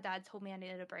why my dad told me I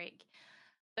needed a break.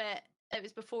 But it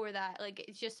was before that. Like,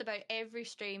 it's just about every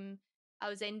stream I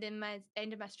was ending my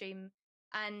stream,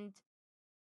 and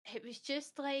it was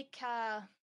just like a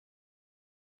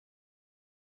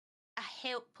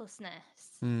helplessness.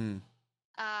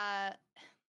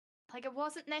 Like, it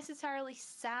wasn't necessarily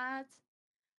sad,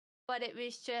 but it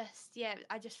was just, yeah,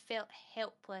 I just felt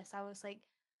helpless. I was like,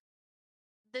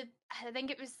 I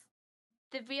think it was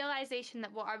the realization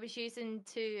that what I was using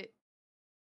to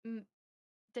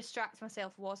distract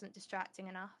myself wasn't distracting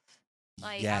enough.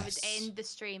 Like, I would end the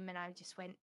stream and I just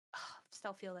went, oh, I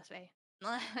still feel this way.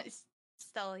 It's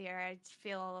still here. I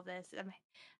feel all of this. And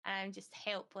I'm just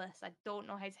helpless. I don't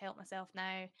know how to help myself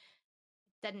now.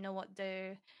 didn't know what to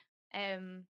do.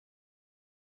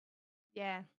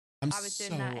 Yeah, I'm I was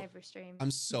doing that so every stream.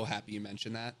 I'm so happy you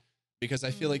mentioned that, because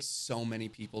I feel like so many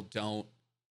people don't,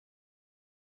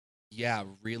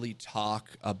 really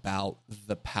talk about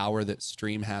the power that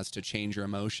stream has to change your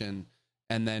emotion.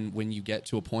 And then when you get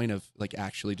to a point of like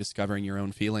actually discovering your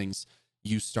own feelings,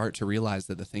 you start to realize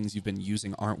that the things you've been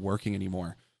using aren't working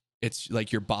anymore. It's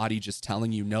like your body just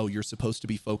telling you, no, you're supposed to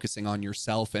be focusing on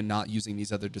yourself and not using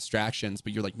these other distractions.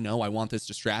 But you're like, no, I want this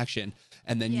distraction.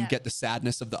 And then you get the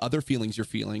sadness of the other feelings you're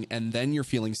feeling. And then you're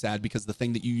feeling sad because the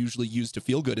thing that you usually use to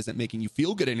feel good isn't making you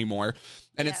feel good anymore.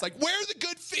 And it's like, where are the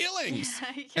good feelings?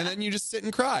 And then you just sit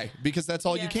and cry because that's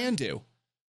all you can do.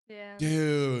 Yeah.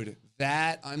 Dude,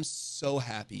 I'm so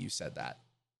happy you said that.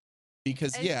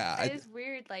 Because it is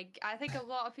weird. Like, I think a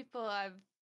lot of people have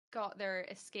got their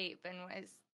escape, and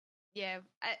it's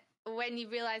when you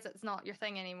realize it's not your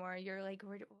thing anymore, you're like,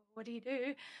 what do you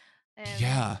do?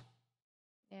 Yeah.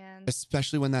 And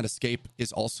especially when that escape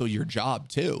is also your job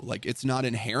too. Like, it's not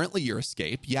inherently your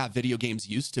escape. Yeah, video games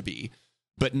used to be,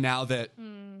 but now that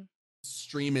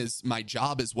stream is my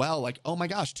job as well, like, oh my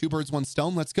gosh, two birds, one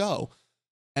stone, let's go.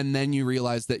 And then you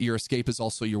realize that your escape is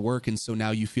also your work. And so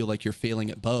now you feel like you're failing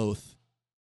at both.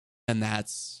 And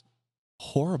that's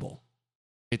horrible.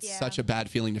 It's such a bad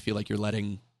feeling to feel like you're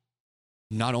letting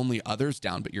not only others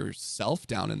down, but yourself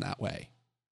down in that way.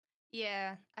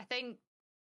 Yeah, I think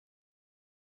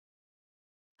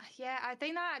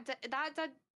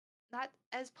that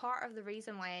is part of the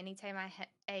reason why anytime I hit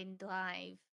end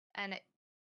live and it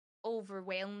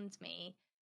overwhelmed me,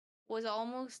 was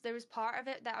almost, there was part of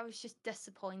it that I was just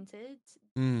disappointed.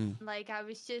 Like, I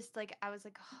was like,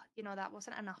 oh, that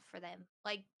wasn't enough for them.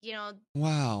 Like,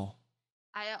 wow.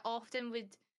 I often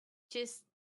would just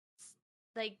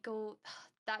like go,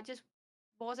 that just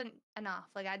wasn't enough.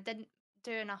 Like, I didn't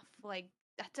do enough. Like,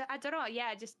 I don't know.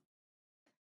 Yeah, just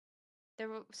there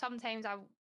were some of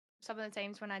the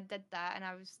times when I did that and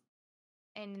I was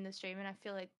ending the stream and I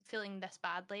feel like feeling this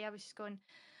badly, I was just going,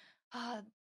 oh,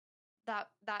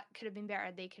 that could have been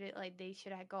better. They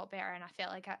should have got better. And I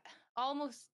felt like I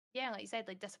almost, like you said,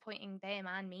 like disappointing them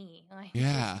and me. Like,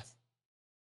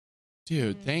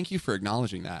 dude, thank you for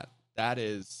acknowledging that. That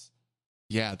is,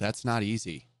 that's not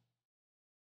easy.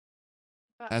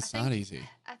 But that's not easy.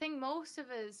 I think most of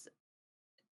us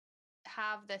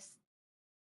have this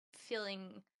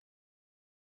feeling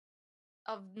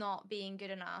of not being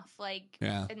good enough, like,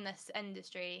 in this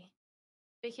industry,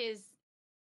 because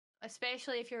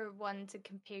especially if you're one to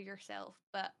compare yourself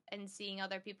and seeing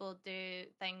other people do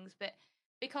things, but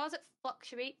because it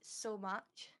fluctuates so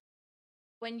much,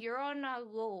 when you're on a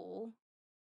low,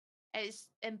 it's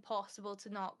impossible to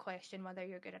not question whether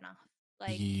you're good enough.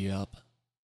 Like,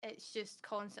 it's just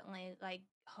constantly like,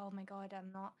 oh my god,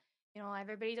 I'm not,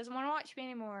 everybody doesn't want to watch me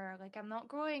anymore, like, I'm not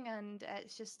growing, and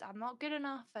it's just, I'm not good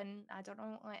enough, and I don't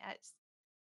know, like, it's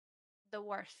the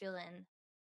worst feeling.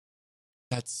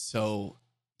 That's so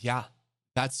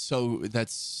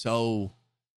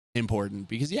important,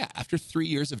 because after 3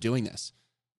 years of doing this,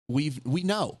 we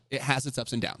know it has its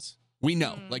ups and downs. We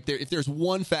know, like, if there's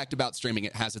one fact about streaming,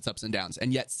 it has its ups and downs,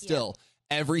 and yet still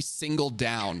every single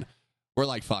down, we're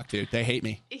like, fuck, dude, they hate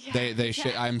me. They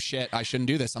shit. I'm shit. I shouldn't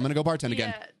do this. I'm gonna go bartend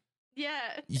again.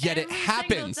 Yet it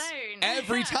happens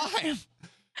every time.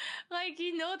 Like,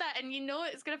 that, and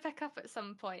it's gonna pick up at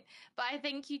some point. But I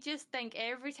think you just think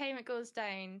every time it goes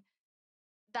down,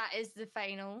 that is the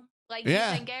final. Like, you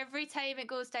think every time it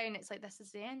goes down, it's like, this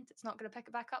is the end. It's not gonna pick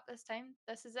it back up this time.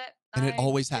 This is it. And it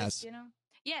always has.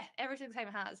 Every single time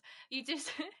it has. You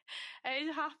just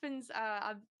it happens.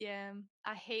 I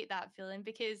hate that feeling,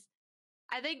 because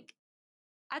I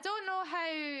don't know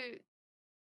how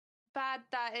bad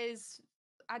that is.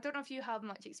 I don't know if you have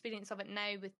much experience of it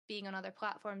now with being on other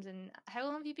platforms. And how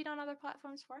long have you been on other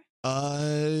platforms for?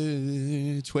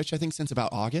 Twitch, I think, since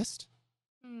about August.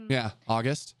 Yeah,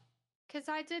 August. Because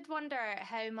I did wonder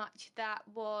how much that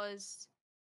was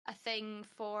a thing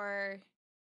for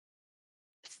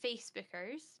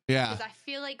Facebookers. Yeah. Because I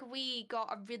feel like we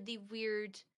got a really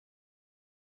weird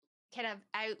kind of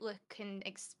outlook and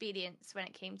experience when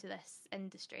it came to this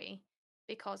industry,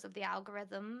 because of the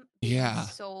algorithm being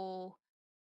so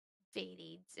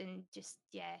varied, and just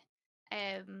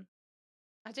I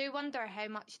do wonder how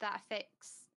much that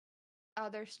affects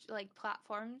other like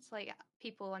platforms, like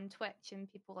people on Twitch and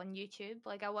people on YouTube.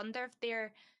 Like, I wonder if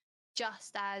they're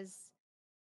just as,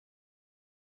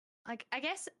 like, I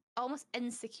guess, almost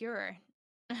insecure.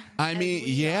 I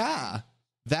mean,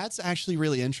 that's actually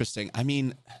really interesting. I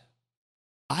mean,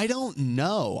 I don't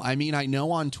know. I mean, I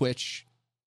know on Twitch,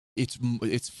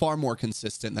 it's far more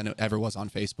consistent than it ever was on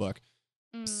Facebook.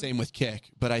 Mm. Same with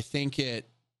Kick. But I think I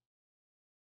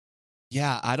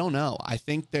don't know. I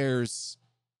think I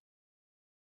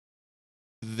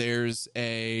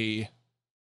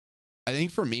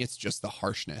think for me, it's just the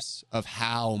harshness of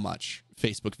how much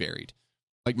Facebook varied.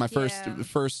 Like my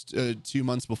first Yeah. 2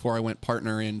 months before I went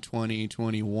partner in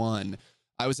 2021,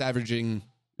 I was averaging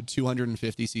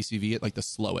 250 CCV at like the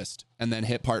slowest, and then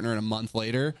hit partner in a month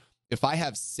later. If I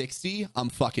have 60, I'm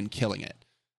fucking killing it.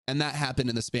 And that happened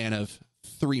in the span of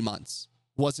 3 months.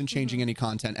 Wasn't changing any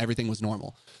content. Everything was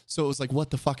normal. So it was like, what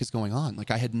the fuck is going on?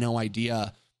 Like I had no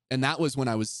idea. And that was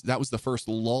that was the first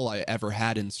lull I ever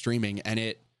had in streaming. And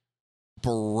it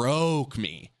broke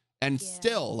me. And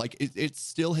still, like it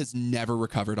still has never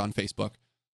recovered on Facebook.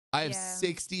 I have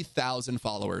 60,000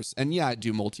 followers. And yeah, I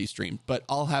do multi-stream, but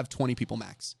I'll have 20 people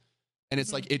max. And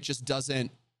it's like, it just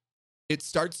doesn't, it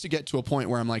starts to get to a point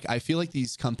where I'm like, I feel like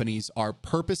these companies are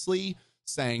purposely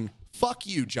saying, fuck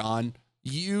you, John.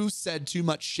 You said too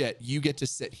much shit. You get to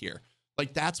sit here.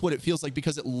 Like, that's what it feels like,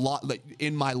 because like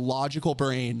in my logical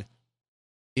brain,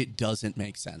 it doesn't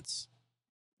make sense.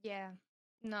 Yeah.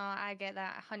 No, I get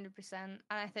that 100%. And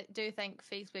I do think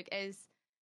Facebook is.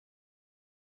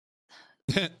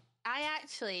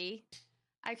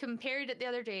 I compared it the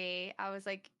other day. I was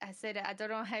like, I said, I don't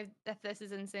know if this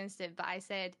is insensitive, but I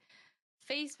said,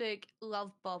 Facebook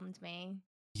love bombed me.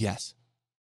 Yes.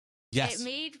 It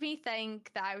made me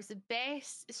think that I was the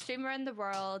best streamer in the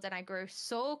world and I grew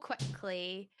so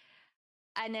quickly.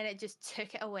 And then it just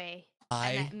took it away.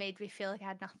 And it made me feel like I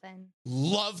had nothing.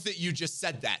 Love that you just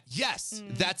said that. Yes,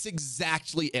 that's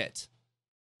exactly it.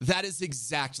 That is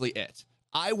exactly it.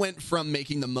 I went from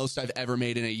making the most I've ever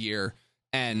made in a year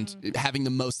and having the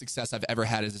most success I've ever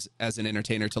had as an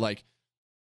entertainer to like,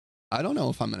 I don't know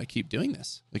if I'm going to keep doing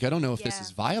this. Like, I don't know if this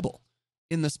is viable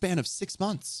in the span of 6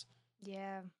 months.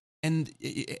 Yeah. And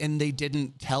they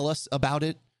didn't tell us about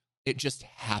it. It just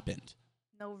happened.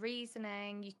 No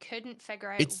reasoning. You couldn't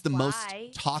figure out It's the why.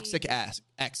 most toxic ex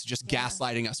just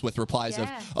gaslighting us with replies of,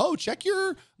 oh, check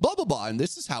your blah, blah, blah. And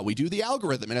this is how we do the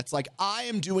algorithm. And it's like, I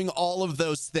am doing all of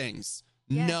those things.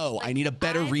 Yeah, no, like, I need a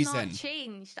better reason. I've not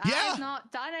changed. I've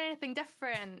not done anything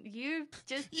different. You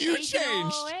just changed.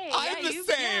 I'm the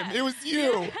same. It was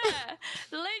you. Yeah.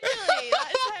 Literally,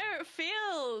 that's how it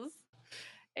feels.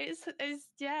 It's it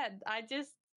just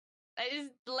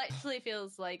literally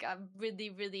feels like a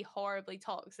really, really horribly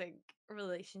toxic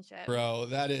relationship. Bro,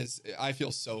 I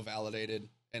feel so validated,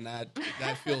 and that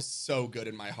feels so good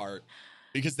in my heart,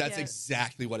 because that's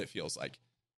exactly what it feels like.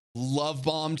 Love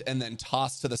bombed and then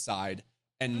tossed to the side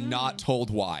and not told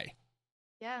why.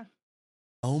 Yeah.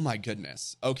 Oh my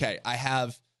goodness. Okay, I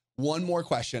have one more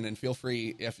question, and feel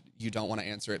free if you don't want to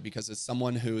answer it, because as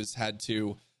someone who's had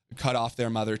to cut off their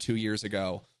mother 2 years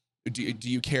ago, do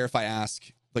you care if I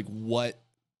ask, like, what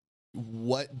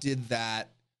did that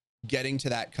getting to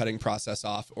that cutting process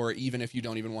off, or even if you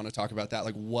don't even want to talk about that,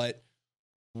 like, what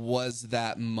was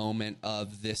that moment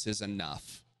of this is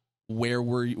enough? Where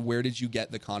did you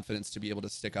get the confidence to be able to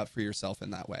stick up for yourself in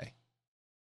that way?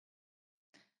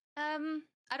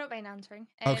 I don't mind answering.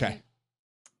 Okay.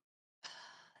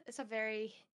 It's a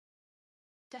very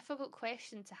difficult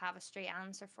question to have a straight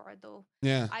answer for, though.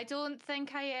 Yeah. I don't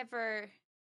think I ever.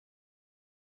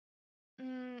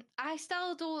 I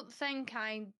still don't think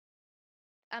I'm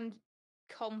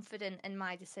confident in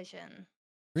my decision.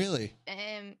 Really?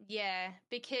 Yeah,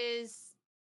 because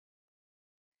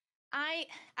I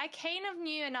kind of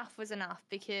knew enough was enough,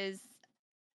 because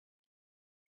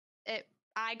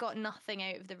I got nothing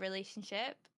out of the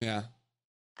relationship. Yeah.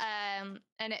 And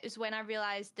it was when I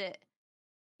realized that,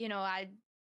 you know,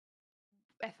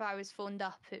 if I was phoned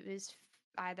up, it was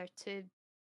either to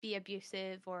be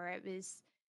abusive, or it was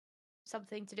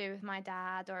something to do with my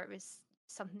dad, or it was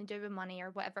something to do with money,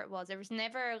 or whatever it was. There was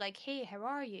never like, hey, how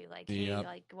are you? Like, hey,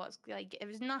 like, what's, like, it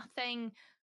was nothing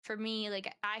for me.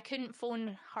 Like, I couldn't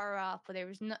phone her up, or it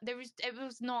was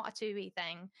not a two-way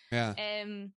thing. Yeah.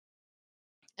 And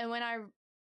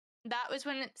that was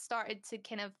when it started to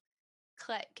kind of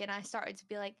click, and I started to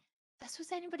be like, this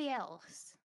was anybody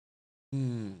else,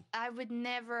 I would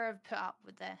never have put up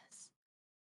with this.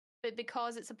 But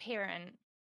because it's a parent,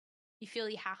 you feel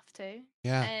you have to.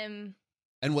 Yeah. And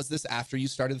was this after you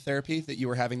started therapy that you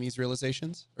were having these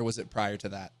realizations, or was it prior to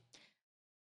that?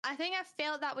 I think I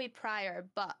felt that way prior,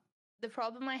 but the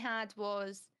problem I had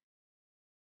was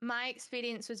my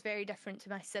experience was very different to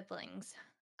my siblings.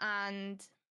 And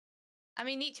I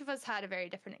mean, each of us had a very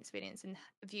different experience and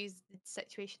views the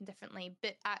situation differently.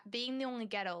 But being the only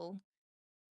girl,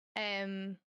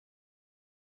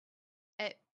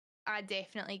 I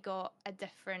definitely got a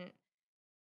different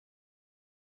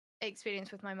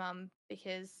experience with my mum,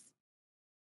 because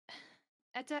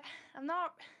I don't, I'm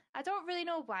not, I don't really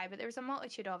know why, but there was a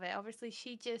multitude of it. Obviously,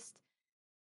 she just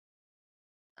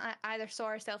either saw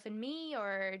herself in me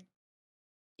or,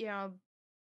 you know,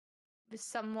 was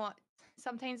somewhat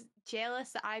sometimes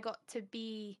jealous that I got to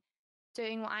be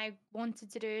doing what I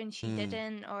wanted to do and she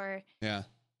didn't, or Yeah.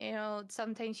 you know,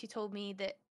 sometimes she told me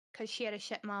that because she had a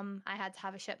shit mum, I had to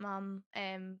have a shit mum.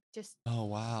 Just Oh,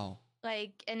 wow.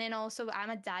 like, and then also I'm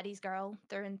a daddy's girl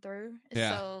through and through, Yeah.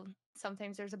 so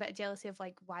sometimes there's a bit of jealousy of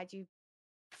like, why do you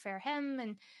prefer him?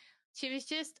 And she was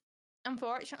just,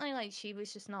 unfortunately, like she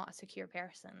was just not a secure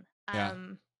person. Yeah.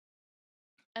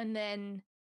 And then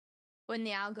when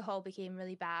the alcohol became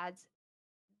really bad,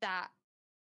 that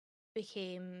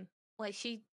became like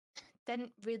she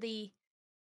didn't really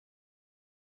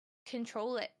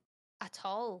control it at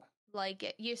all. Like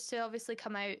it used to obviously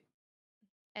come out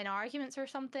in arguments or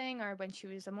something, or when she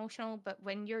was emotional, but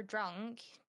when you're drunk,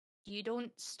 you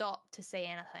don't stop to say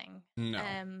anything. No.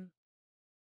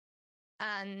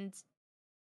 And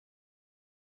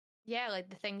yeah, like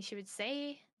the things she would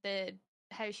say, the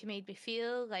how she made me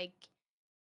feel, like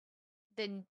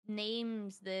the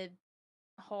names, the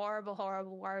horrible,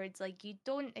 horrible words. Like you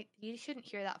shouldn't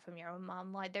hear that from your own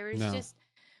mom. Like there was No. just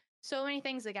so many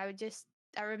things. Like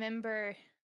I remember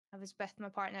I was with my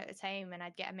partner at the time, and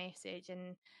I'd get a message,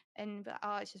 and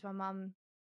oh, it's just my mum,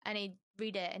 and he'd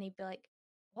read it, and he'd be like,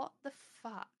 "What the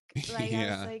fuck?" Like I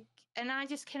was Yeah. like, and I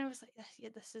just kind of was like, "Yeah,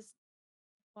 this is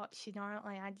what she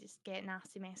normally." I just get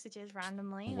nasty messages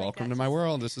randomly, like Welcome to that's my just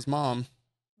world. This is mom.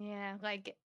 yeah,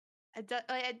 like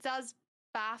it does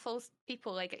baffle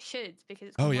people, like it should, because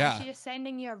it's Oh, going, why is yeah. she just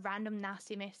sending you a random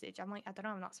nasty message? I'm like, I don't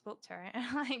know, I've not spoke to her.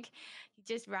 Like,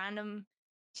 just random.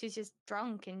 She's just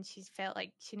drunk and she's felt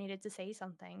like she needed to say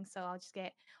something. So I'll just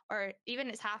get, or even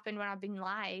it's happened when I've been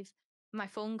live, my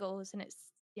phone goes and it's,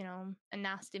 you know, a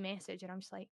nasty message. And I'm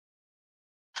just like,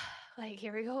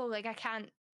 here we go. Like, I can't,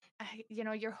 you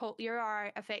know, you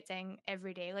are affecting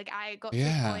every day. Like, I got to the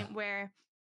Yeah. point where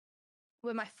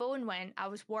when my phone went, I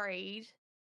was worried.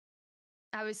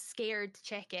 I was scared to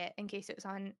check it in case it was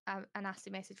on a nasty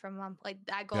message from mum. Like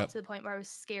I got Yep. to the point where I was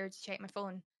scared to check my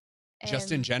phone.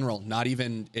 Just in general, not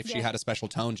even if she Yeah, had a special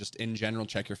tone, just in general,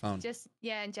 check your phone. just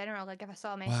yeah, in general. Like if I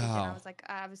saw a message and Wow.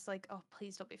 I was like, oh,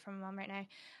 please don't be from mum right now.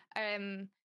 And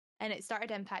it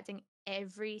started impacting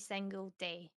every single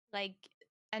day. Like,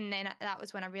 and then that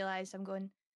was when I realized I'm going,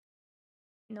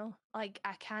 no, like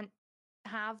I can't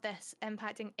have this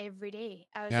impacting every day.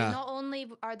 I was like, Yeah. not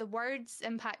only are the words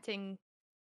impacting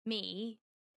me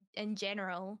in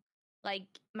general, like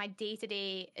my day to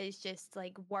day is just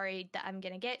like worried that I'm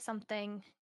gonna get something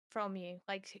from you,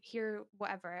 like here,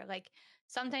 whatever. Like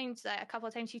sometimes, a couple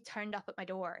of times, she turned up at my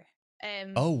door.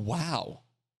 Oh, wow.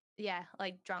 Yeah,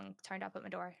 like drunk, turned up at my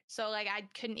door. So like I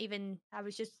couldn't even. I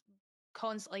was just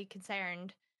constantly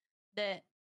concerned that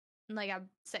like I'm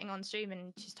sitting on stream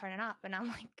and she's turning up, and I'm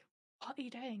like, what are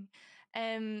you doing?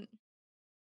 Um,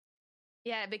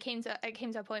 yeah, it came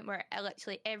to a point where I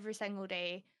literally every single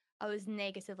day I was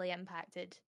negatively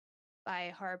impacted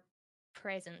by her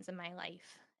presence in my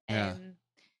life. Yeah.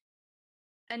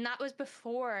 And that was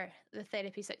before the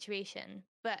therapy situation.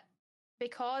 But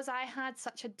because I had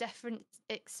such a different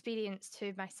experience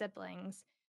to my siblings,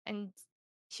 and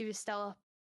she was still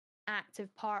an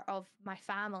active part of my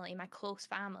family, my close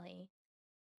family,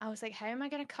 I was like, how am I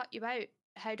going to cut you out?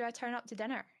 How do I turn up to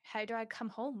dinner? How do I come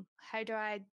home? How do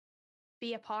I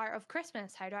be a part of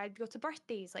Christmas? How do I go to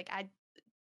birthdays? Like, I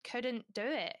couldn't do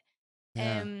it.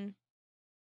 Yeah. Um,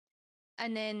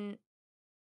 and then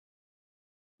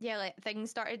yeah, like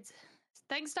things started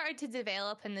to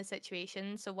develop in the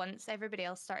situation. So once everybody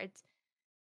else started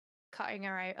cutting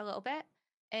her out a little bit,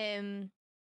 um,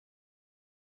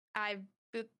 I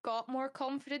got more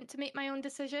confident to make my own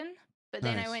decision. But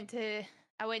then Nice.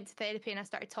 I went to therapy and I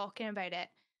started talking about it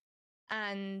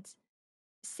and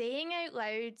saying out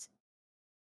loud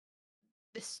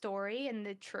the story and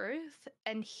the truth,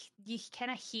 and you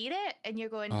kind of hear it, and you're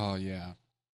going, Oh, yeah.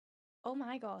 "Oh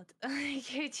my god!"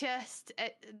 You just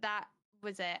that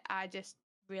was it. I just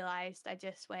realized. I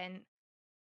just went,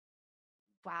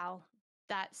 wow,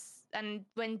 that's. And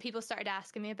when people started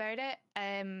asking me about it,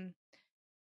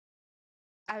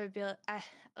 I would be like, I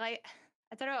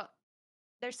don't know.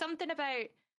 There's something about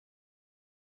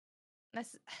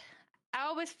this. I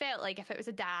always felt like if it was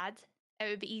a dad, it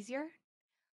would be easier.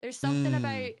 There's something Mm.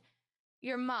 about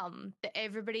your mum that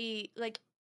everybody like.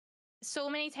 So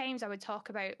many times I would talk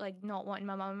about like not wanting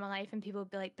my mum in my life, and people would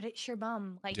be like, "But it's your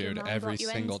mum. Like your Dude, mum every brought you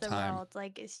single into the time. world.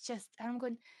 Like it's just." And I'm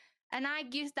going, and I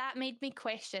used that made me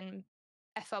question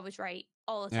if I was right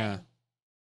all the Yeah. time.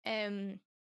 Um,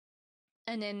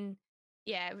 and then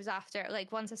yeah, it was after,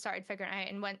 like, once I started figuring it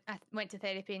out and I went to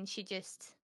therapy, and she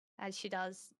just, as she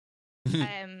does,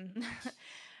 um,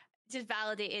 just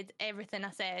validated everything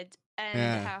I said and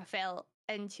Yeah. how I felt.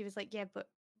 And she was like, "Yeah, but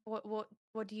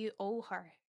what do you owe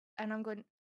her?" And I'm going,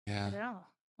 "I Yeah. don't know.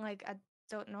 Like, I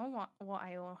don't know what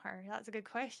I owe her. That's a good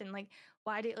question. Like,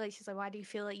 why do like she's like, why do you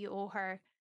feel like you owe her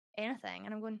anything?"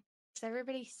 And I'm going, "Because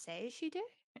everybody says you do."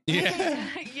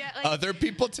 Yeah. Yeah, like, Other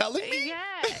people telling me?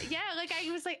 yeah. Like, I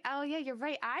was like, "Oh yeah, you're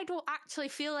right. I don't actually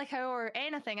feel like I owe her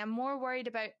anything. I'm more worried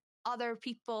about other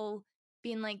people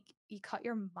being like, you cut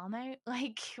your mum out?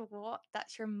 Like, what?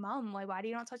 That's your mum. Like, why do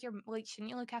you not touch your, like, shouldn't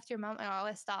you look after your mum and all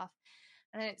this stuff?"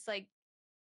 And it's like,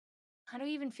 I don't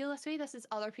even feel this way. This is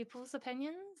other people's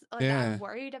opinions, like, that I'm Yeah.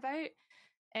 worried about.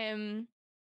 Um,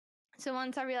 so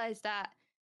once I realized that,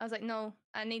 I was like, no,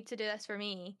 I need to do this for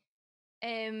me.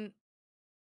 Um,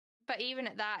 but even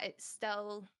at that, it's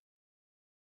still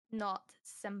not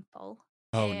simple.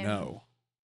 Oh Um, no.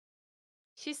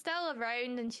 she's still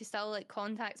around and she still, like,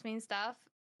 contacts me and stuff.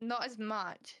 Not as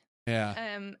much. Yeah.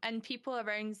 And people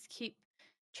around keep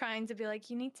trying to be like,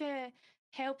 you need to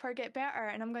help her get better.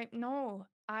 And I'm going, no,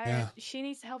 Yeah. she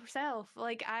needs to help herself.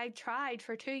 Like, I tried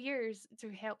for 2 years to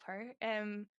help her.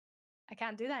 I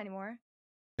can't do that anymore.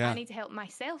 I Yeah. need to help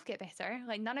myself get better.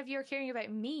 Like, none of you are caring about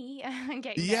me and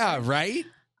getting Yeah, better. right?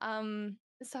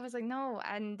 So I was like, no.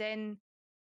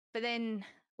 But then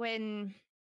when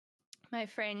my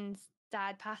friend's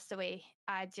dad passed away,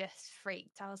 I just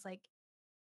freaked. I was like,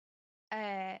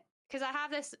 because I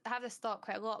have this thought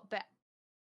quite a lot, but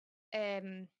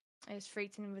I was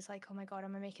freaked and was like, oh my god,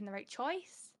 am I making the right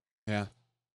choice? Yeah.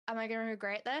 Am I gonna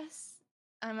regret this?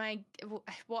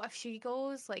 What if she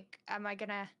goes? Like, am I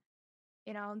gonna,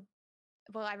 you know,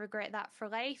 will I regret that for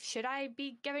life? Should I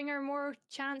be giving her more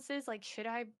chances? Like, should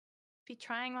I be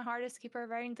trying my hardest to keep her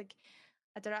around? Like,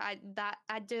 I don't know.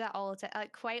 I do that all the time,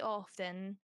 like, quite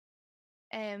often.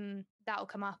 That'll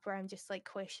come up where I'm just like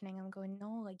questioning. I'm going,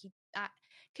 no, like,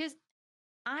 because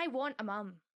I want a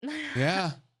mum.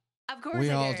 Yeah. Of course We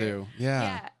I all do. do. Yeah.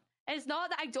 Yeah. It's not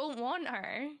that I don't want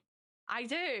her. I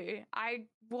do. I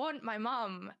want my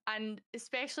mum. And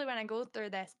especially when I go through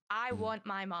this, I Mm. want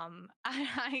my mum.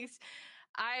 I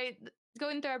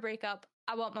going through a breakup,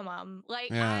 I want my mum. Like,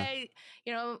 Yeah.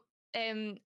 you know,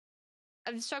 um,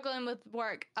 I'm struggling with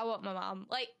work, I want my mum.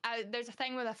 Like, there's a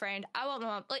thing with a friend, I want my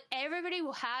mum. Like, everybody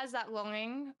has that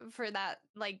longing for that,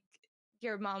 like,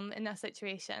 your mum in that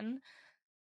situation.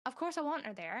 Of course, I want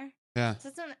her there. Yeah.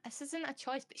 This isn't a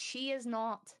choice, but she is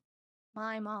not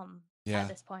my mum at Yeah.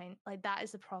 this point. Like, that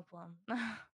is the problem.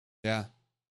 Yeah.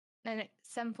 And it's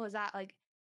simple as that. Like,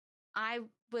 I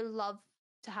would love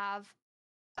to have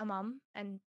a mum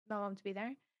and my mum to be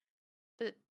there,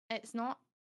 but it's not.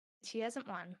 She isn't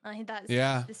one. Like, that's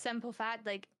Yeah. the simple fact.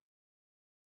 Like,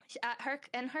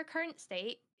 in her current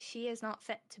state, she is not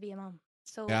fit to be a mum.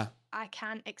 So Yeah. I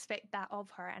can't expect that of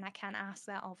her, and I can't ask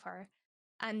that of her.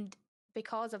 And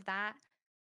because of that,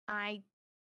 I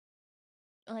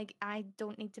I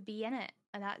don't need to be in it,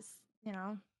 and that's,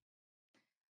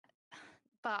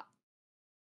 but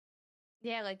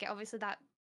yeah, like, obviously that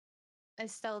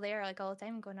is still there, like, all the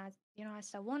time, going, I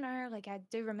still want her. Like, I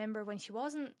do remember when she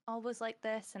wasn't always like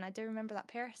this, and I do remember that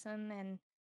person,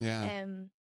 Yeah.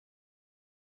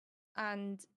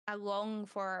 and I long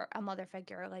for a mother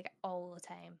figure, like, all the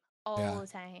time, Yeah.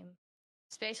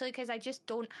 especially because I just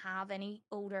don't have any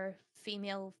older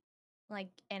female, like,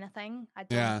 anything.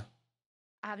 Yeah.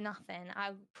 I have nothing.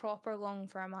 I proper long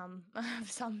for a mum of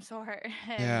some sort.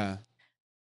 Yeah.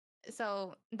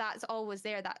 So that's always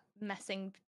there, that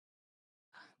missing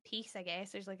piece, I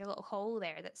guess. There's, like, a little hole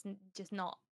there that's just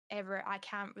not ever, I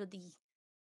can't really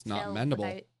It's not fill mendable.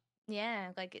 without,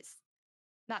 yeah, like,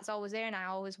 that's always there. And I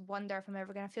always wonder if I'm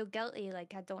ever going to feel guilty.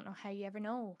 Like, I don't know how you ever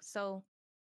know. So,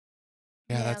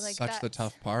 Yeah, yeah, that's like, such the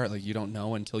tough part. Like, you don't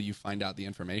know until you find out the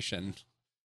information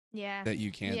yeah, that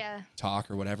you can't yeah, talk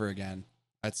or whatever again.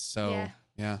 That's yeah. so,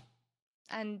 yeah.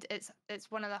 And it's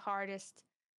one of the hardest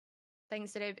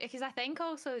things to do, because I think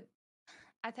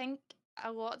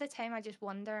a lot of the time I just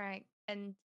wonder,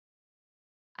 and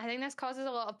I think this causes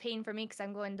a lot of pain for me, because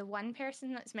I'm going, the one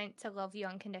person that's meant to love you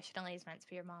unconditionally is meant to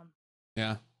be your mom.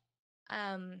 Yeah.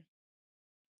 Um,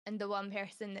 and the one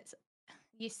person that's,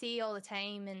 you see all the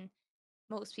time, and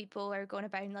most people are going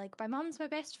about like, my mom's my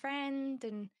best friend,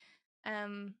 and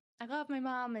I love my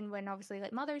mom. And when, obviously,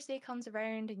 like, Mother's Day comes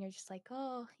around, and you're just like,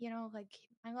 oh, like,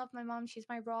 I love my mom, she's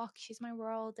my rock, she's my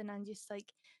world. And I'm just like,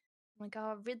 oh my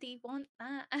god, I really want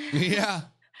that. Yeah.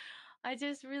 I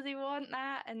just really want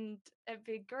that, and it'd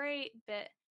be great. But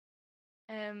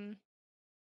um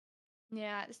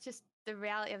yeah, it's just the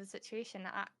reality of the situation.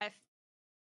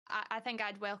 I think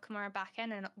I'd welcome her back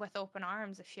in and with open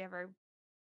arms if she ever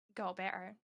got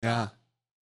better. Yeah.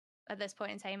 But at this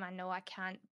point in time, I know I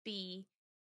can't be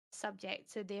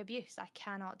subject to the abuse. I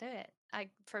cannot do it.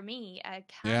 For me, I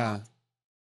Yeah. cannot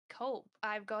cope.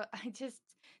 I just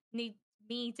need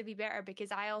me to be better,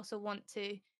 because I also want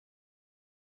to,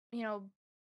 you know,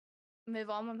 move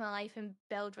on with my life and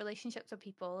build relationships with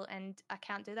people, and I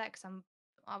can't do that because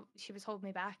she was holding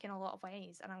me back in a lot of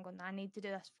ways, and I'm going, I need to do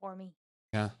this for me.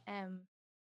 Yeah.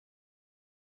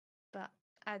 But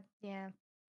I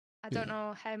don't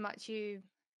know how much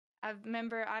I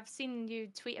remember I've seen you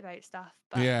tweet about stuff,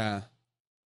 but yeah.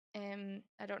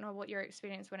 I don't know what your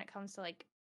experience when it comes to like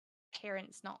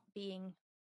parents not being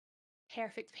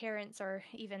perfect parents or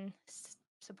even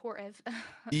supportive.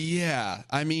 Yeah.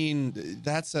 I mean,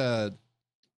 it's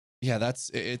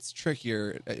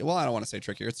trickier. Well, I don't want to say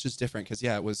trickier. It's just different because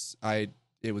it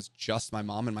was just my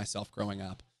mom and myself growing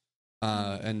up.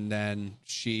 And then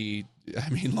I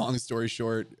mean, long story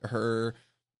short, her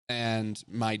and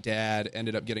my dad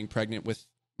ended up getting pregnant with,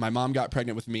 my mom got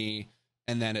pregnant with me.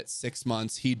 And then at 6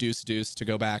 months, he deuced to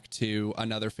go back to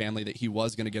another family that he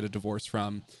was going to get a divorce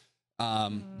from.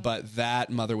 But that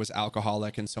mother was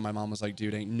alcoholic. And so my mom was like,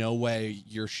 dude, ain't no way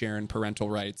you're sharing parental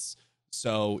rights.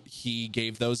 So he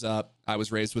gave those up. I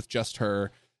was raised with just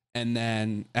her. And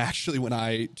then actually when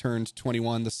I turned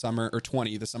 21 the summer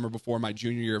before my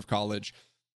junior year of college,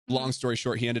 long story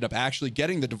short, he ended up actually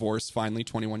getting the divorce finally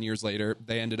 21 years later.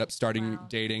 They ended up starting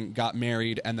dating, got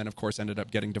married, and then of course ended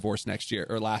up getting divorced last year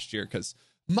because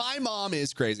my mom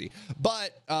is crazy.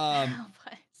 But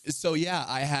so yeah,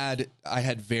 I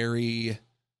had very,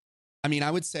 I mean,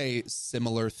 I would say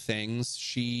similar things.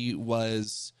 She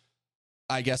was,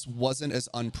 I guess, wasn't as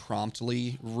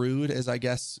unpromptly rude as I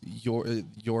guess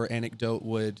your anecdote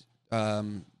would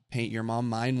paint your mom.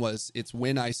 Mine was, it's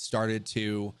when I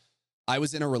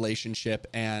was in a relationship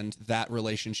and that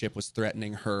relationship was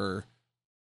threatening her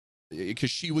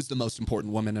because she was the most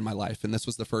important woman in my life. And this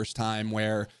was the first time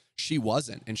where she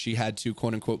wasn't, and she had to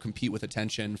quote unquote compete with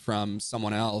attention from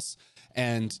someone else.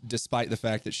 And despite the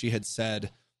fact that she had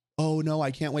said, oh no,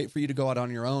 I can't wait for you to go out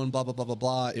on your own, blah, blah, blah, blah,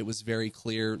 blah, it was very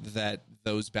clear that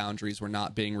those boundaries were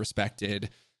not being respected.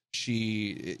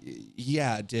 She,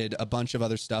 did a bunch of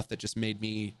other stuff that just made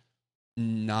me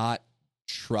not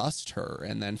trust her.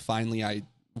 And then finally I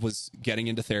was getting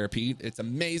into therapy. It's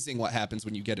amazing what happens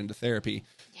when you get into therapy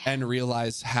and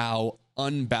realize how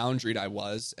unboundaried I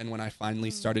was. And when I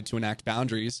finally started to enact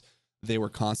boundaries, they were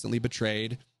constantly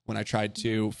betrayed. When I tried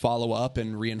to follow up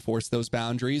and reinforce those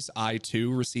boundaries, I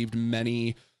too received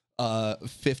many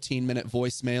 15-minute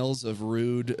voicemails of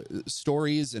rude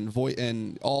stories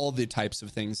and all the types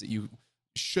of things that you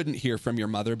shouldn't hear from your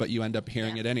mother, but you end up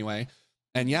hearing it anyway.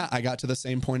 And I got to the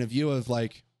same point of view of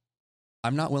like,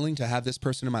 I'm not willing to have this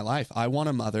person in my life. I want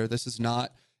a mother. This is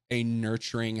not a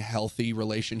nurturing, healthy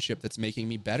relationship that's making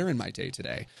me better in my day to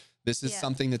day. This is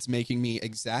something that's making me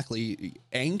exactly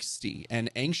angsty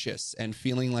and anxious and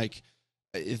feeling like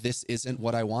this isn't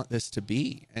what I want this to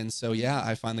be. And so,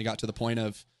 I finally got to the point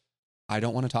of, I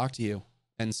don't want to talk to you.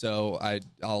 And so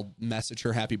I'll message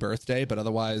her happy birthday, but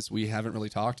otherwise we haven't really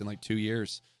talked in like 2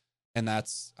 years. And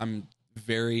it's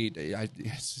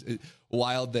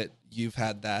wild that you've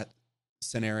had that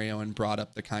scenario and brought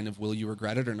up the kind of, will you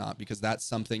regret it or not? Because that's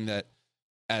something that,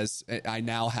 as I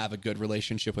now have a good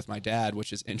relationship with my dad,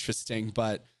 which is interesting,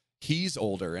 but he's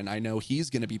older and I know he's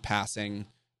going to be passing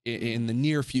in the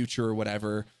near future or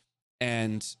whatever.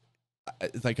 And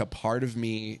like a part of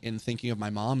me in thinking of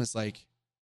my mom is like,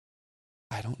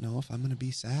 I don't know if I'm going to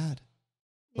be sad.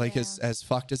 Like as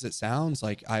fucked as it sounds,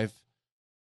 like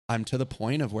I'm to the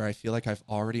point of where I feel like I've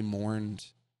already mourned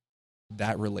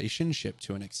that relationship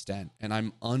to an extent, and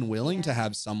I'm unwilling to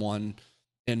have someone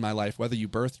in my life, whether you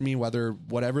birthed me,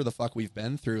 whatever the fuck we've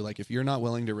been through. Like, if you're not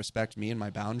willing to respect me and my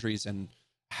boundaries and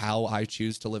how I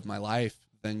choose to live my life,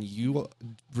 then you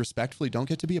respectfully don't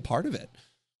get to be a part of it.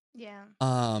 Yeah.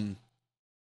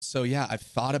 So I've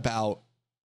thought about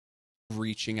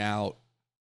reaching out,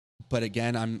 but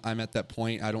again, I'm at that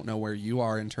point. I don't know where you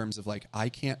are in terms of like, I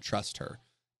can't trust her.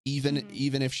 Even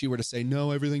if she were to say, no,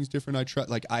 everything's different, I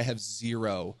trust, like, I have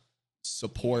zero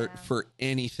support for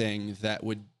anything that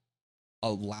would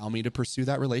allow me to pursue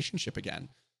that relationship again.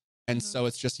 And so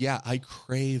it's just, I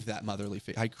crave that motherly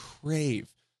figure. I crave,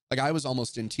 like, I was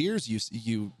almost in tears,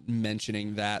 you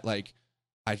mentioning that, like,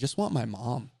 I just want my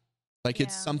mom. Like,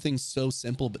 it's something so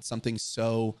simple, but something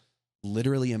so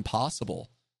literally impossible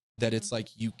that it's like,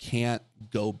 you can't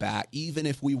go back. Even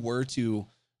if we were to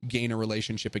gain a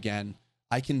relationship again,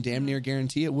 I can damn near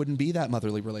guarantee it wouldn't be that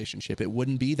motherly relationship. It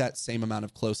wouldn't be that same amount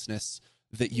of closeness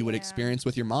that you would experience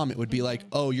with your mom. It would be like,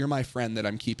 oh, you're my friend that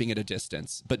I'm keeping at a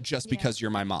distance, but just because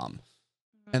you're my mom.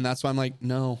 And that's why I'm like,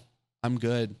 no, I'm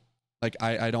good. Like,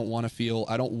 I don't want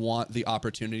the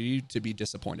opportunity to be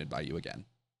disappointed by you again.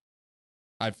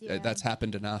 That's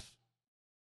happened enough.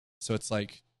 So it's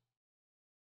like,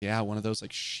 yeah, one of those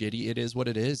like shitty, it is what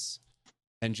it is.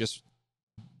 And just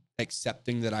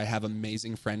accepting that I have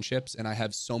amazing friendships and I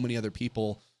have so many other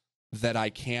people that I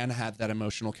can have that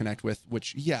emotional connect with,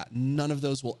 which, yeah, none of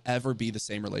those will ever be the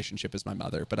same relationship as my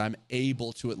mother, but I'm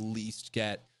able to at least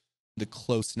get the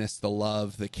closeness, the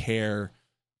love, the care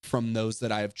from those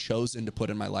that I have chosen to put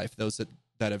in my life, those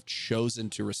that have chosen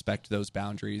to respect those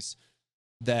boundaries.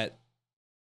 That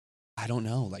I don't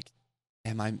know, like,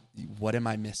 what am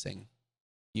I missing?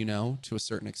 You know, to a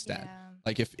certain extent.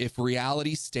 Like if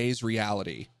reality stays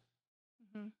reality,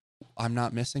 I'm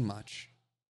not missing much.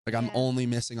 Like I'm only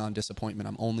missing on disappointment.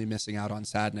 I'm only missing out on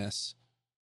sadness.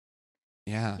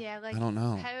 Yeah. Like I don't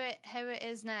know. How it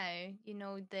is now, you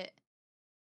know, that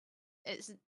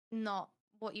it's not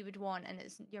what you would want and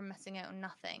you're missing out on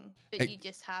nothing. But you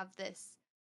just have this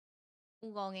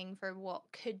longing for what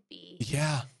could be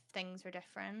if things were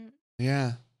different.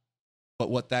 Yeah. But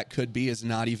what that could be is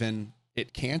not even,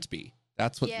 it can't be.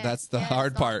 That's the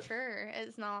hard part. Sure.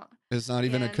 It's not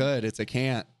even a could, it's a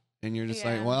can't. And you're just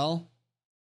like, well,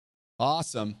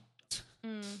 awesome.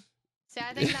 So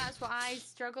I think that's what I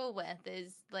struggle with,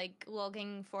 is like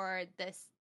longing for this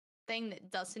thing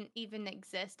that doesn't even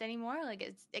exist anymore.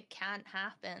 Like it can't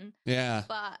happen. Yeah.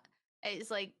 But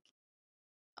it's like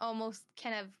almost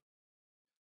kind of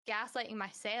gaslighting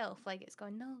myself. Like it's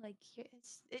going, no, like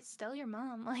it's still your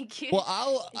mom. Like she's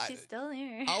still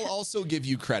here. I'll also give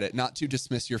you credit, not to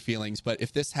dismiss your feelings, but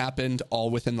if this happened all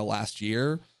within the last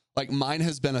year, like mine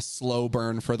has been a slow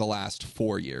burn for the last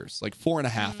 4 years, like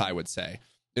 4.5, I would say,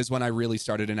 is when I really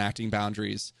started enacting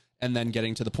boundaries, and then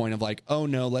getting to the point of like, oh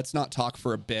no, let's not talk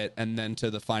for a bit. And then to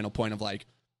the final point of like,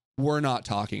 we're not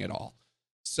talking at all.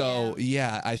 So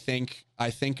yeah, I think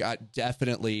I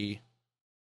definitely,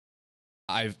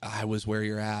 I was where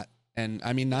you're at. And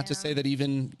I mean, not to say that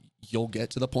even you'll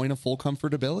get to the point of full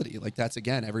comfortability. Like that's,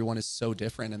 again, everyone is so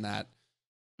different, and that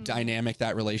dynamic,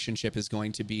 that relationship is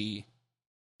going to be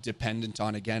dependent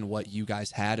on, again, what you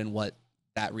guys had and what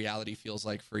that reality feels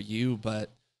like for you.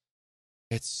 But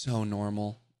it's so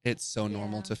normal. It's so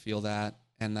normal to feel that.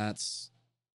 And that's,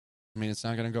 I mean, it's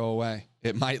not going to go away.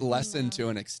 It might lessen to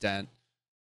an extent,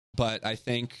 but I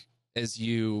think as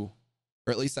you,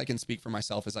 or at least I can speak for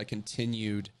myself, as I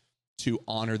continued to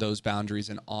honor those boundaries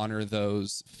and honor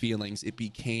those feelings, it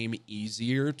became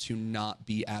easier to not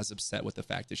be as upset with the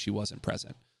fact that she wasn't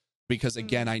present. Because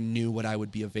again, I knew what I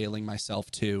would be availing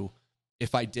myself to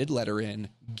if I did let her in,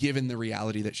 given the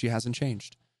reality that she hasn't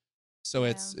changed. So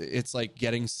it's like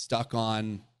getting stuck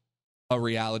on a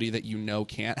reality that you know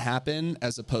can't happen,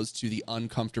 as opposed to the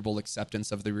uncomfortable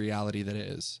acceptance of the reality that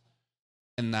is.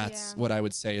 And that's what I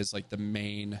would say is like the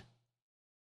main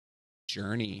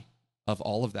journey of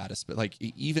all of that. Is like,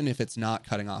 even if it's not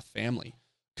cutting off family,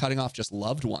 cutting off just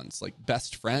loved ones, like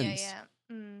best friends,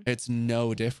 it's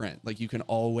no different. Like you can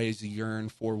always yearn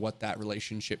for what that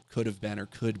relationship could have been or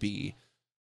could be.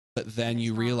 But then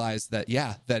you realize that,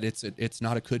 that it's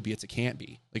not a could be, it's a can't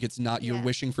be. Like it's not, you're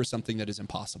wishing for something that is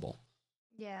impossible.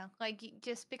 Yeah. Like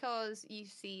just because you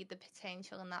see the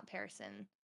potential in that person,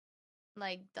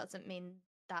 like doesn't mean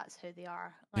that's who they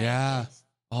are. Like,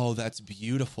 oh, that's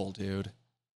beautiful, dude.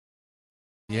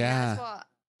 And that's what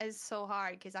is so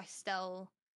hard, because I still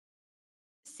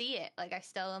see it. Like I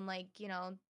still am like, you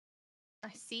know,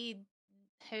 I see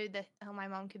how my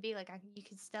mom could be like, you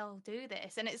can still do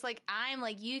this, and it's like I'm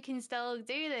like, you can still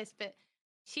do this, but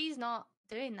she's not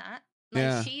doing that.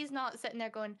 Like she's not sitting there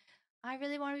going, I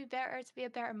really want to be better to be a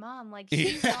better mom. Like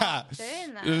she's not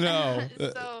doing that. No.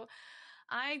 So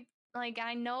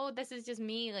I know this is just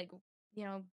me, like, you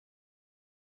know,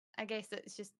 I guess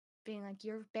it's just being like,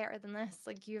 you're better than this.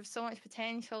 Like you have so much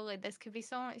potential. Like this could be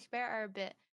so much better,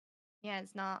 but yeah,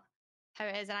 it's not how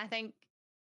it is. And I think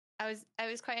I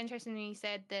was quite interested when you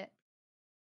said that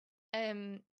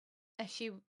if she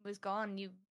was gone,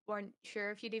 you weren't sure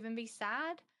if you'd even be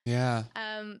sad. Yeah.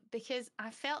 Because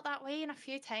I felt that way, and a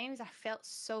few times I felt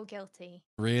so guilty.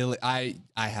 Really? I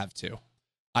have too.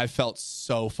 I felt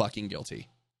so fucking guilty.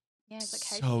 Yeah, it's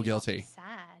like, so how do guilty. you not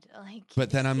be sad? Like,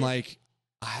 but then I'm like,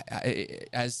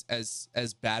 as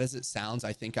bad as it sounds,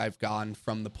 I think I've gone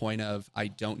from the point of I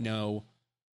don't know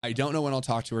when I'll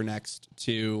talk to her next,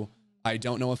 to I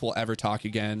don't know if we'll ever talk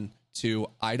again, to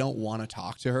I don't want to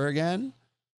talk to her again.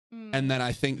 And then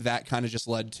I think that kind of just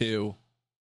led to,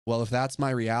 well, if that's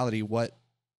my reality, what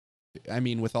I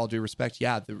mean, with all due respect,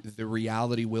 yeah, the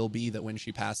reality will be that when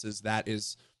she passes, that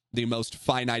is the most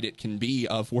finite it can be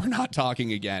of we're not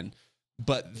talking again.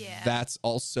 But Yeah. that's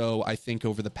also, I think,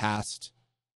 over the past,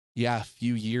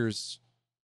 few years,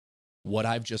 what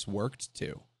I've just worked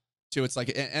to. So it's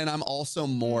like, and I'm also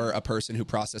more a person who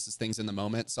processes things in the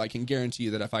moment. So I can guarantee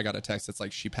you that if I got a text that's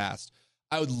like she passed,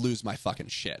 I would lose my fucking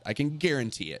shit. I can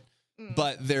guarantee it. Mm.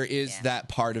 But there is Yeah. that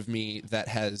part of me that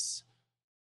has,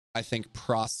 I think,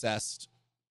 processed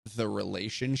the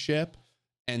relationship.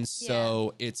 And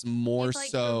so it's more You've like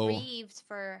so grieved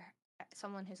for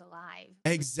someone who's alive.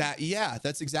 yeah,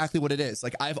 that's exactly what it is.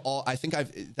 Like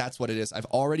that's what it is. I've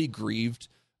already grieved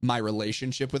my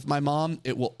relationship with my mom.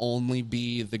 It will only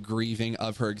be the grieving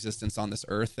of her existence on this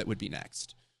earth that would be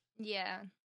next. Yeah.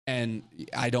 And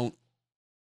I don't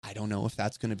know if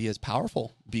that's going to be as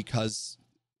powerful because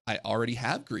I already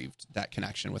have grieved that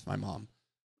connection with my mom.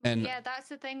 And yeah, that's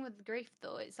the thing with grief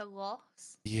though. It's a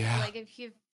loss. yeah. Like if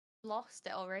you've lost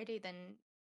it already, then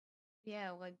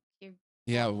yeah, like you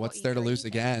Yeah, what are what's you there to lose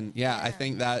grieving? again? Yeah, I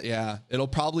think that it'll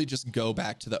probably just go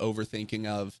back to the overthinking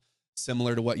of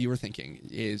similar to what you were thinking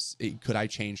is could I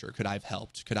change her? Could I have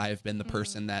helped? Could I have been the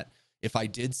person that if I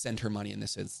did send her money in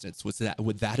this instance,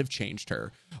 would that have changed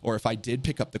her? Or if I did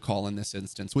pick up the call in this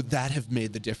instance, would that have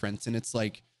made the difference? And it's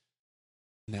like,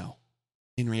 no.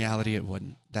 In reality, it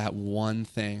wouldn't. That one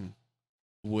thing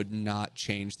would not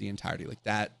change the entirety. Like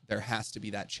that, there has to be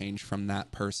that change from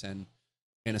that person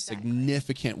in a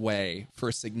significant way for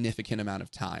a significant amount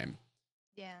of time.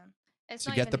 Yeah. It's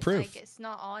to not get even the proof. like it's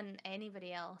not on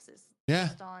anybody else. It's Yeah.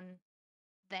 just on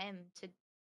them to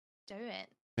do it.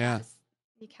 Yeah. That's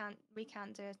we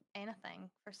can't do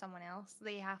anything for someone else.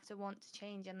 They have to want to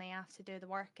change and they have to do the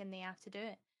work and they have to do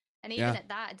it. And even at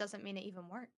that, it doesn't mean it even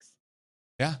works.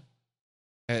 Yeah.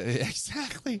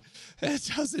 Exactly.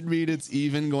 It doesn't mean it's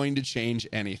even going to change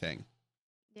anything.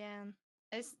 Yeah.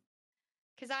 It's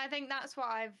because I think that's what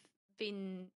I've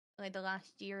been like the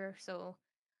last year or so.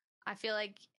 I feel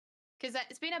like because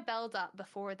it's been a build up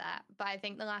before that, but I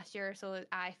think the last year or so,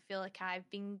 I feel like I've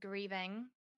been grieving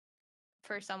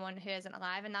for someone who isn't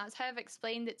alive, and that's how I've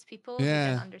explained it to people who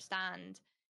didn't understand.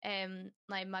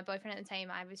 Like my boyfriend at the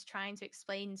time, I was trying to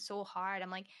explain so hard. I'm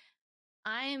like,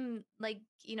 I'm like,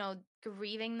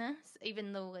 grieving this,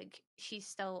 even though like she's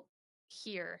still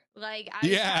here. Like I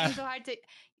was trying so hard to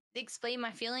explain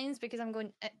my feelings because I'm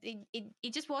going,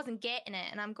 it just wasn't getting it,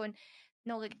 and I'm going,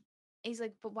 no, like he's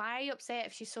like, but why are you upset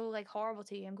if she's so like horrible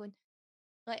to you? I'm going,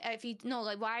 like if you no,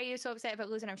 like why are you so upset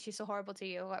about losing her if she's so horrible to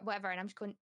you or whatever? And I'm just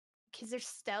going, because there's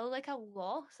still like a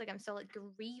loss, like I'm still like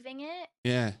grieving it.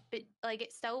 Yeah. But like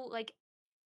it's still like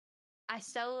I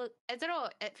don't know.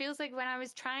 It feels like when I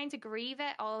was trying to grieve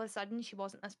it, all of a sudden she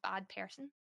wasn't this bad person.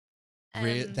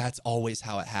 That's always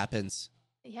how it happens.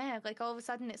 Yeah, like all of a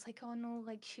sudden it's like, oh no,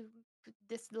 like she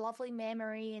this lovely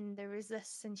memory and there was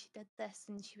this and she did this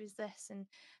and she was this and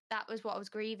that was what I was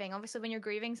grieving. Obviously, when you're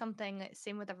grieving something, it's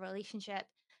same with a relationship.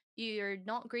 You're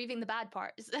not grieving the bad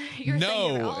parts. You're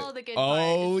thinking about all the good parts.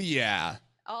 Oh yeah.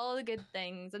 All the good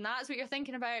things, and that's what you're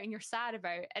thinking about and you're sad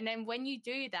about. And then when you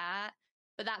do that,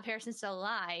 but that person's still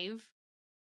alive,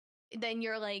 then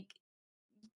you're like,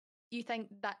 you think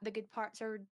that the good parts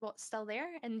are what's still there,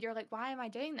 and you're like, why am I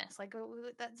doing this? Like,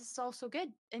 that's all so good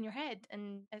in your head,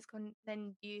 and it's going.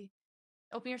 Then you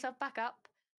open yourself back up,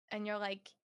 and you're like,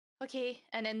 okay.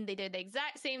 And then they do the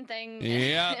exact same thing.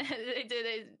 Yeah. They do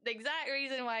the exact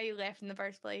reason why you left in the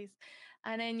first place,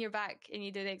 and then you're back and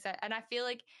you do the exact. And I feel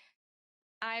like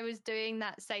I was doing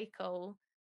that cycle,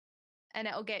 and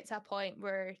it'll get to a point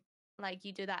where like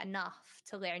you do that enough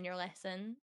to learn your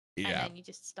lesson, and then you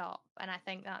just stop. And I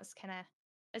think that's kind of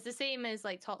it's the same as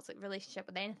like toxic relationship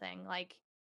with anything. Like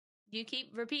you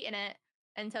keep repeating it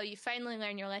until you finally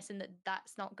learn your lesson that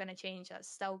that's not going to change. That's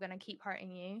still going to keep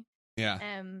hurting you. Yeah.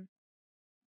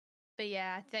 But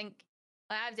yeah, I think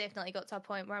like, I've definitely got to a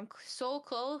point where I'm so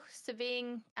close to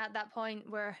being at that point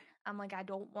where I'm like, I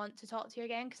don't want to talk to you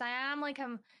again, because I am like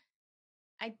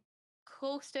I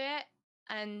close to it,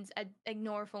 and I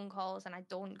ignore phone calls and I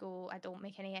don't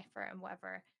make any effort and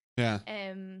whatever. Yeah.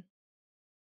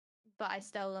 But I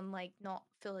still am like not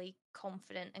fully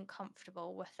confident and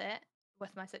comfortable with it,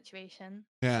 with my situation.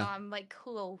 Yeah. So I'm like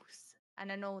close,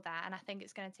 and I know that, and I think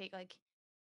it's gonna take like,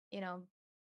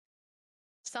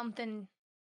 something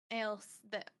else,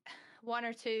 that one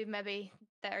or two maybe,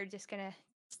 that are just gonna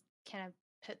kind of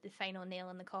put the final nail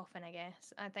in the coffin, I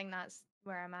guess. I think that's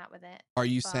where I'm at with it. Are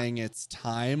you saying it's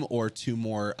time or two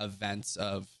more events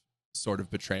of sort of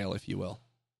betrayal, if you will?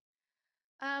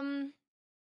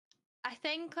 I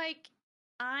think like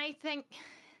I think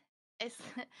it's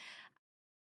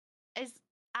it's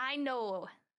I know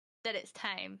that it's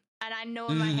time. And I know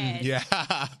in my head. Yeah.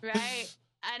 Right?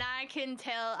 And I can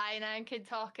tell, and I can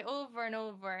talk it over and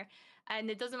over. And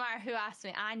it doesn't matter who asks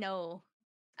me, I know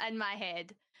in my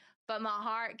head. But my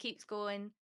heart keeps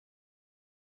going,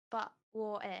 but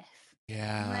what if?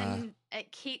 Yeah. And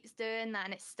it keeps doing that,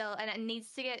 and it's still, and it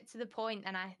needs to get to the point,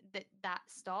 and that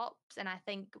stops. And I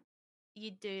think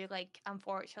you do, like,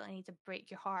 unfortunately need to break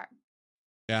your heart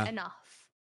enough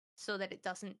so that it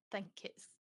doesn't think it's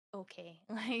okay.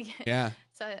 Like, Yeah.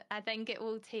 so I think it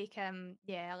will take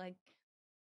like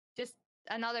just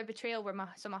another betrayal where my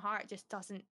heart just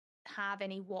doesn't have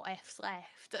any what ifs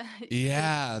left.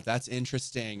 Yeah, that's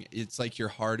interesting. It's like your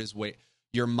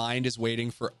mind is waiting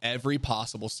for every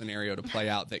possible scenario to play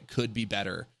out that could be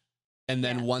better. And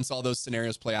then once all those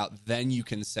scenarios play out, then you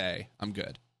can say, I'm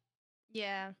good.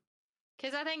 Yeah.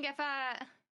 Because I think if I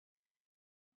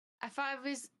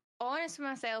was honest with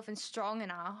myself and strong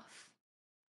enough,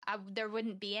 there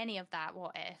wouldn't be any of that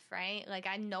what if, right? Like,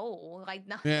 I know, like,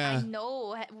 I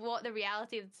know what the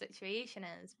reality of the situation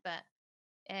is, but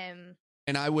and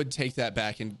I would take that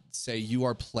back and say you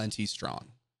are plenty strong.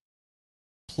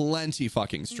 Plenty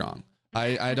fucking strong.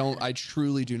 I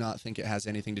truly do not think it has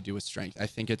anything to do with strength. I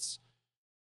think it's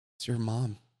your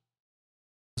mom.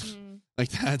 Like,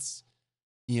 that's,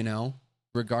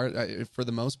 for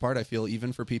the most part, I feel,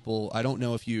 even for people, I don't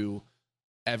know if you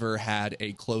ever had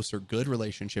a close or good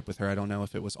relationship with her. I don't know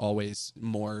if it was always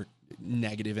more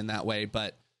negative in that way,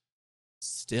 but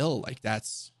still, like,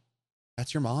 that's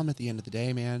your mom at the end of the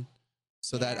day, man.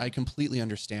 So that I completely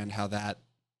understand how there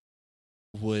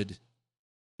would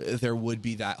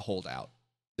be that holdout.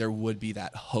 There would be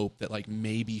that hope that, like,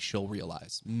 maybe she'll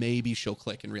realize, maybe she'll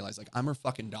click and realize, like, I'm her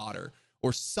fucking daughter,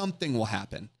 or something will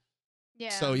happen. Yeah.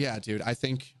 So yeah, dude, I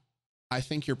think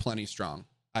you're plenty strong.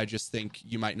 I just think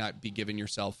you might not be giving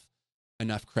yourself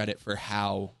enough credit for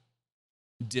how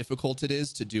difficult it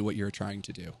is to do what you're trying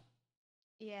to do.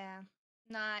 Yeah.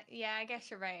 I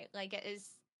guess you're right. Like, it is.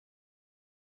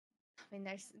 I mean,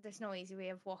 there's no easy way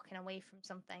of walking away from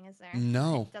something, is there?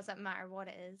 No. It doesn't matter what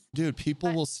it is. Dude,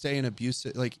 people will stay in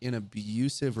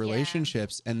abusive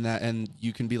relationships, and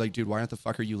you can be like, dude, why the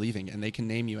fuck are you leaving? And they can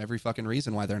name you every fucking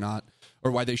reason why they're not,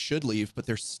 or why they should leave, but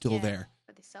they're still there.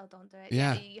 But they still don't do it.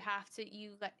 Yeah. You have to,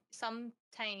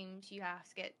 sometimes you have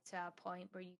to get to a point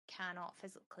where you cannot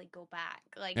physically go back.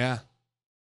 Like,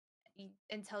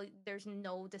 until there's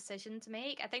no decision to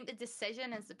make. I think the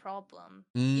decision is the problem.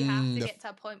 You have to get to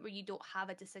a point where you don't have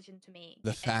a decision to make.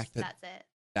 That's it.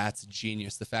 That's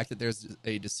genius. The fact that there's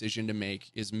a decision to make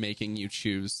is making you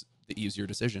choose the easier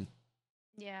decision.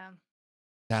 Yeah.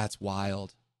 That's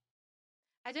wild.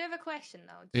 I do have a question,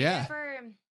 though.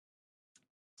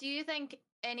 Do you think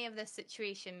any of this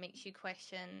situation makes you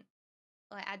question,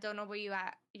 like, I don't know where you're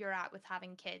at with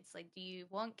having kids. Like, do you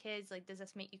want kids? Like, does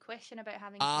this make you question about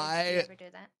having kids? Do you ever do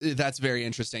that? That's very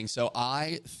interesting. So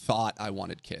I thought I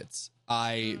wanted kids.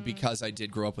 Because I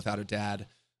did grow up without a dad,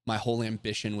 my whole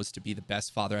ambition was to be the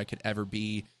best father I could ever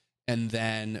be. And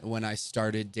then when I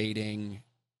started dating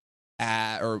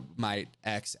or my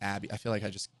ex, Abby, I feel like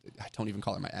I don't even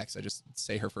call her my ex. I just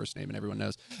say her first name and everyone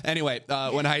knows. Anyway,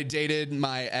 when I dated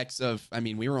my ex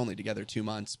we were only together 2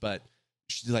 months, but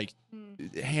she's like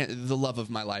the love of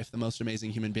my life, the most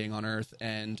amazing human being on earth.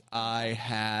 And I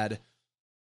had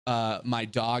my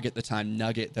dog at the time,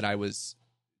 Nugget, that I was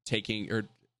taking,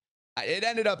 I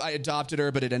adopted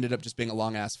her, but it ended up just being a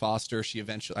long ass foster.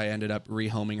 I ended up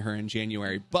rehoming her in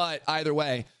January. But either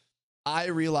way, I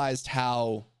realized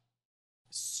how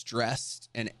stressed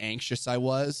and anxious I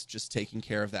was just taking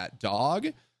care of that dog.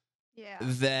 Yeah.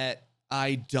 That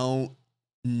I don't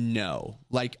know.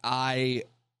 Like,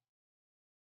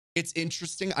 it's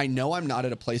interesting. I know I'm not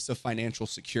at a place of financial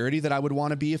security that I would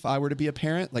want to be if I were to be a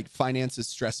parent. Like, finances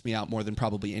stress me out more than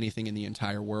probably anything in the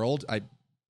entire world. I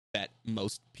bet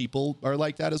most people are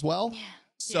like that as well. Yeah.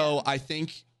 So I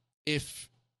think if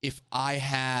I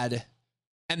had,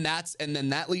 and then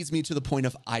that leads me to the point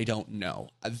of, I don't know.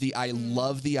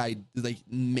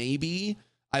 Maybe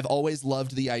I've always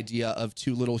loved the idea of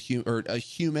a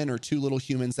human or two little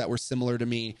humans that were similar to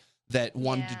me, that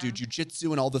wanted to do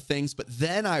jujitsu and all the things. But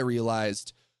then I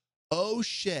realized, oh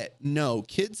shit, no,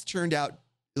 kids turn out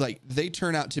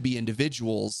to be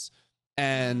individuals.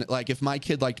 And like, if my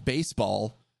kid liked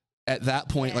baseball at that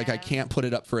point, like, I can't put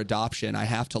it up for adoption. I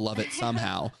have to love it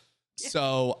somehow.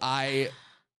 So I'm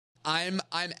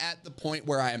at the point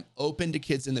where I'm open to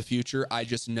kids in the future. I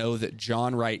just know that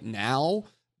John right now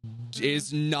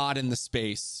is not in the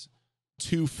space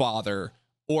to father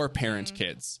or parent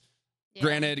kids. Yeah.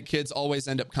 Granted, kids always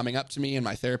end up coming up to me, and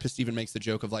my therapist even makes the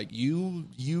joke of, like,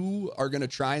 you are going to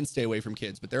try and stay away from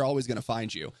kids, but they're always going to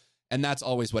find you. And that's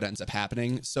always what ends up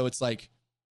happening. So it's like,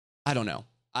 I don't know.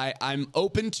 I'm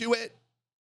open to it.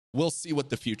 We'll see what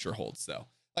the future holds, though.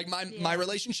 Like my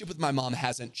relationship with my mom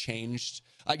hasn't changed.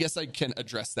 I guess I can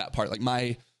address that part.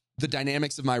 Like the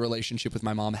dynamics of my relationship with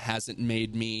my mom hasn't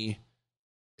made me,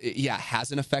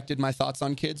 hasn't affected my thoughts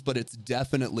on kids, but it's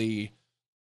definitely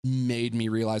made me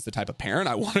realize the type of parent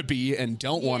I want to be and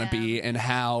don't want to be, and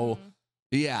how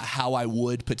I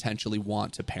would potentially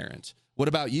want to parent. What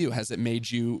about you? Has it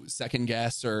made you second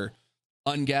guess or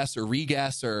unguess or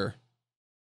reguess, or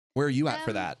where are you at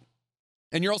for that?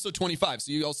 And you're also 25,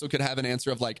 so you also could have an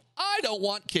answer of like, I don't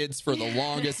want kids for the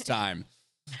longest time.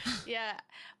 Yeah.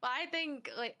 Well, I think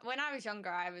like when I was younger,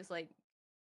 I was like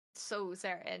so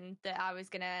certain that I was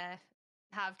gonna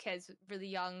have kids really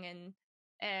young and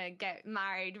get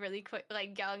married really quick,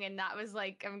 like young, and that was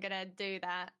like I'm gonna do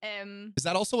that. Is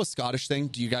that also a Scottish thing?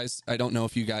 Do you guys? I don't know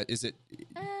if you guys. Is it?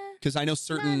 Because I know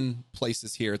certain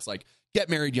places here, it's like get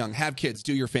married young, have kids,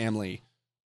 do your family.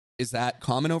 Is that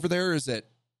common over there, or is it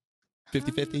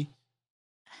 50-50?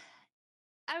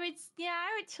 I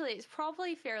actually, it's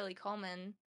probably fairly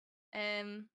common.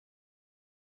 I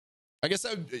guess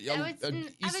I would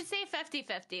say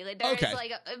 50-50. Like there is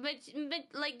like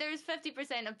like there's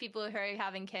 50% of people who are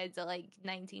having kids at like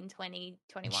 19, 20,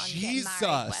 21, getting married,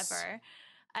 whatever.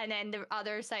 And then the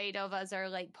other side of us are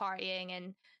like partying,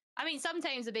 and I mean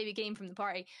sometimes the baby came from the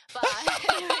party, but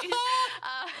anyways,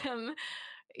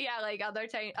 like other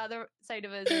side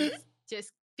of us is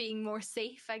just being more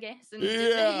safe, I guess, and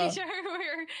just making sure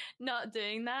we're not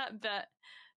doing that. But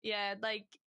yeah, like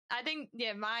I think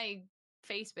my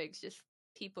Facebook's just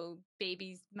people,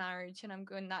 babies, marriage, and I'm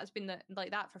going, that's been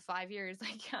like that for 5 years.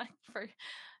 Like for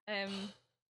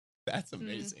that's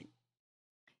amazing.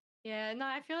 Yeah, no,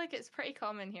 I feel like it's pretty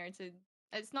common here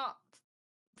it's not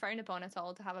frowned upon at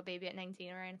all to have a baby at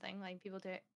 19 or anything. Like people do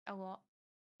it a lot.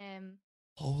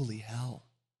 Holy hell.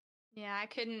 Yeah, I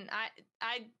couldn't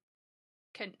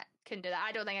do that.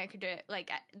 I don't think I could do it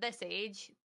like at this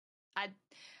age. I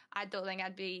don't think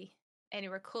I'd be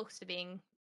anywhere close to being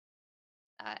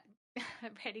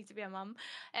ready to be a mum.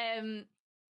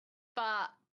 But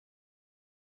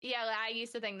yeah, like, I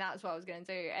used to think that's what I was going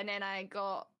to do, and then I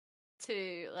got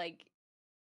to like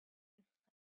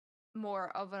more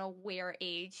of an aware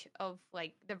age of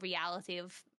like the reality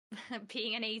of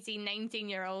being an 18,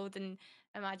 19-year-old and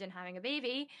imagine having a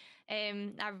baby.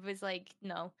 I was like,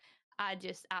 no, I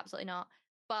just absolutely not.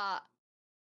 But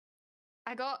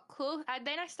I got close.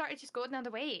 Then I started just going the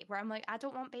other way, where I'm like, I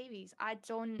don't want babies. I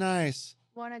don't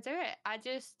want to do it. I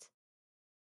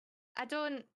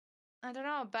don't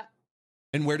know. But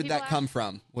and where did that come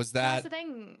from? Was that? That's the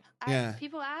thing.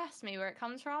 People ask me where it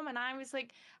comes from, and I was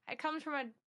like, it comes from a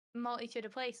multitude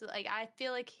of places. Like I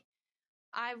feel like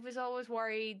I was always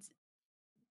worried.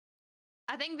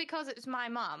 I think because it was my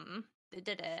mum that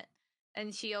did it,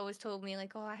 and she always told me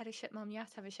like, "Oh, I had a shit mum. You have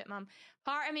to have a shit mum."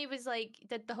 Part of me was like,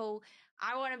 did the whole,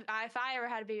 I want to. If I ever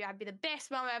had a baby, I'd be the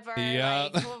best mum ever. Yeah.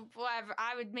 Like whatever.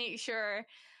 I would make sure.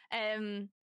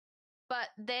 But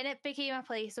then it became a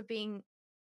place of being,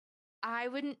 I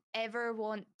wouldn't ever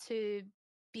want to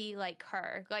be like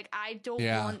her. Like I don't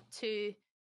want to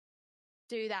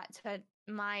do that to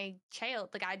my child.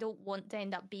 Like I don't want to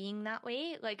end up being that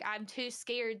way. Like I'm too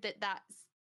scared that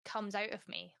comes out of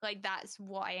me. Like that's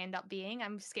what I end up being.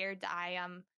 I'm scared that I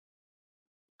am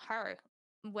her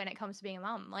when it comes to being a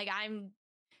mom. Like I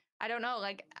don't know.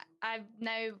 Like I've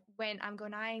now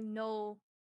I know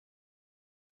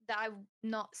that I'm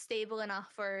not stable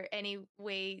enough or any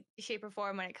way, shape, or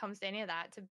form when it comes to any of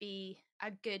that to be a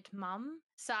good mum.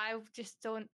 So I just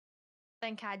don't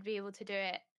think I'd be able to do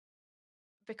it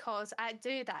because I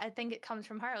do that. I think it comes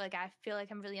from her. Like I feel like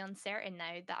I'm really uncertain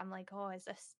now that I'm like, oh, is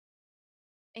this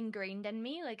ingrained in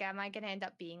me? Like, am I going to end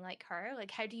up being like her?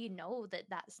 Like, how do you know that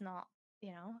that's not? I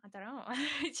don't know.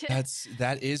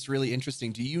 That is really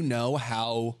interesting. Do you know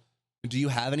how? Do you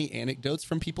have any anecdotes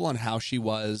from people on how she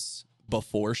was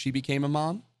before she became a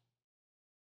mom?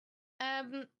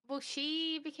 Well,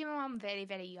 she became a mom very,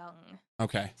 very young.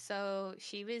 Okay. So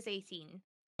she was 18.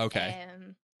 Okay.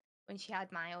 When she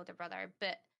had my older brother,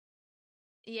 but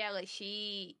yeah, like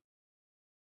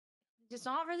there's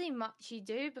not really much she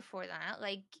do before that.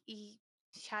 Like she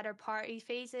had her party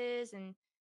phases, and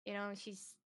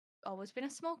she's always been a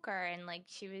smoker, and like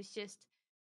she was just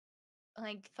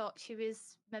like thought she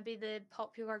was maybe the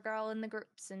popular girl in the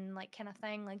groups and like kind of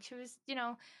thing. Like she was,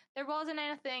 there wasn't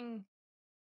anything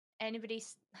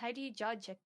anybody's. How do you judge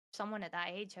someone at that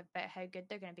age about how good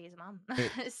they're going to be as a mom.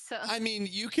 So I mean,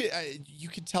 you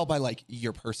could tell by like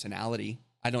your personality.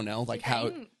 I don't know, like how.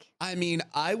 think? I mean,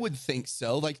 I would think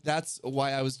so. Like that's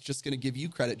why I was just going to give you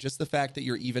credit. Just the fact that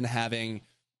you're even having.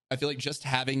 I feel like just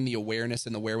having the awareness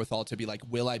and the wherewithal to be like,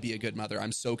 will I be a good mother?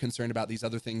 I'm so concerned about these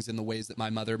other things in the ways that my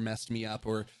mother messed me up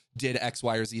or did X,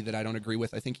 Y, or Z that I don't agree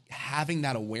with. I think having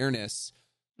that awareness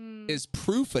is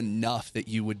proof enough that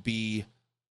you would be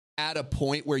at a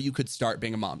point where you could start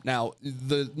being a mom. Now,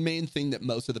 the main thing that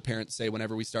most of the parents say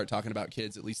whenever we start talking about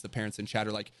kids, at least the parents in chat,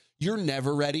 are like, you're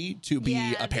never ready to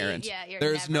be a parent.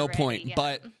 There's no point. Yeah.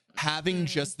 But having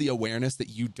just the awareness that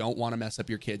you don't want to mess up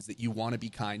your kids, that you want to be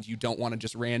kind, you don't want to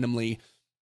just randomly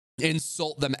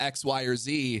insult them X, Y, or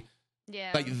Z.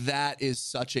 Yeah. Like that is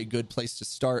such a good place to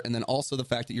start. And then also the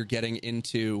fact that you're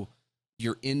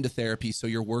into therapy, so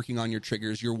you're working on your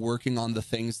triggers, you're working on the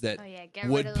things that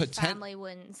would family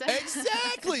wounds.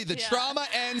 Exactly. The trauma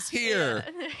ends here.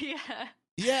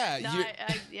 Yeah. No,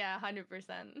 yeah, 100%.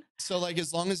 So like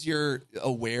as long as you're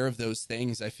aware of those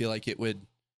things, I feel like it would,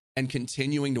 and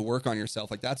continuing to work on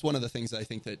yourself. Like that's one of the things that I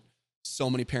think that so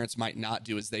many parents might not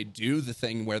do, is they do the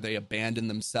thing where they abandon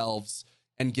themselves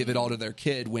and give it all to their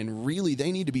kid when really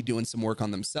they need to be doing some work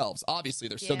on themselves. Obviously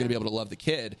they're still going to be able to love the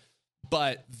kid,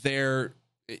 but you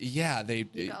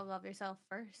gotta love yourself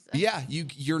first. Yeah,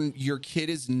 your kid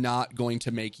is not going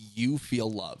to make you feel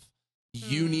love.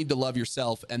 You need to love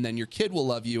yourself, and then your kid will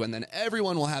love you, and then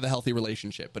everyone will have a healthy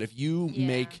relationship. But if you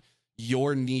make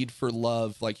your need for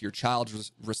love like your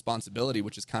child's responsibility,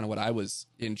 which is kind of what I was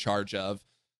in charge of,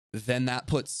 then that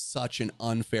puts such an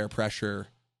unfair pressure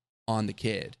on the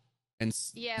kid and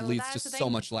leads to so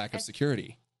much lack of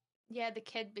security. Yeah, the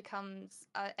kid becomes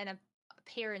a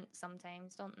parent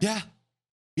sometimes, don't they?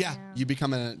 Yeah. You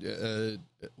become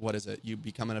you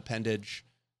become an appendage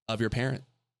of your parent.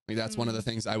 I mean, that's one of the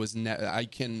things I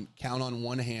can count on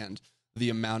one hand the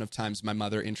amount of times my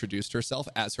mother introduced herself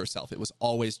as herself. It was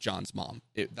always John's mom.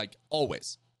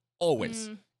 Always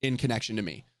in connection to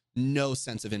me. No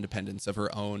sense of independence of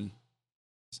her own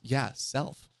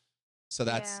self. So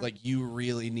that's like, you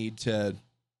really need to,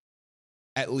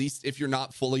 at least if you're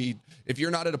not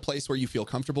at a place where you feel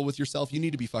comfortable with yourself, you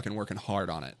need to be fucking working hard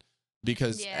on it.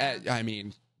 Because I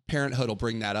mean, parenthood will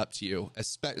bring that up to you.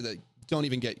 Don't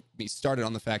even get me started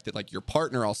on the fact that like your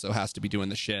partner also has to be doing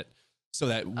the shit, so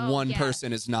that one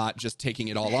person is not just taking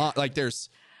it all on. Like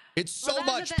it's so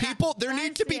much people. There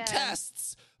need to be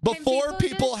tests before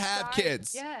people have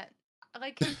kids. Yeah,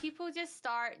 like can people just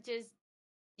start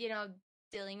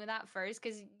dealing with that first,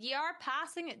 because you are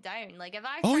passing it down. Like if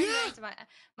I turned to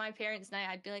my parents now,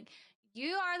 I'd be like,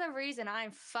 you are the reason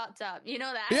I'm fucked up. You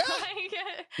know that?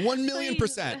 Yeah.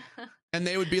 1,000,000%. And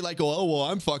they would be like, oh, well,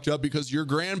 I'm fucked up because your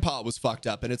grandpa was fucked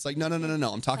up. And it's like, no.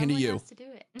 I'm talking to you. Has to do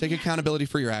it. Take accountability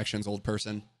for your actions, old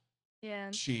person. Yeah.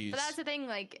 Jeez. But that's the thing.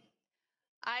 Like,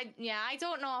 I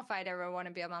don't know if I'd ever want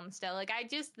to be a mom still. Like,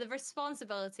 the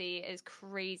responsibility is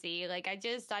crazy. Like, I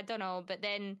don't know. But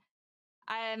then,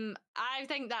 I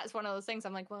think that's one of those things.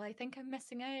 I'm like, well, I think I'm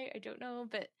missing out. I don't know,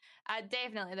 but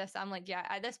definitely I'm like,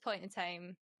 at this point in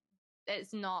time,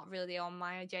 it's not really on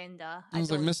my agenda. I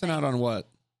was like, missing out on what?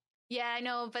 Yeah, I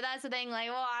know, but that's the thing. Like,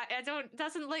 well,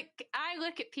 I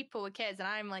look at people with kids, and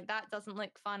I'm like, that doesn't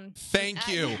look fun. Thank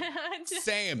you.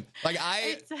 Same. Like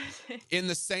in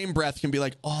the same breath, can be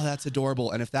like, oh, that's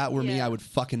adorable, and if that were me, I would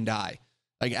fucking die.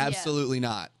 Like, absolutely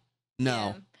not.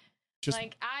 No. Just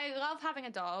like, I love having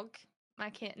a dog. My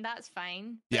kid, that's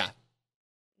fine. Yeah.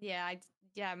 I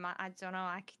don't know.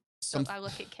 I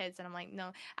look at kids and I'm like,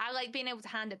 no. I like being able to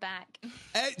hand it back.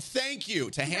 Thank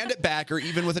you. To hand it back, or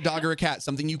even with a dog or a cat,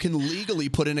 something you can legally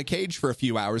put in a cage for a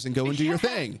few hours and go and do your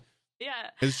thing.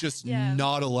 Yeah. It's just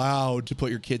not allowed to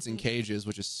put your kids in cages,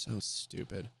 which is so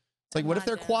stupid. It's like, what if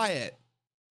they're quiet?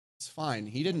 It's fine.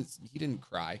 He didn't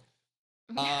cry.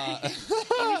 He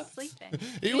was sleeping.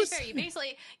 You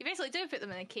basically do put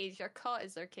them in a cage. Your cot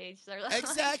is their cage. They're like,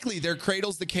 exactly. Their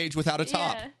cradle's the cage without a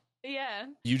top. Yeah.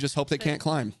 You just hope they can't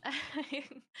climb.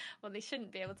 Well, they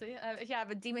shouldn't be able to. If you have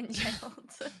a demon child.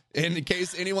 In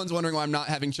case anyone's wondering why I'm not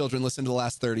having children, listen to the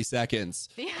last 30 seconds.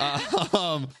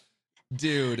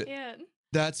 Dude. Yeah.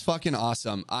 That's fucking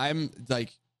awesome. I'm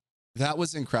like, that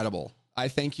was incredible. I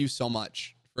thank you so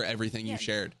much for everything you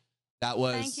shared. That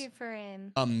was thank you for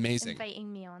amazing.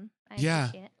 Inviting me on. I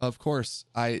appreciate it. Of course.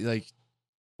 We're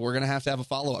gonna have to have a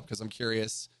follow-up, because I'm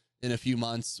curious in a few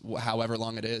months, however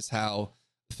long it is, how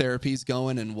therapy's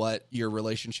going and what your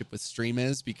relationship with stream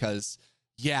is, because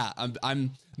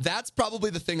I'm that's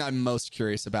probably the thing I'm most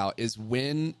curious about, is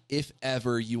when, if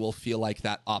ever, you will feel like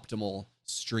that optimal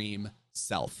stream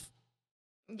self.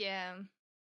 Yeah.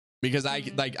 Because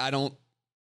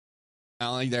I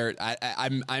don't think there.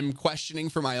 I'm questioning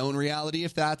for my own reality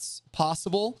if that's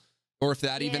possible or if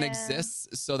that even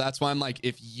exists. So that's why I'm like,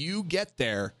 if you get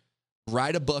there,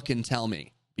 write a book and tell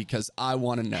me, because I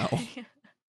want to know. Well,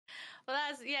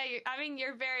 that's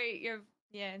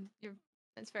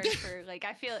that's very true. Like,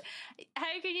 I feel, how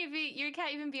can you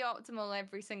can't even be optimal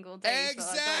every single day.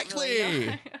 Exactly. So I don't really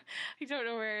know. I don't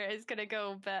know where it's gonna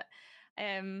go, but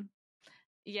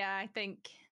yeah, I think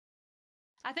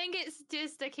it's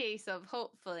just a case of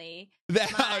hopefully.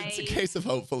 It's a case of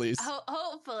hopefully.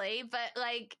 Hopefully, but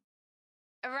like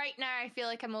right now, I feel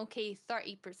like I'm okay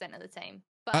 30% of the time.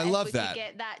 But I love if we that. could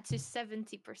get that to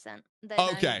 70%, then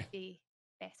okay, I would be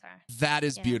better. That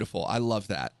is beautiful. I love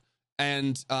that.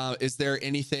 And is there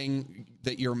anything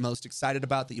that you're most excited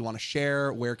about that you want to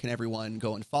share? Where can everyone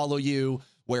go and follow you?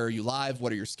 Where are you live?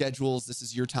 What are your schedules? This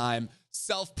is your time.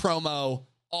 Self promo,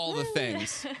 all the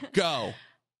things. Go.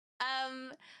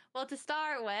 Well, to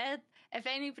start with, if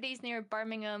anybody's near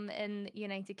Birmingham in the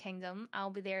United Kingdom,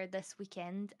 I'll be there this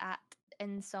weekend at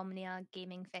Insomnia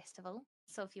Gaming Festival.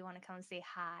 So if you want to come and say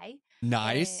hi.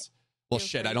 Nice. Well,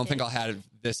 shit, I don't think I'll have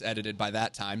this edited by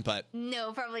that time, but...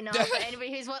 No, probably not. But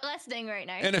anybody who's listening right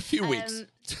now. In a few weeks.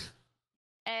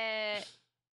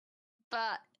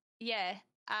 But, yeah.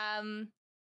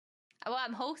 Well,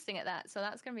 I'm hosting at that, so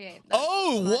that's going to be...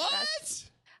 what?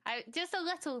 Just a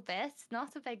little bit,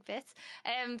 not a big bit.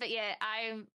 But yeah,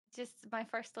 I'm just my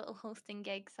first little hosting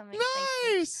gig, so I'm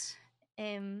excited. Nice!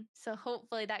 So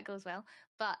hopefully that goes well.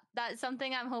 But that's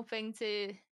something I'm hoping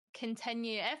to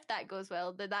continue if that goes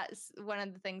well. That's one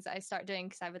of the things that I start doing,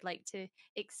 because I would like to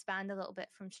expand a little bit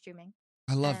from streaming.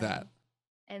 I love that.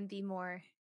 And do more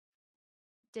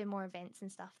events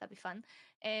and stuff. That'd be fun.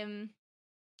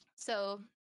 So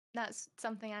that's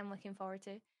something I'm looking forward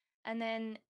to. And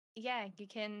then yeah, you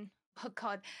can... Oh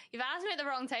God, you've asked me at the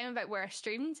wrong time about where I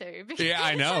stream to. Yeah,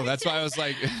 I know. That's why I was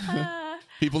like,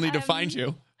 people need to find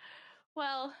you.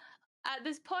 Well, at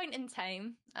this point in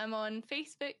time, I'm on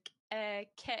Facebook,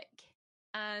 Kick,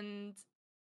 and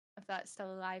if that's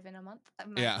still alive in a month.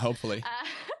 Yeah, hopefully.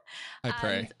 I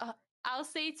pray. And, I'll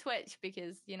say Twitch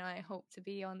because, I hope to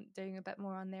be doing a bit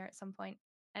more on there at some point.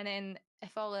 And then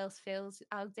if all else fails,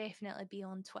 I'll definitely be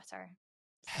on Twitter.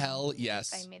 Hell yes.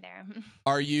 Find me there.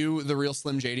 Are you the Real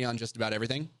Slim Jadey on just about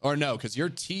everything? Or no, because you're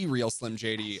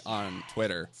TheRealSlimJadey on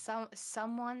Twitter.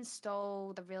 Someone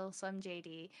stole the Real Slim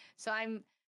Jadey. So I'm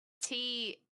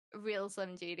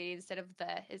TheRealSlimJadey instead of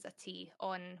is a T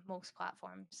on most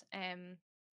platforms.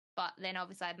 But then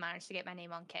obviously I'd managed to get my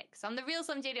name on Kick. So I'm the Real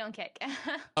Slim Jadey on Kick.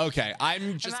 Okay,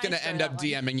 I'm just going to end up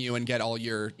DMing you and get all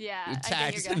your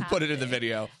tags and put it in the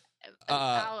video.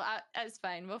 It's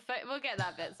fine. We'll get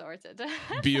that bit sorted.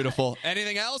 Beautiful.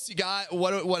 Anything else you got?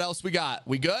 What else we got?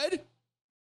 We good?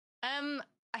 I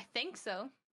think so.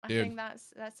 Dude. I think that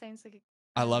sounds like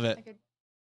I love it. A good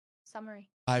summary.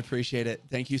 I appreciate it.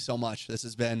 Thank you so much. This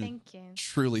has been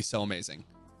truly so amazing.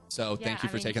 So thank you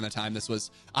for taking the time.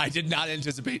 I did not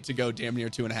anticipate to go damn near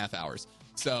 2.5 hours.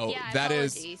 So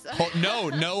apologies.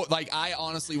 No, like I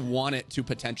honestly want it to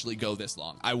potentially go this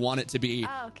long. I want it to be,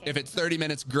 if it's 30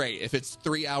 minutes, great. If it's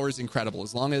 3 hours, incredible.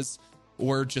 As long as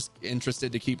we're just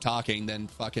interested to keep talking, then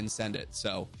fucking send it.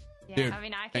 So, dude, I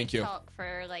mean, I can talk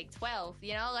for like 12,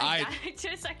 I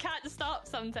can't stop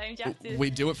sometimes. We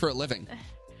do it for a living.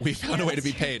 We found a way to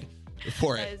be paid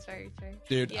for it. That is very true.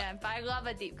 Dude. Yeah, but I love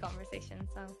a deep conversation,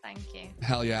 so thank you.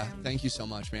 Hell yeah. Thank you so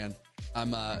much, man. I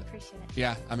appreciate it.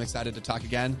 Yeah, I'm excited to talk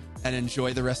again, and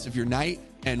enjoy the rest of your night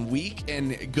and week,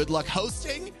 and good luck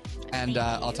hosting, and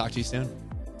I'll talk to you soon.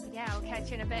 Yeah, I'll catch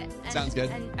you in a bit. Sounds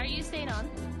good. And are you staying on?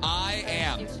 I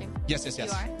am. You Yes.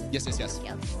 are? Yes. If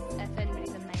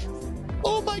anybody's in my house.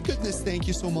 Oh my goodness, thank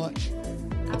you so much.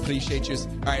 Appreciate you.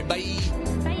 All right, bye.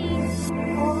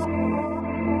 Bye.